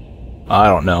 I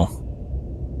don't know.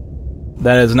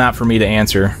 That is not for me to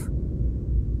answer.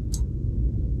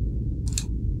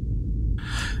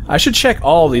 I should check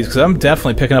all of these, because I'm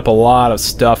definitely picking up a lot of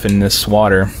stuff in this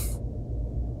water.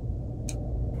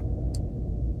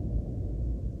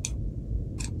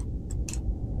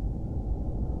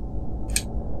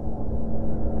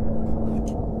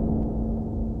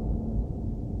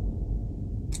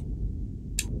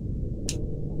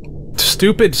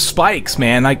 Stupid spikes,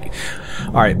 man.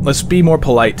 Alright, let's be more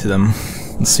polite to them.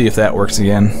 Let's see if that works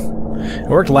again. It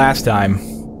worked last time.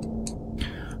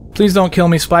 Please don't kill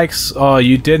me, spikes. Oh,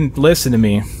 you didn't listen to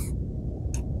me.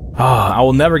 Oh, I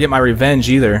will never get my revenge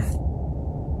either.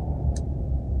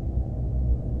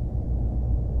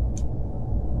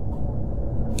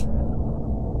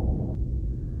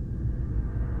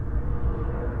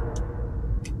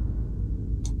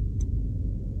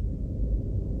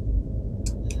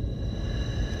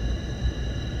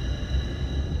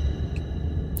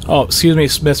 Oh, excuse me,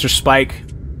 Mr. Spike.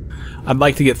 I'd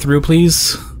like to get through,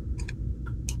 please.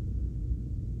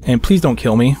 And please don't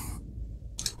kill me.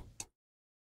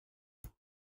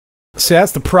 See,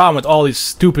 that's the problem with all these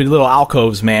stupid little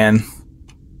alcoves, man.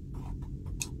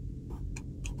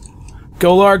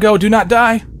 Go, Largo, do not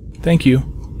die! Thank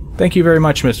you. Thank you very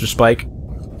much, Mr. Spike.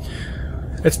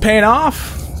 It's paying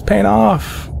off! It's paying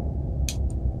off.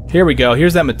 Here we go,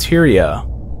 here's that materia.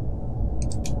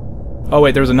 Oh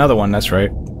wait, there was another one, that's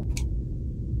right.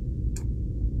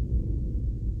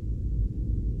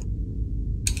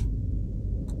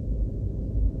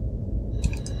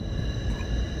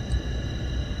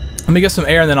 Let me get some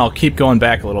air and then I'll keep going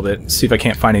back a little bit, see if I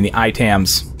can't find any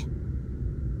items.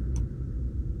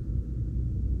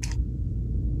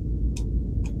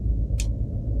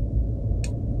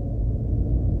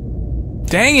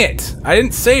 Dang it! I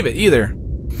didn't save it either.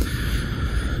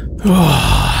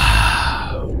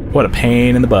 What a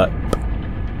pain in the butt.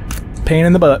 Pain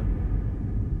in the butt.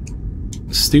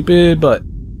 Stupid butt.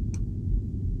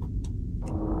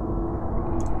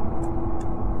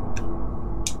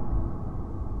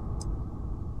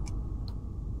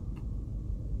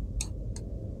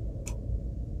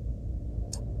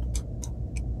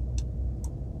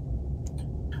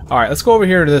 Alright, let's go over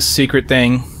here to this secret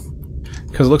thing.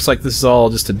 Because it looks like this is all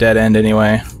just a dead end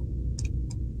anyway.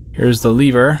 Here's the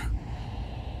lever.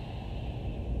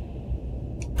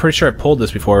 Pretty sure I pulled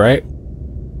this before, right?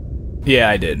 Yeah,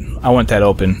 I did. I want that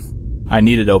open. I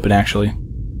need it open, actually.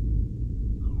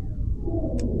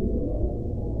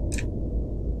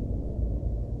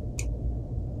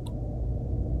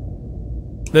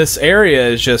 This area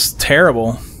is just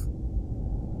terrible.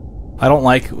 I don't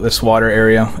like this water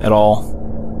area at all.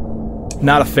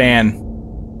 Not a fan.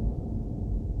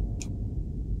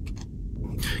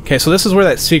 Okay, so this is where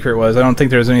that secret was. I don't think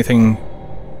there's anything...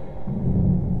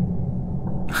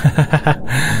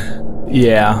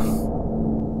 Yeah.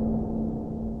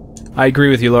 I agree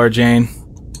with you, Laura Jane.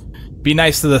 Be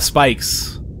nice to the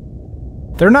spikes.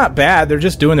 They're not bad, they're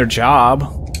just doing their job.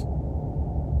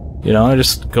 You know, they're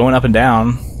just going up and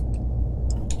down.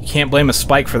 You can't blame a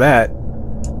spike for that.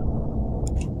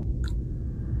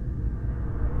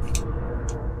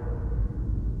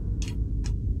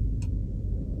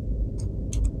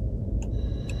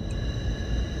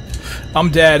 I'm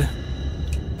dead.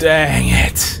 Dang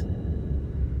it.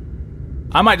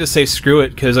 I might just say screw it,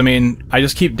 because, I mean, I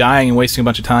just keep dying and wasting a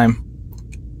bunch of time.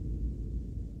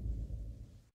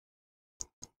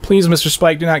 Please, Mr.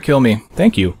 Spike, do not kill me.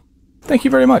 Thank you. Thank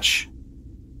you very much.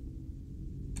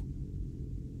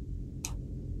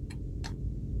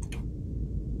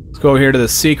 Let's go over here to the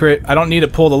secret. I don't need to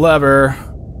pull the lever.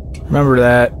 Remember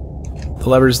that. The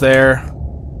lever's there.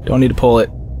 Don't need to pull it.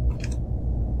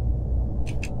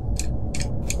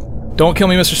 Don't kill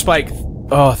me, Mr. Spike.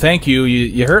 Oh, thank you.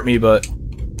 You hurt me, but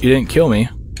you didn't kill me.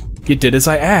 You did as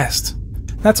I asked.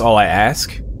 That's all I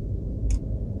ask.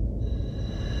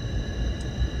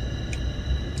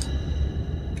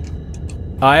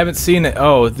 I haven't seen it.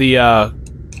 Oh, the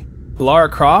Lara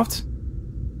Croft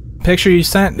picture you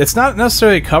sent. It's not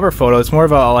necessarily a cover photo. It's more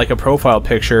of a like a profile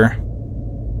picture.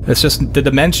 It's just the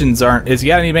dimensions aren't. You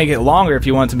gotta need to make it longer if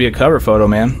you want it to be a cover photo,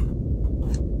 man.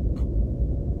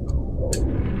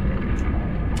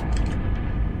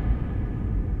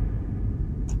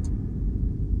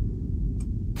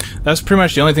 That's pretty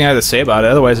much the only thing I have to say about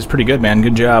it. Otherwise, it's pretty good, man.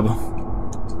 Good job.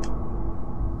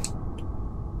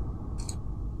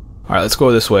 Alright, let's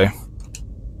go this way.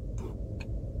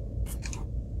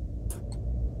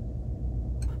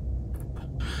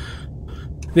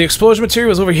 The explosion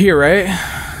material is over here, right?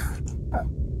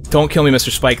 Don't kill me, Mr.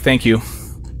 Spike. Thank you.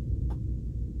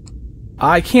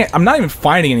 I can't... I'm not even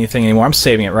finding anything anymore. I'm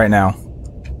saving it right now.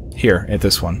 Here, at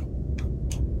this one.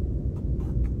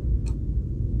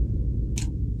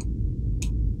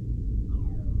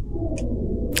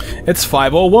 It's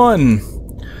 5:01.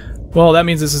 Well, that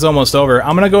means this is almost over.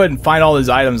 I'm gonna go ahead and find all these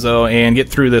items, though, and get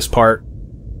through this part.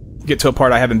 Get to a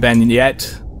part I haven't been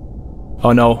yet.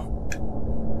 Oh, no.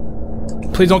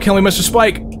 Please don't kill me, Mr.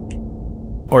 Spike!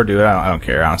 Or do it. I don't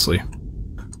care, honestly.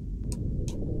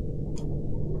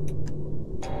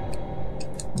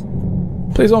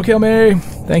 Please don't kill me!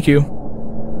 Thank you.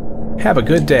 Have a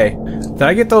good day. Did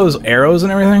I get those arrows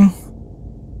and everything?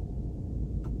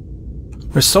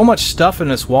 There's so much stuff in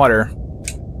this water.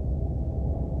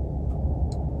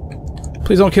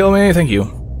 Please don't kill me. Thank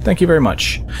you. Thank you very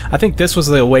much. I think this was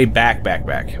the way back.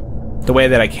 The way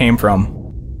that I came from.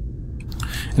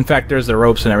 In fact, there's the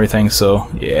ropes and everything, so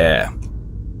yeah.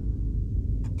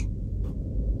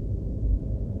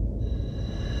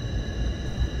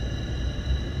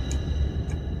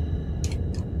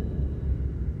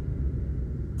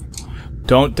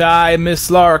 Don't die, Miss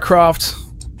Lara Croft.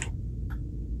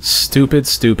 Stupid,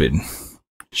 stupid.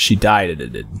 She died.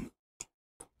 It.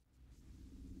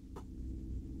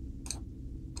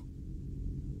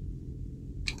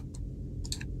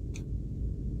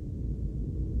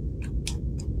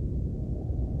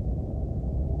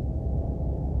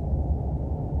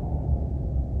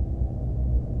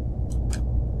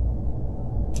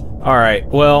 Alright,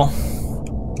 well,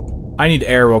 I need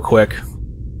air real quick.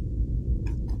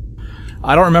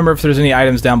 I don't remember if there's any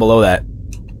items down below that.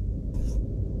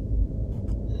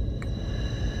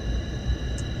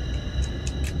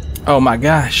 Oh my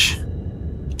gosh.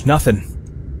 Nothing.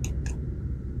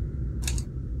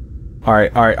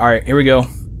 Alright, here we go.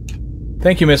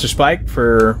 Thank you, Mr. Spike,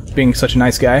 for being such a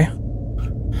nice guy.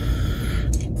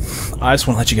 I just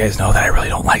want to let you guys know that I really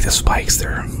don't like the spikes.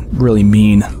 They're really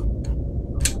mean.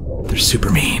 They're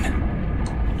super mean.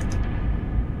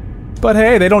 But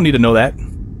hey, they don't need to know that.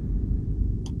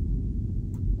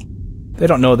 They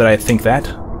don't know that I think that.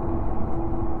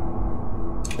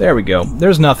 There we go.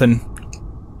 There's nothing.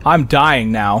 I'm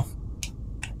dying now.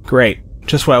 Great.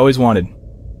 Just what I always wanted.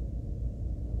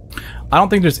 I don't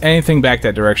think there's anything back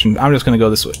that direction. I'm just gonna go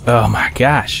this way. Oh my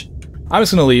gosh. I'm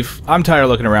just gonna leave. I'm tired of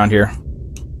looking around here.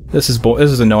 This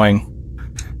is annoying.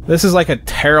 This is like a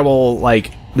terrible,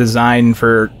 like, design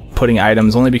for putting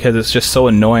items, only because it's just so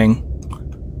annoying.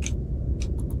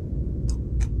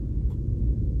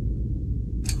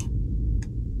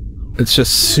 It's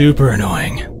just super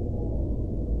annoying.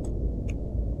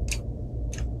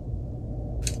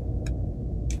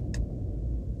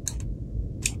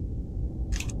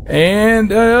 And,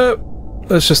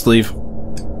 let's just leave.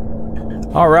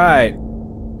 Alright.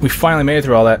 We finally made it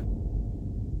through all that.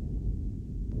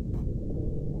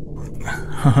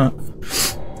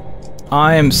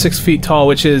 I am 6 feet tall,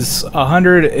 which is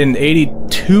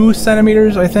 182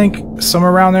 centimeters, I think.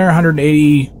 Somewhere around there.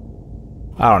 180...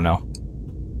 I don't know.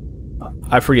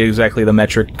 I forget exactly the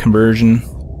metric conversion.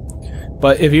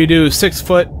 But if you do 6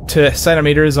 foot to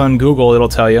centimeters on Google, it'll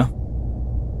tell you.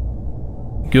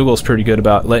 Google's pretty good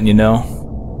about letting you know.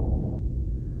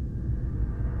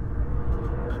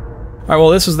 Alright, well,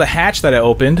 this was the hatch that I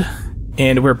opened.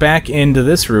 And we're back into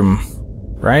this room.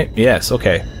 Right? Yes,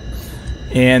 okay.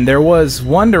 And there was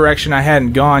one direction I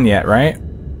hadn't gone yet, right?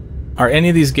 Are any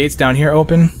of these gates down here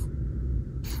open?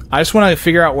 I just want to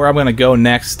figure out where I'm going to go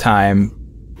next time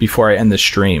before I end the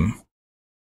stream.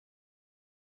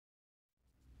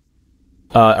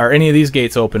 Are any of these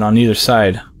gates open on either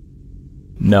side?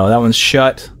 No, that one's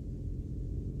shut.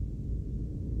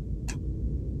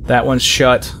 That one's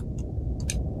shut.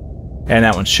 And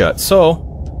that one's shut. So,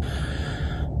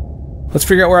 let's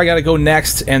figure out where I gotta go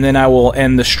next, and then I will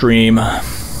end the stream.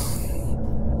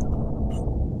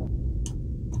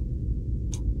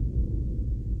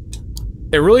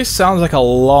 It really sounds like a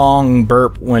long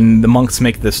burp when the monks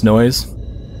make this noise.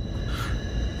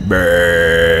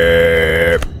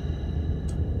 Burp.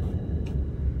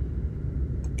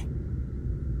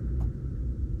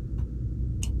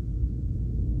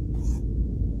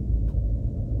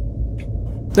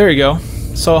 there you go.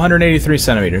 So 183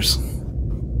 centimeters.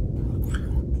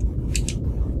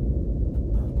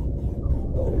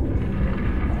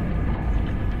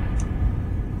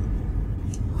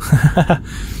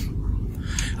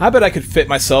 I bet I could fit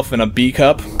myself in a B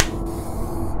cup.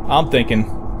 I'm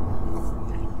thinking.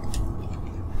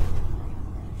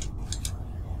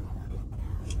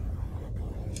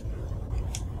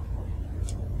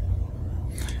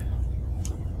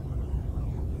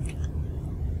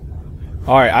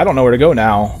 Alright, I don't know where to go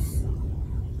now.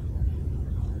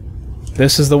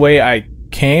 This is the way I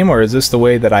came, or is this the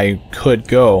way that I could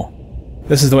go?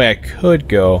 This is the way I could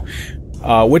go.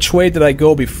 Which way did I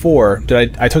go before?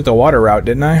 I took the water route,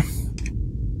 didn't I?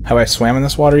 Have I swam in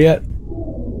this water yet?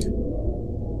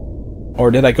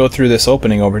 Or did I go through this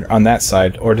opening over on that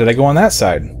side? Or did I go on that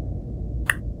side?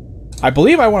 I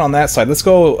believe I went on that side. Let's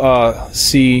go,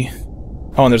 see...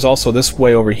 Oh, and there's also this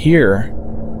way over here.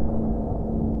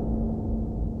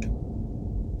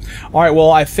 Alright,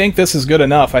 well, I think this is good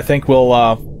enough. I think we'll,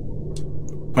 well,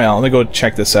 let me go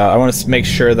check this out. I want to make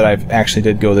sure that I actually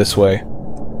did go this way.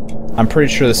 I'm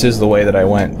pretty sure this is the way that I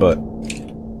went, but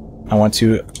I want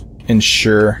to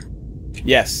ensure.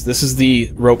 Yes, this is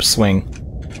the rope swing.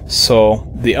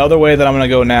 So, the other way that I'm going to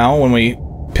go now, when we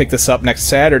pick this up next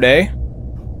Saturday...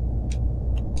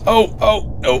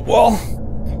 Oh, well...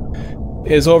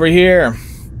 is over here.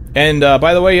 And,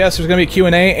 by the way, yes, there's going to be a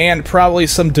Q&A and probably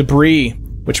some debris,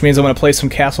 which means I'm going to play some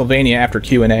Castlevania after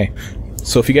Q&A.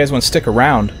 So if you guys want to stick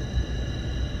around,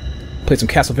 play some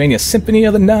Castlevania Symphony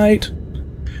of the Night.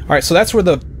 Alright, so that's where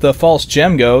the false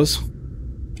gem goes.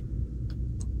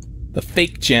 The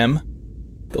fake gem.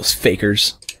 Those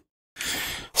fakers.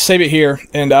 Save it here,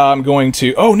 and I'm going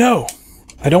to... Oh, no!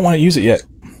 I don't want to use it yet.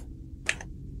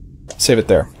 Save it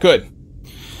there. Good.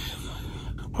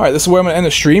 Alright, this is where I'm going to end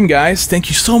the stream, guys. Thank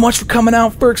you so much for coming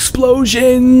out for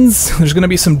Explosions! There's going to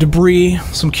be some debris,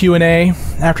 some Q&A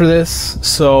after this,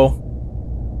 so...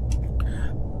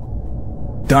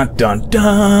 Dun dun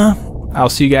dun! I'll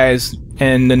see you guys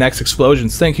in the next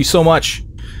Explosions. Thank you so much,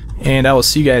 and I will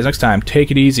see you guys next time. Take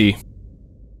it easy.